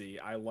good to see.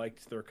 I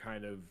liked their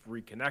kind of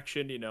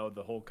reconnection,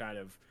 the whole kind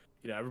of,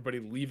 everybody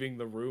leaving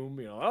the room,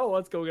 oh,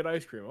 let's go get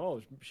ice cream.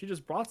 Oh, she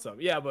just brought some.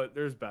 Yeah, but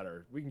there's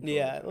better. We can.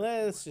 Yeah,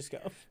 let's just go.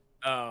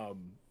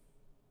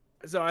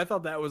 So I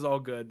thought that was all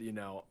good,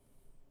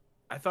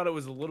 I thought it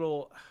was a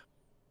little,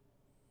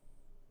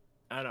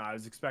 I don't know, I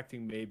was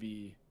expecting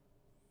maybe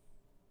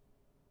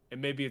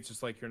it's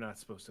just like you're not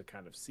supposed to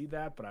kind of see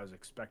that, but I was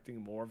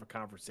expecting more of a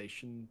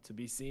conversation to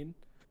be seen.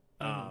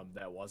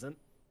 That wasn't.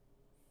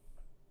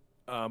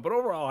 But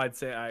overall, I'd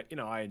say I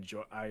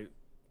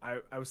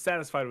was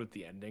satisfied with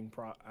the ending,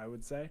 I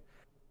would say.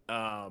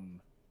 But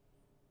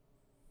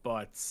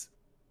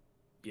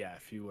yeah,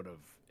 if he would have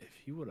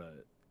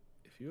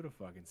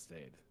fucking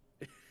stayed,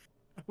 I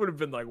would have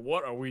been like,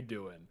 what are we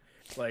doing?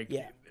 Like,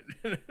 yeah.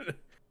 So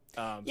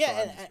I'm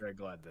just very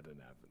glad that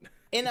didn't happen.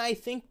 And I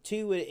think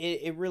too,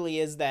 it really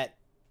is that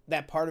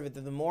that part of it,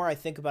 the more I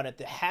think about it,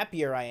 the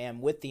happier I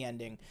am with the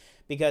ending,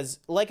 because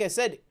like I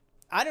said,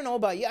 I don't know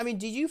about you. I mean,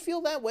 did you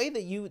feel that way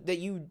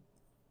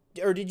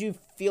or did you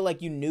feel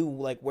like you knew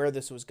like where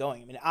this was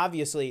going? I mean,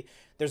 obviously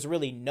there's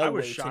really no way to know. I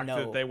was shocked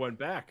that they went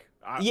back.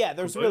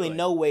 There's really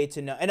no way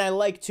to know. And I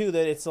like too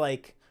that it's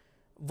like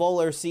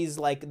Voller sees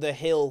like the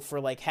hill for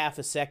like half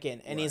a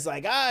second and he's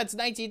like, it's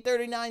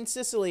 1939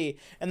 Sicily,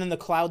 and then the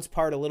clouds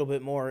part a little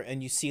bit more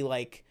and you see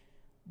like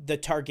the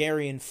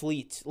Targaryen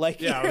fleet.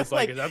 Like, I was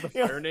like, is that the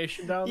Fire know,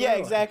 Nation down there? Yeah,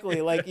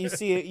 exactly. Like you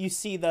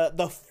see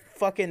the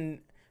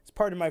fucking,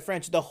 pardon my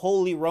French, the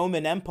Holy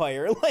Roman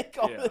Empire. Like,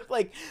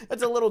 like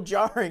that's a little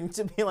jarring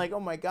to be like, oh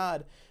my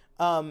god.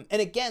 And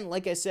again,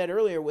 like I said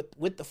earlier,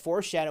 with the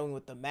foreshadowing,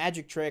 with the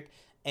magic trick,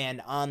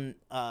 and on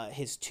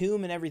his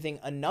tomb and everything,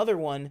 another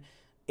one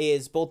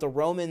is both the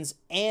Romans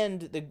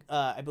and the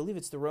I believe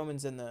it's the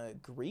Romans and the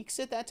Greeks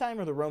at that time,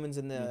 or the Romans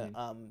and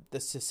the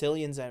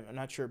Sicilians. I'm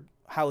not sure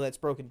how that's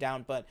broken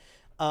down, but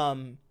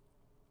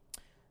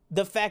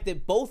the fact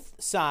that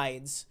both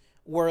sides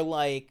were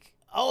like,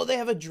 oh, they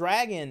have a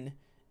dragon.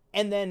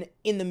 And then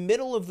in the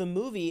middle of the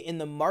movie, in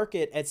the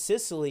market at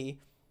Sicily,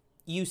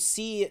 you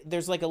see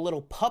there's like a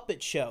little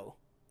puppet show.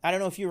 I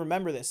don't know if you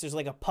remember this. There's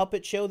like a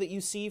puppet show that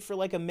you see for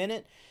like a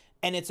minute,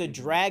 and it's a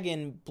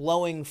dragon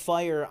blowing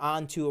fire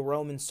onto a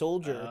Roman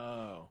soldier.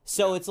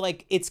 So it's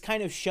like, it's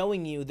kind of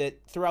showing you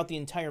that throughout the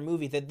entire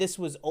movie that this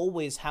was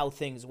always how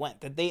things went.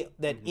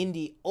 That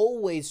Indy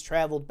always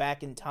traveled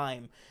back in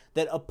time.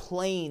 That a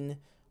plane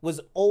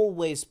was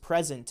always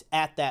present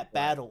at that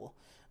battle.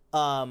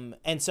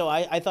 And so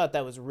I thought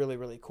that was really,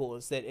 really cool,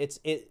 is that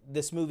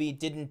this movie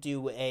didn't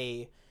do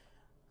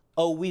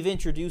we've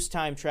introduced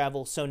time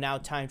travel, so now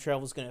time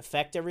travel is going to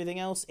affect everything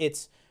else.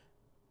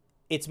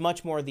 It's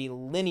much more the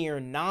linear,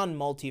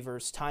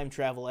 non-multiverse time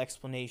travel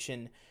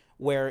explanation,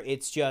 where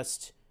it's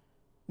just,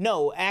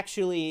 no,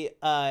 actually,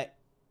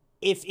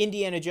 if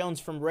Indiana Jones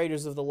from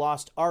Raiders of the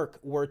Lost Ark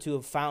were to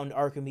have found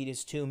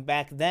Archimedes' tomb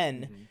back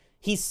then,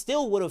 he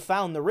still would have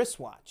found the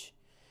wristwatch,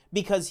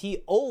 because he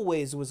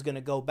always was going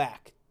to go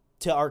back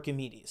to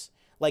Archimedes.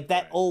 Like,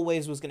 that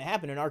always was going to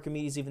happen. And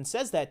Archimedes even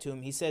says that to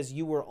him. He says,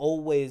 you were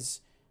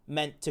always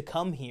meant to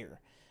come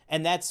here.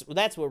 And that's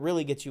what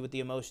really gets you with the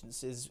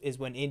emotions, is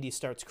when Indy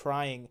starts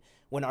crying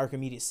when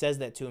Archimedes says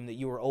that to him, that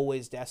you were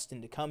always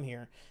destined to come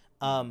here.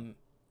 And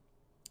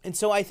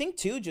so I think,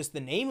 too, just the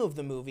name of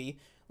the movie,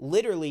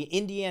 literally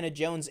Indiana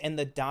Jones and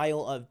the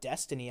Dial of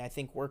Destiny, I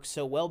think works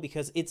so well,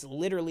 because it's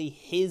literally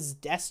his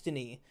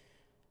destiny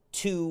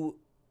to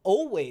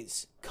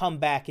always come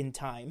back in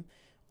time,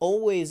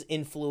 always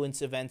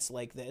influence events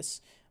like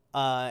this,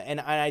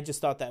 and I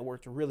just thought that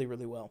worked really,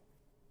 really well.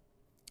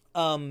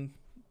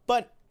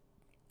 But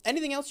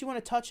anything else you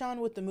want to touch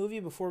on with the movie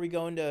before we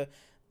go into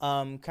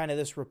kind of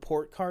this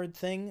report card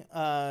thing?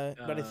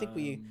 But I think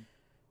we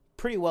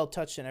pretty well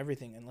touched on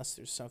everything, unless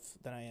there's stuff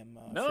that I am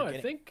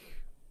forgetting.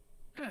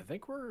 I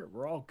think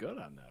we're all good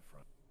on that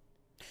front.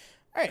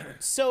 All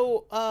right,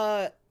 so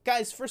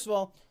guys, first of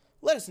all,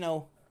 let us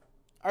know.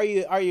 Are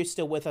you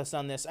still with us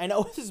on this? I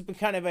know this has been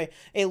kind of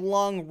a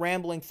long,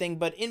 rambling thing,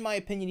 but in my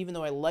opinion, even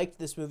though I liked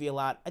this movie a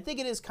lot, I think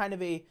it is kind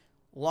of a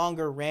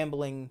longer,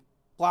 rambling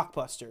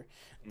blockbuster.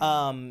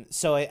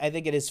 So I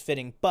think it is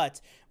fitting.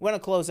 But we're going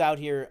to close out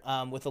here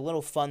with a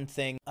little fun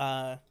thing.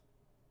 And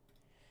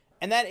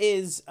that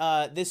is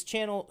this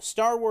channel,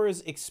 Star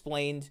Wars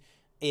Explained,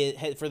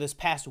 for this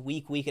past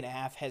week and a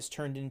half, has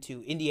turned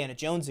into Indiana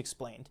Jones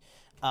Explained.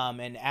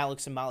 And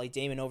Alex and Molly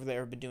Damon over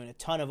there have been doing a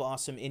ton of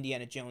awesome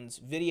Indiana Jones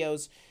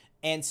videos.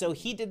 And so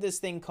he did this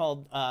thing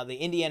called the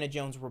Indiana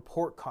Jones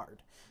Report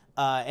Card.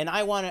 And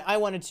I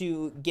wanted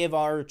to give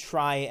our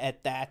try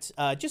at that,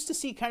 just to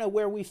see kind of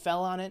where we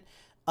fell on it.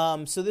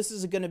 So this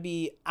is going to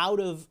be out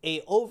of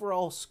a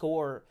overall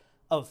score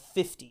of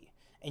 50.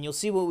 And you'll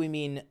see what we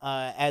mean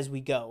as we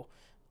go.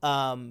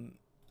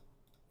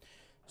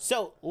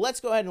 So let's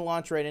go ahead and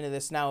launch right into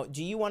this. Now,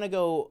 do you want to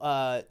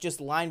go just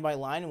line by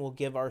line, and we'll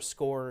give our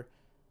score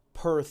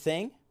per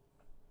thing?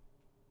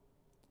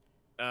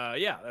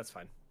 Yeah, that's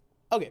fine.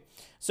 Okay,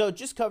 so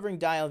just covering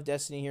Dial of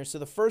Destiny here. So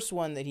the first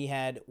one that he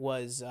had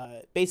was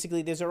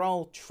basically, these are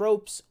all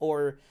tropes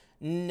or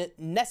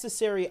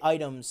necessary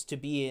items to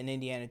be an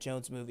Indiana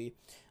Jones movie.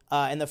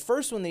 And the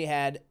first one that he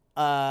had,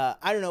 I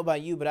don't know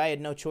about you, but I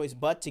had no choice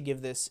but to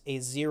give this a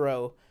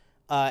 0,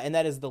 and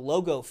that is the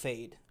logo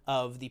fade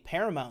of the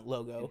Paramount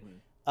logo.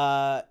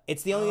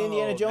 It's the only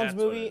Indiana Jones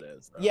movie. Okay.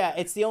 Yeah,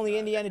 it's the only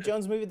Indiana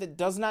Jones movie that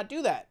does not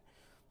do that.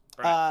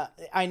 Right.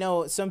 I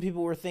know some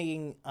people were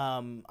thinking,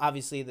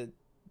 obviously,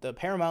 the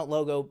Paramount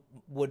logo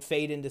would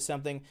fade into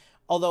something.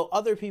 Although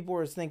other people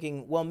were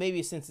thinking, well,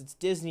 maybe since it's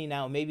Disney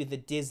now, maybe the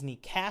Disney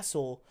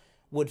castle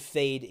would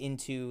fade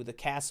into the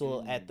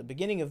castle at the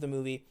beginning of the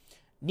movie.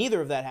 Neither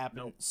of that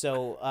happened. Nope.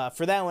 So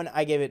for that one,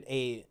 I gave it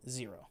a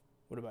 0.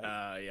 What about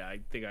you? Yeah, I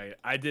think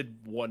I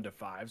did 1 to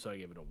 5, so I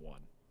gave it a 1.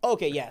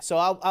 Okay, yeah. So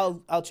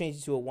I'll change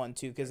it to a 1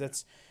 too, because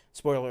that's,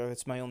 spoiler,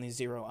 that's my only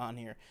 0 on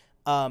here.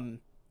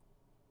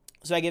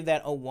 So I give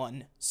that a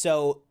 1.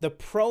 So the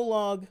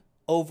prologue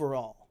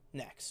overall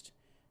next.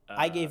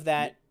 I gave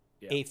that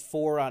Yeah. a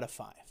 4 out of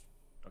 5.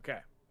 Okay.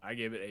 I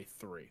gave it a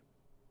 3.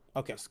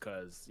 Okay. Just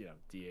because,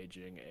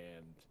 de-aging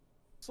and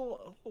it's a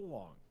little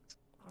long.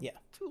 Yeah.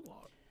 Too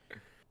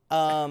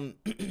long.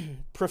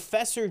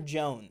 Professor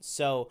Jones.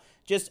 So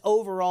just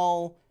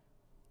overall,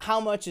 how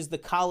much is the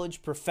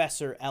college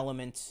professor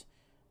element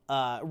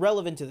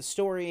relevant to the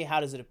story? How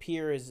does it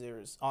appear? Is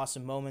there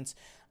awesome moments?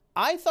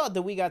 I thought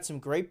that we got some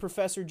great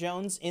Professor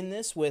Jones in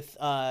this with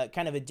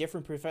kind of a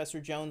different Professor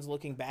Jones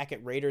looking back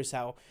at Raiders,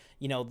 how,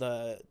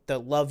 the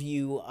love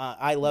you,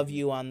 I love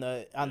you on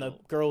the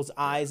girl's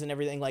eyes and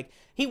everything. Like,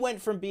 he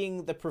went from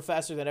being the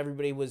professor that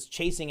everybody was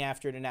chasing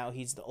after to now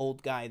he's the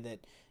old guy that,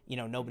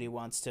 nobody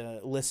wants to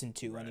listen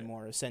to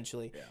anymore,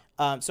 essentially. Yeah.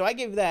 So I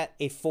gave that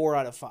a 4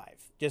 out of 5,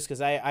 just because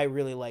I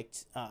really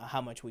liked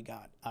how much we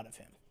got out of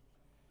him.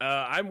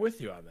 I'm with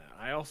you on that.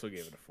 I also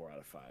gave it a 4 out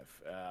of 5.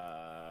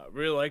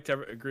 Really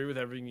agree with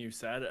everything you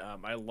said.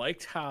 I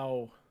liked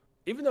how,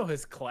 even though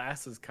his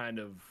class is kind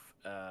of,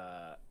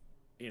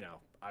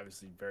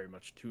 obviously very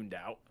much tuned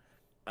out,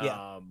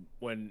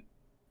 when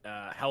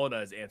Helena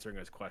is answering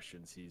his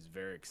questions, he's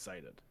very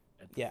excited.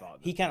 At the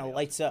thought that he kind of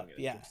lights up.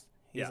 He's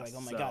Yes, like,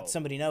 oh my God,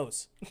 somebody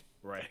knows.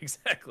 Right,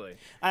 exactly.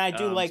 And I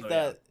do like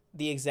the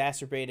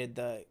exacerbated,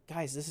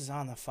 guys, this is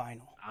on the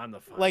final. On the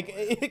final.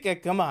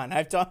 Like, come on.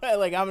 I've talked,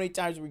 like, how many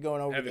times are we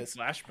going over having this?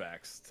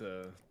 Flashbacks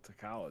to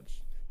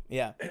college.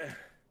 Yeah.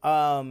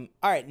 All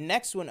right,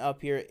 next one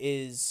up here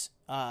is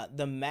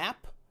the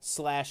map /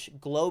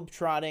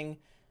 globetrotting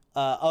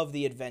of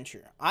the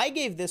adventure. I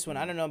gave this one,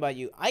 I don't know about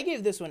you, I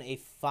gave this one a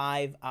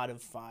 5 out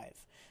of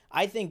 5.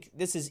 I think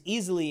this is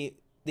easily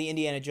the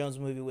Indiana Jones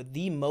movie with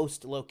the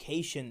most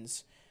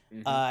locations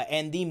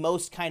and the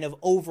most kind of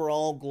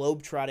overall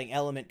globetrotting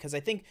element. Because I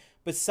think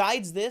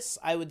besides this,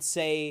 I would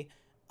say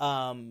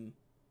Last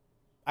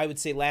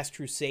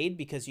Crusade,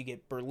 because you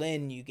get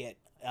Berlin, you get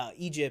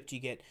Egypt, you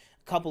get a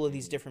couple of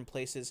these different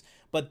places.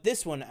 But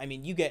this one, I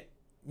mean, you get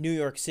New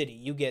York City,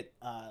 you get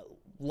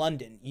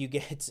London, you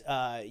get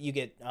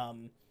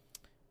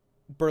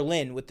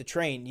Berlin with the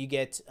train, you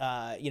get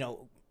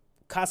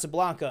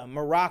Casablanca,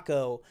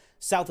 Morocco,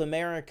 South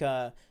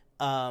America,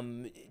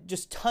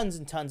 just tons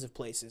and tons of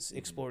places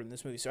explored in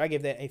this movie. So I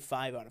gave that a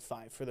 5 out of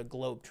 5 for the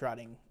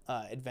globe-trotting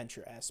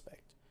adventure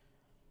aspect.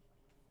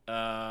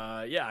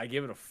 I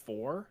gave it a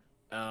 4.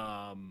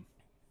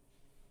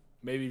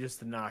 Maybe just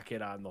to knock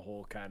it on the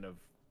whole kind of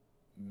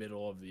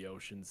middle of the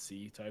ocean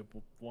sea type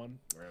of one.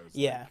 Where I was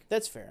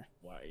that's fair.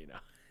 Why,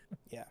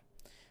 Yeah.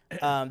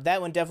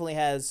 That one definitely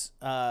has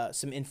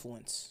some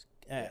influence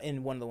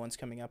in one of the ones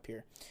coming up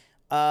here.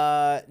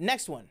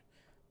 Next one,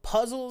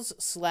 puzzles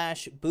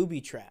 / booby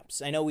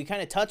traps. I know we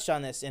kind of touched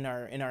on this in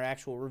our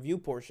actual review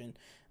portion.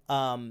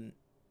 I'll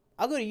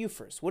go to you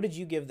first. What did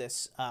you give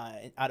this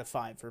out of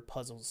 5 for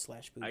puzzles / booby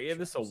traps? I gave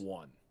this a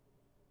 1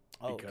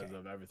 because okay.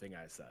 of everything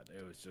I said.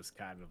 It was just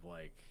kind of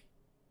like,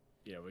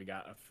 we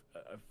got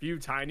a few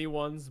tiny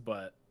ones,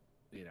 but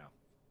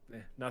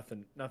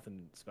nothing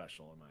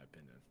special in my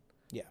opinion.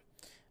 Yeah.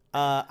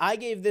 I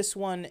gave this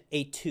one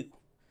a 2.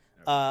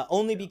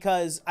 Only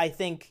because I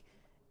think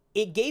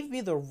it gave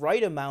me the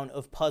right amount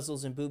of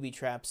puzzles and booby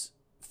traps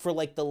for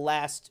like the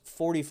last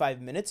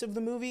 45 minutes of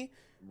the movie.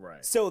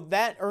 Right. So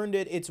that earned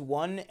it its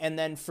 1. And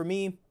then for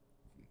me,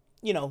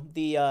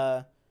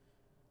 the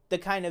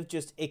kind of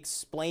just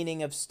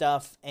explaining of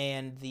stuff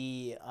and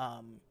the,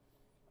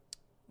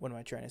 what am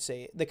I trying to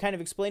say? The kind of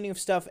explaining of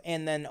stuff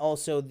and then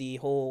also the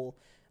whole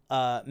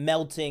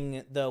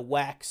melting the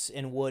wax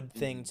and wood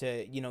thing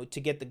to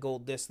get the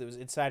gold disc that was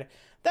inside.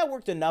 That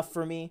worked enough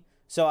for me.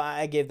 So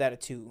I gave that a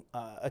 2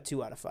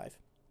 out of 5.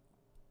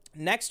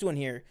 Next one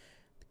here,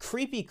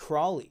 creepy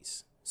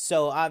crawlies.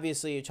 So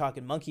obviously you're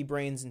talking monkey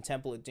brains in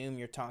Temple of Doom.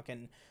 You're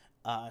talking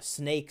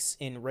snakes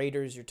in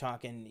Raiders. You're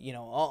talking,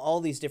 all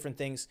these different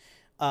things.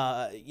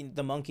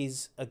 The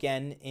monkeys,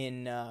 again,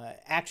 in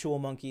actual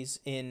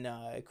monkeys in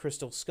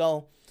Crystal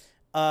Skull.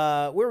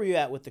 Where were you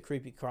at with the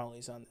creepy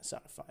crawlies on this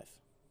out of 5?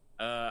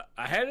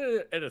 I had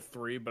it at a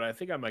 3, but I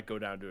think I might go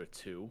down to a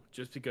 2,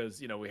 just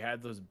because we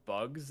had those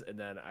bugs, and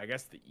then I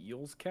guess the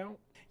eels count.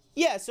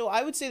 Yeah, so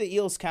I would say the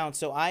eels count.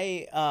 So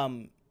I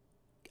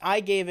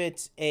gave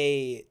it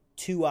a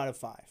 2 out of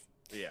 5.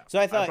 Yeah. So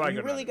I thought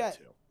you really got,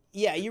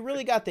 you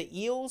really got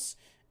the eels,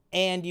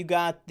 and you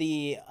got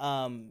the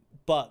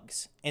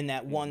bugs in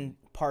that one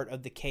part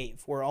of the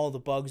cave where all the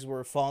bugs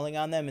were falling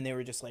on them, and they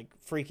were just like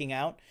freaking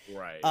out.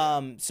 Right.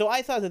 So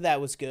I thought that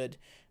was good.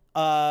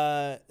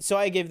 So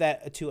I gave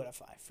that a 2 out of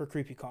 5 for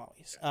creepy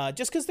crawlies.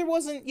 Just because there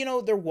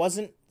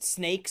wasn't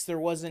snakes, there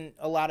wasn't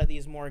a lot of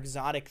these more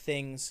exotic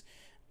things,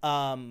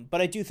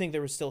 but I do think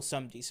there were still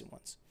some decent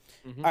ones.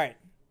 All right,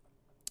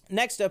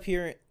 next up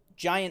here,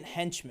 giant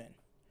henchmen.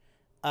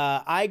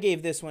 I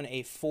gave this one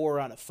a 4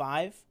 out of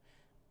 5.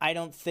 I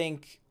don't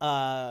think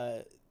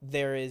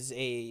there is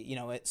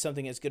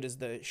something as good as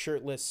the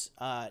shirtless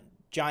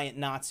giant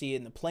Nazi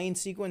in the plane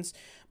sequence,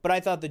 but I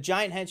thought the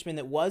giant henchman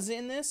that was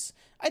in this,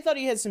 I thought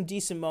he had some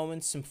decent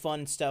moments, some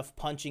fun stuff,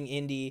 punching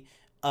Indy,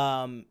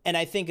 and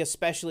I think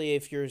especially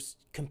if you're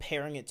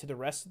comparing it to the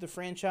rest of the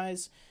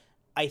franchise,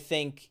 I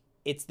think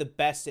it's the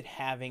best at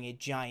having a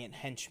giant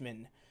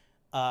henchman.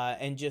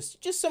 And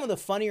just some of the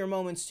funnier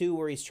moments too,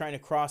 where he's trying to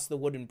cross the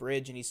wooden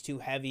bridge and he's too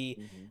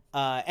heavy,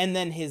 and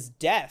then his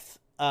death,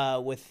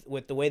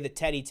 with the way that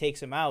Teddy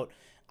takes him out,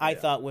 I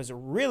thought was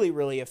really,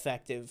 really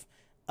effective.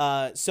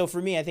 So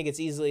for me, I think it's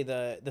easily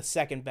the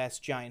second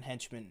best giant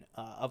henchman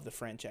of the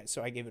franchise.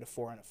 So I gave it a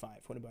 4 out of 5.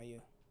 What about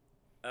you?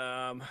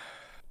 I'll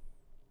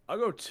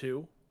go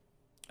 2.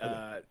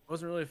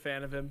 Wasn't really a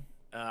fan of him.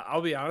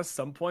 I'll be honest.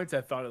 Some points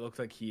I thought it looked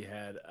like he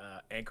had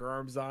anchor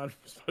arms on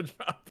from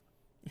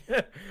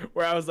SpongeBob,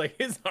 where I was like,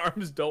 his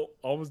arms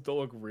almost don't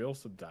look real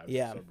sometimes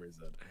for some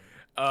reason.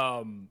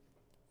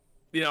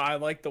 I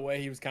like the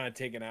way he was kind of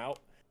taken out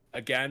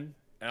again.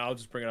 And I'll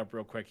just bring it up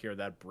real quick here.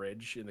 That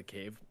bridge in the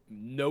cave,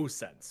 no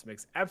sense.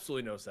 Makes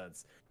absolutely no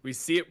sense. We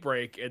see it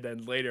break, and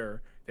then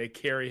later they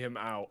carry him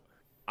out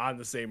on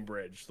the same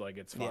bridge. Like,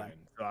 it's fine.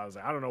 Yeah. So I was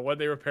like, I don't know when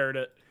they repaired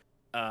it.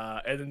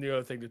 And then the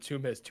other thing, the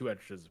tomb has 2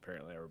 entrances,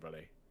 apparently,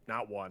 everybody.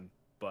 Not 1,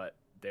 but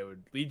they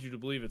would lead you to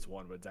believe it's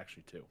 1, but it's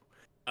actually 2.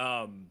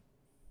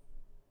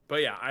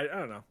 But yeah, I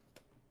don't know.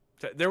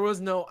 There was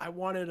no, I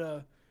wanted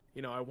a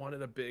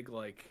big,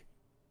 like,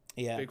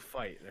 big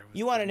fight.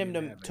 You wanted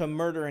him to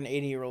murder an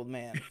 80-year-old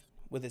man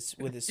with his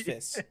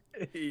fists.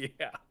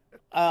 Yeah.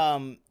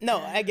 No,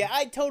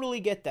 I totally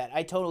get that.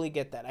 I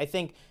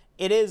think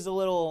it is a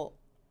little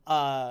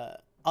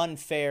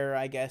unfair,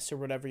 I guess, or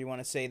whatever you want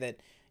to say, that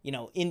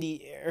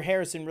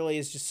Harrison really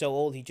is just so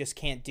old he just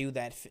can't do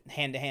that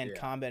hand-to-hand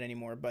combat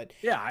anymore. But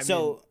yeah, it's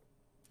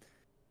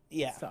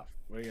tough.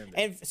 What are you gonna do?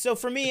 And so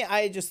for me,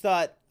 I just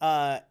thought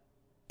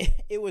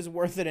it was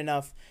worth it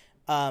enough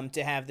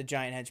to have the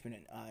giant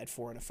henchman at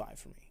 4 out of 5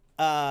 for me.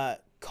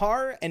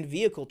 Car and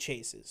vehicle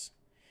chases.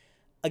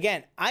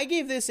 Again, I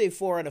gave this a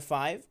 4 out of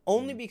 5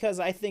 only because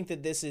I think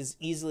that this is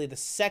easily the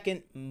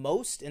second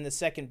most and the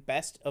second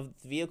best of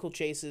vehicle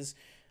chases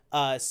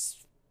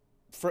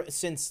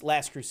since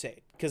Last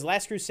Crusade. Because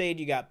Last Crusade,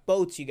 you got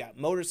boats, you got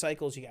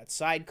motorcycles, you got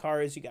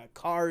sidecars, you got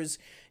cars,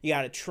 you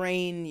got a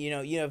train.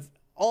 You have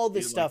all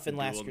this stuff in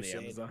Last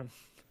Crusade. I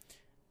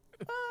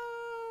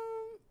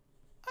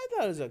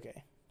thought it was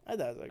okay. I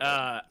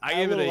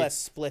gave it a little less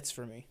splits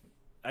for me.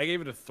 I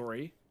gave it a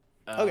 3.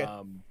 Okay.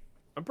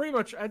 I'm pretty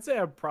much. I'd say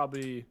I'm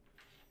probably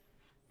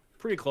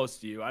pretty close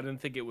to you. I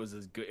didn't think it was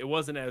as good. It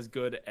wasn't as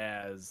good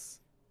as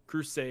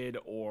Crusade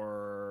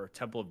or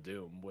Temple of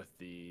Doom with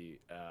the.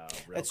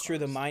 That's true.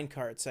 The mine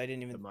carts. I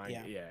didn't even.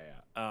 Yeah.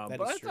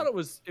 But I thought it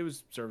was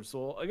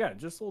serviceable. Again,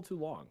 just a little too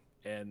long.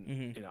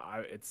 And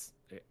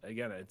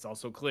it's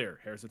also clear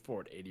Harrison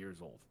Ford, 80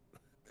 years old.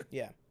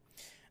 Yeah.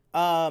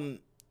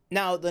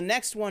 Now, the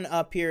next one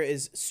up here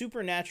is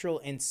supernatural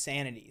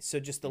insanity. So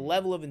just the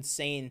level of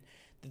insane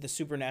that the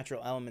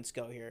supernatural elements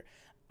go here.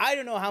 I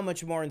don't know how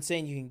much more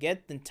insane you can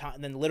get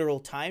than literal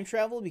time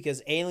travel,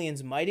 because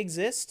aliens might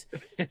exist.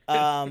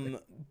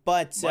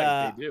 But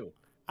they do.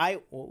 I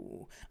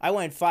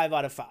went 5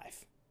 out of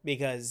 5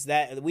 because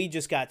we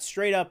just got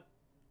straight up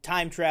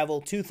time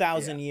travel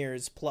 2,000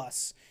 years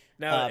plus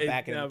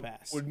back in the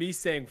past. Would me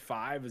saying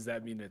 5, does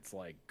that mean it's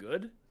like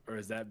good, or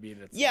does that mean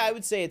it's I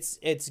would say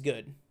it's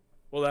good.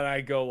 Well, then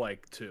I go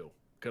like 2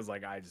 because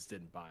like I just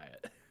didn't buy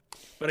it.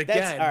 But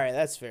again, all right,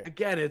 that's fair.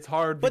 Again, it's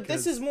hard. But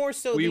this is more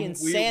so the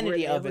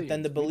insanity of it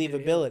than the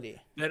believability.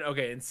 Then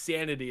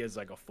insanity is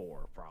like a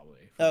 4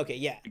 probably. Okay,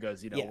 yeah.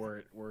 Because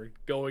we're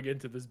going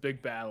into this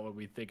big battle and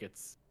we think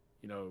it's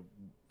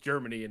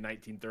Germany in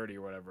 1930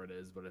 or whatever it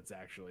is, but it's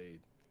actually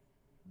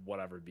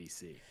whatever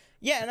BC.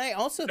 Yeah, and I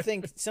also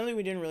think something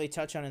we didn't really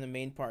touch on in the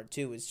main part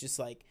too is just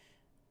like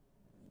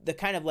the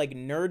kind of like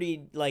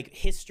nerdy like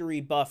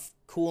history buff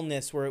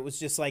coolness, where it was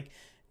just like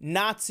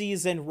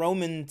Nazis and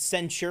Roman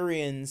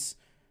centurions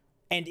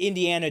and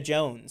Indiana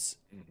Jones,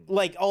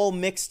 like all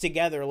mixed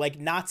together. Like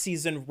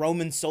Nazis and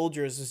Roman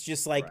soldiers is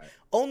just like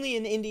only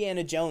in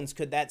Indiana Jones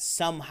could that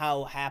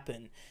somehow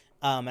happen.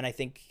 And I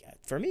think,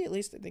 for me at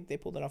least, I think they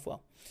pulled it off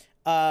well.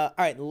 All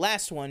right,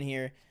 last one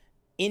here.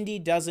 Indy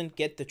doesn't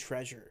get the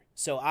treasure.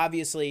 So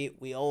obviously,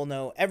 we all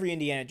know every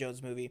Indiana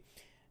Jones movie,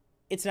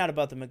 it's not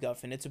about the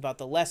MacGuffin. It's about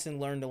the lesson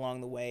learned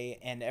along the way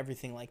and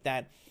everything like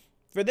that.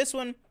 For this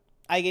one,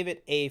 I gave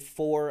it a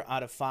 4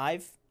 out of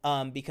 5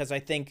 because I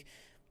think,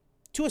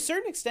 to a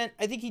certain extent,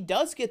 I think he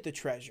does get the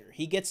treasure.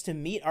 He gets to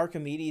meet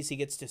Archimedes. He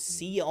gets to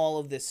see all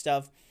of this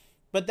stuff.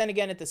 But then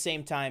again, at the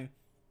same time,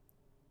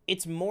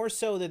 it's more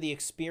so that the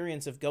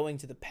experience of going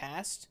to the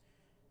past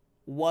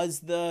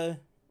was the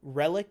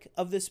relic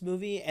of this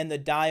movie, and the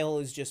dial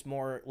is just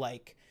more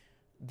like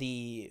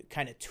the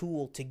kind of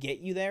tool to get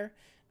you there.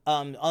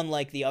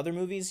 Unlike the other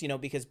movies,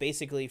 because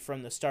basically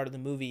from the start of the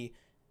movie,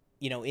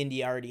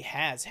 Indy already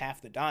has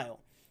half the dial.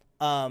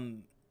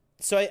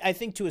 So I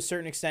think to a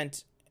certain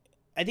extent,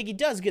 I think he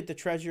does get the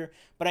treasure,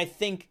 but I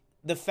think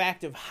the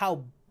fact of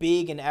how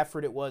big an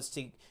effort it was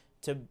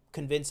to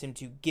convince him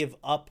to give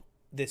up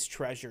this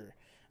treasure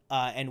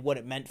and what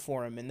it meant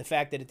for him, and the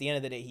fact that at the end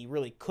of the day he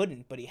really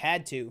couldn't, but he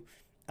had to,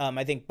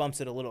 I think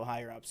bumps it a little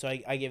higher up. So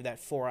I give that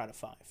 4 out of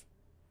 5.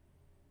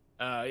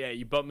 Yeah,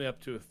 you bumped me up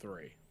to a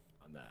 3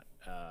 on that.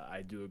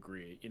 I do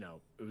agree.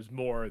 It was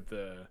more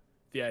the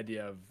the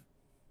idea of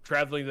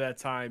traveling to that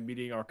time,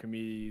 meeting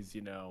Archimedes,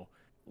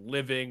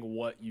 living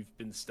what you've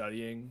been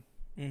studying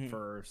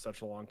for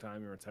such a long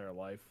time, your entire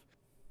life,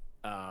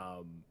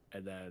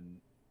 and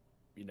then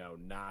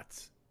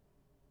not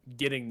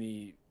getting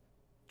the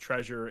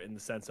treasure in the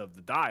sense of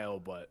the dial,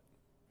 but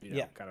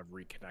kind of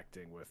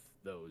reconnecting with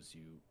those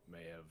you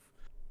may have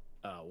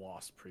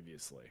lost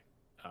previously.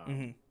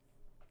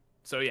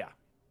 So yeah,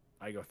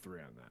 I go 3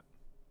 on that.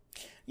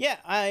 Yeah,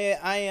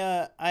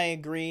 I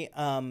agree.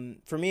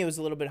 For me, it was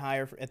a little bit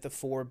higher at the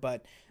 4,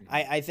 but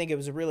I think it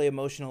was a really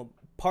emotional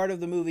part of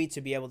the movie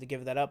to be able to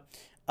give that up.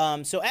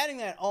 So adding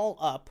that all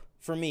up,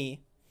 for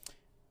me,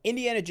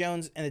 Indiana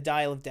Jones and the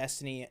Dial of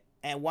Destiny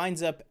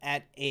winds up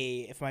at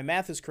if my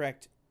math is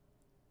correct,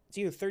 it's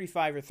either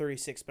 35 or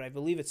 36, but I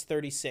believe it's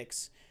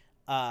 36.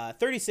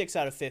 36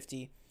 out of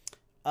 50.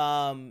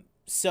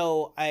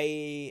 So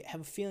I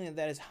have a feeling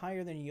that is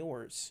higher than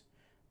yours.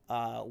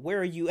 Where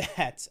are you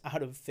at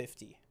out of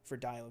 50 for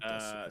Dial of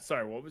Destiny?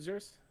 Sorry, what was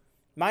yours?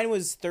 Mine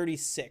was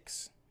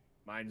 36.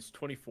 Mine's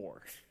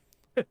 24.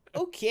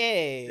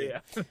 Okay.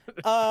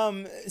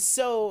 Yeah.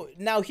 So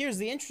now here's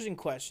the interesting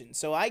question.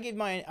 So I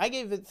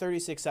gave it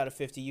 36 out of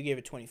 50. You gave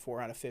it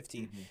 24 out of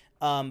 50.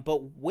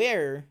 But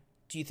where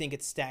do you think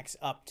it stacks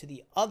up to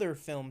the other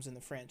films in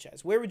the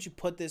franchise? Where would you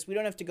put this? We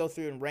don't have to go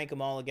through and rank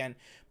them all again,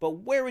 but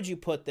where would you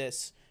put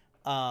this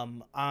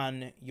on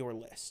your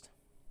list?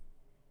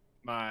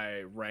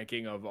 My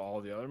ranking of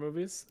all the other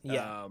movies?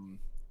 Yeah.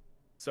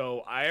 So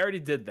I already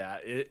did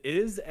that. It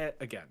is,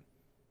 again,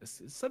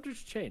 it's subject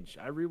to change.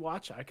 I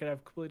rewatch. I could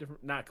have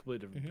not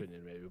completely different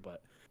opinion maybe,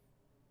 but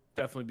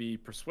definitely be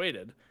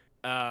persuaded.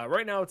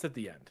 Right now it's at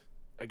the end.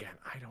 Again,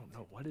 I don't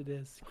know what it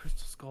is.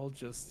 Crystal Skull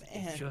just...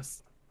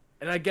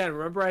 And again,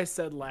 remember I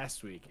said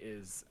last week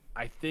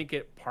I think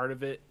part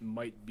of it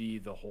might be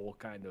the whole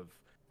kind of,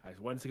 I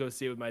went to go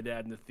see it with my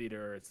dad in the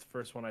theater. It's the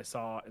first one I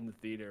saw in the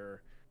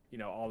theater,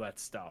 all that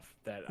stuff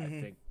that I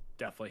think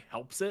definitely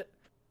helps it.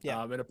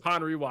 Yeah. And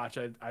upon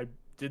rewatch, I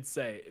did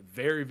say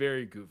very,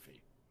 very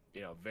goofy,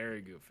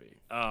 very goofy.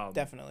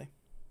 Definitely.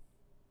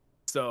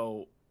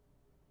 So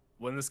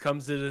when this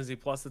comes to Disney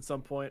Plus at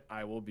some point,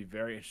 I will be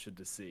very interested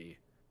to see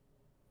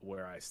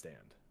where I stand.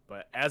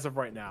 But as of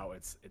right now,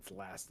 it's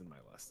last in my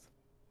list.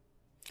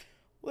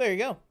 Well, there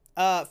you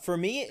go. For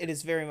me, it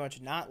is very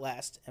much not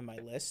last in my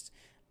list.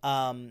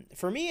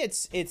 For me,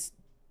 it's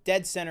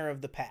dead center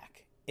of the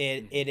pack.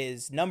 It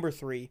is number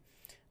 3.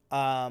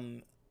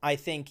 I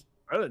think.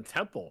 Other than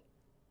Temple.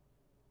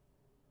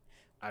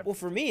 Well,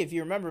 for me, if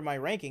you remember my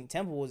ranking,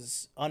 Temple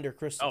was under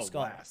Crystal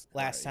Skull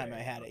last time I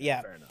had it.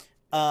 Yeah. Fair enough.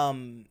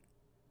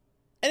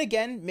 And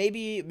again,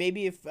 maybe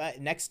if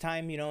next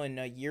time, in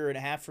a year and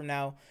a half from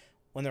now,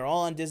 when they're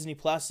all on Disney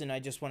Plus and I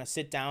just want to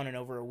sit down and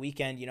over a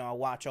weekend, I'll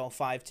watch all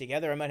 5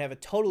 together, I might have a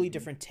totally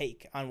different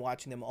take on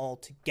watching them all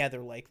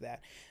together like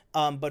that.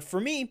 But for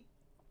me,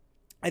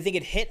 I think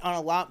it hit on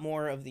a lot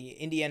more of the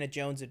Indiana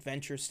Jones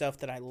adventure stuff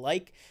that I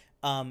like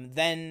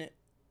than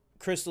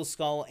Crystal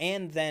Skull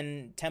and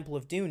then Temple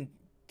of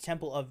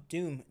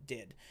Doom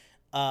did.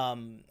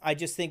 I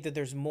just think that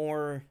there's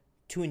more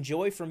to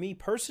enjoy for me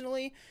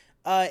personally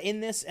in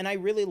this, and I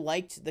really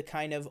liked the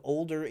kind of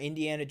older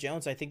Indiana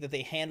Jones. I think that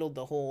they handled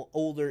the whole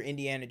older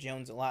Indiana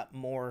Jones a lot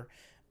more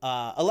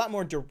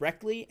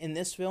directly in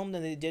this film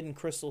than they did in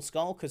Crystal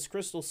Skull, because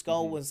Crystal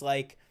Skull was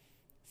like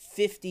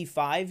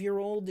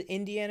 55-year-old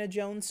Indiana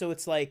Jones, so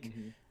it's like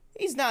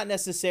he's not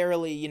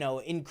necessarily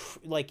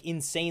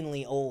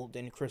insanely old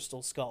in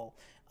Crystal Skull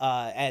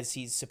as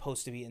he's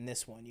supposed to be in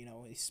this one.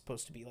 He's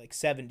supposed to be like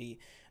 70.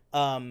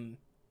 But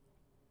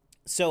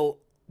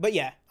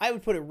yeah, I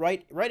would put it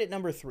right at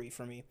number 3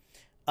 for me.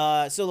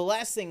 So the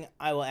last thing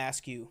I will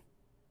ask you,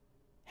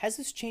 has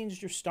this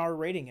changed your star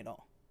rating at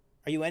all?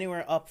 Are you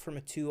anywhere up from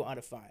a 2 out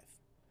of 5?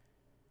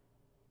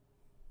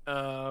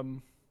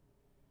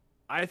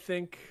 I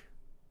think...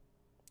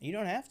 You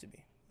don't have to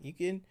be. You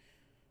can...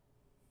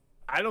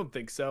 I don't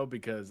think so,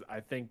 because I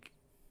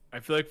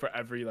feel like for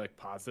every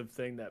positive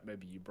thing that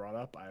maybe you brought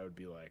up, I would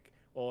be like,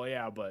 well,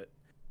 yeah, but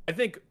I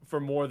think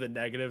for more the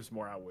negatives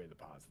more outweigh the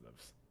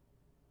positives.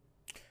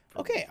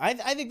 Okay, I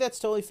think that's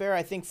totally fair.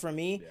 I think for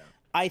me,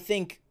 I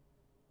think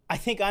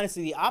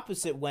honestly the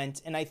opposite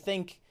went, and I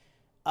think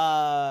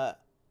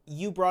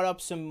you brought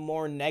up some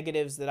more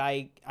negatives that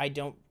I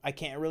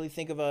can't really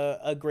think of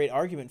a great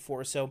argument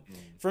for. So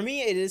for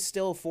me, it is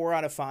still 4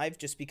 out of 5,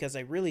 just because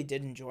I really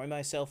did enjoy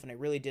myself and I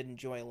really did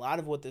enjoy a lot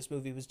of what this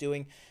movie was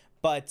doing.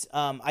 But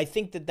I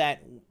think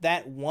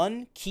that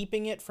one,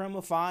 keeping it from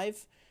a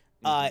 5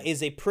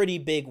 is a pretty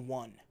big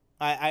one.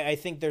 I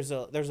think there's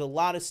a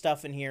lot of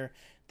stuff in here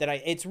that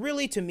it's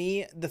really, to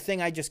me, the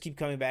thing I just keep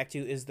coming back to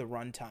is the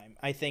runtime.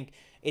 I think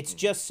it's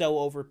just so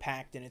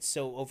overpacked and it's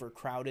so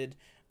overcrowded.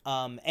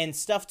 And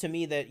stuff to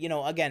me that,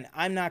 again,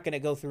 I'm not going to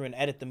go through and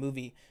edit the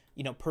movie,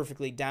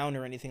 perfectly down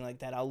or anything like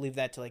that. I'll leave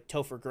that to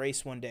Topher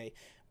Grace one day.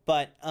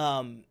 But,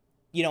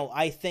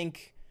 I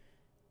think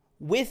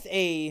with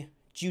a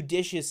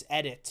judicious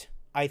edit,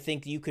 I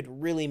think you could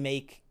really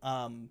make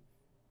a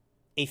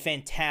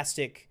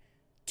fantastic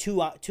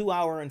 2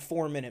 hour and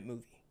 4 minute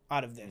movie.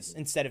 out of this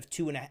instead of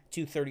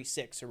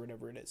 236 or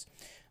whatever it is.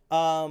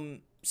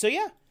 So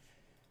yeah,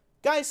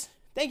 guys,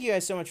 thank you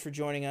guys so much for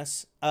joining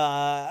us.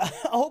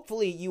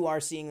 Hopefully you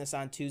are seeing this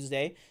on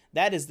Tuesday.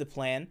 That is the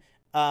plan.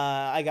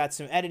 I got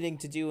some editing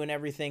to do and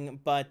everything,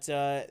 but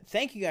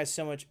thank you guys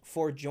so much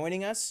for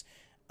joining us.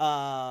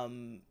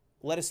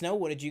 Let us know,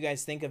 what did you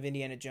guys think of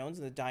Indiana Jones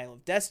and the Dial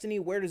of Destiny?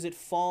 Where does it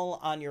fall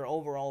on your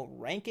overall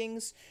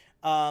rankings?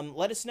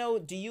 Let us know,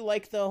 do you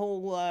like the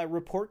whole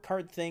report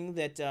card thing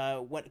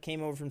that what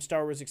came over from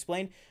Star Wars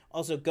Explained?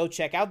 Also, go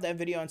check out that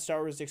video on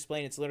Star Wars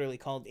Explained. It's literally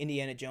called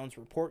Indiana Jones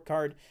Report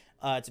Card.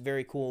 It's a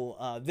very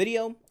cool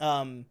video.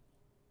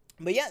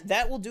 But yeah,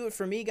 that will do it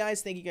for me,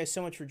 guys. Thank you guys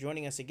so much for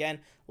joining us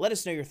again. Let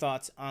us know your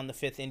thoughts on the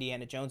 5th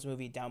Indiana Jones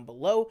movie down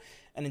below.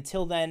 And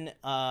until then,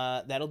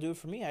 that'll do it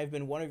for me. I've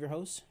been one of your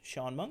hosts,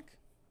 Sean Monk.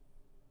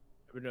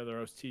 I've been another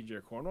host,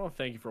 TJ Cornwell.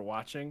 Thank you for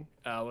watching.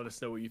 Let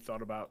us know what you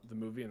thought about the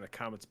movie in the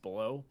comments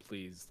below.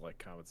 Please like,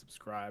 comment,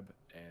 subscribe,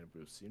 and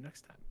we'll see you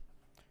next time.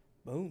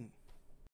 Boom.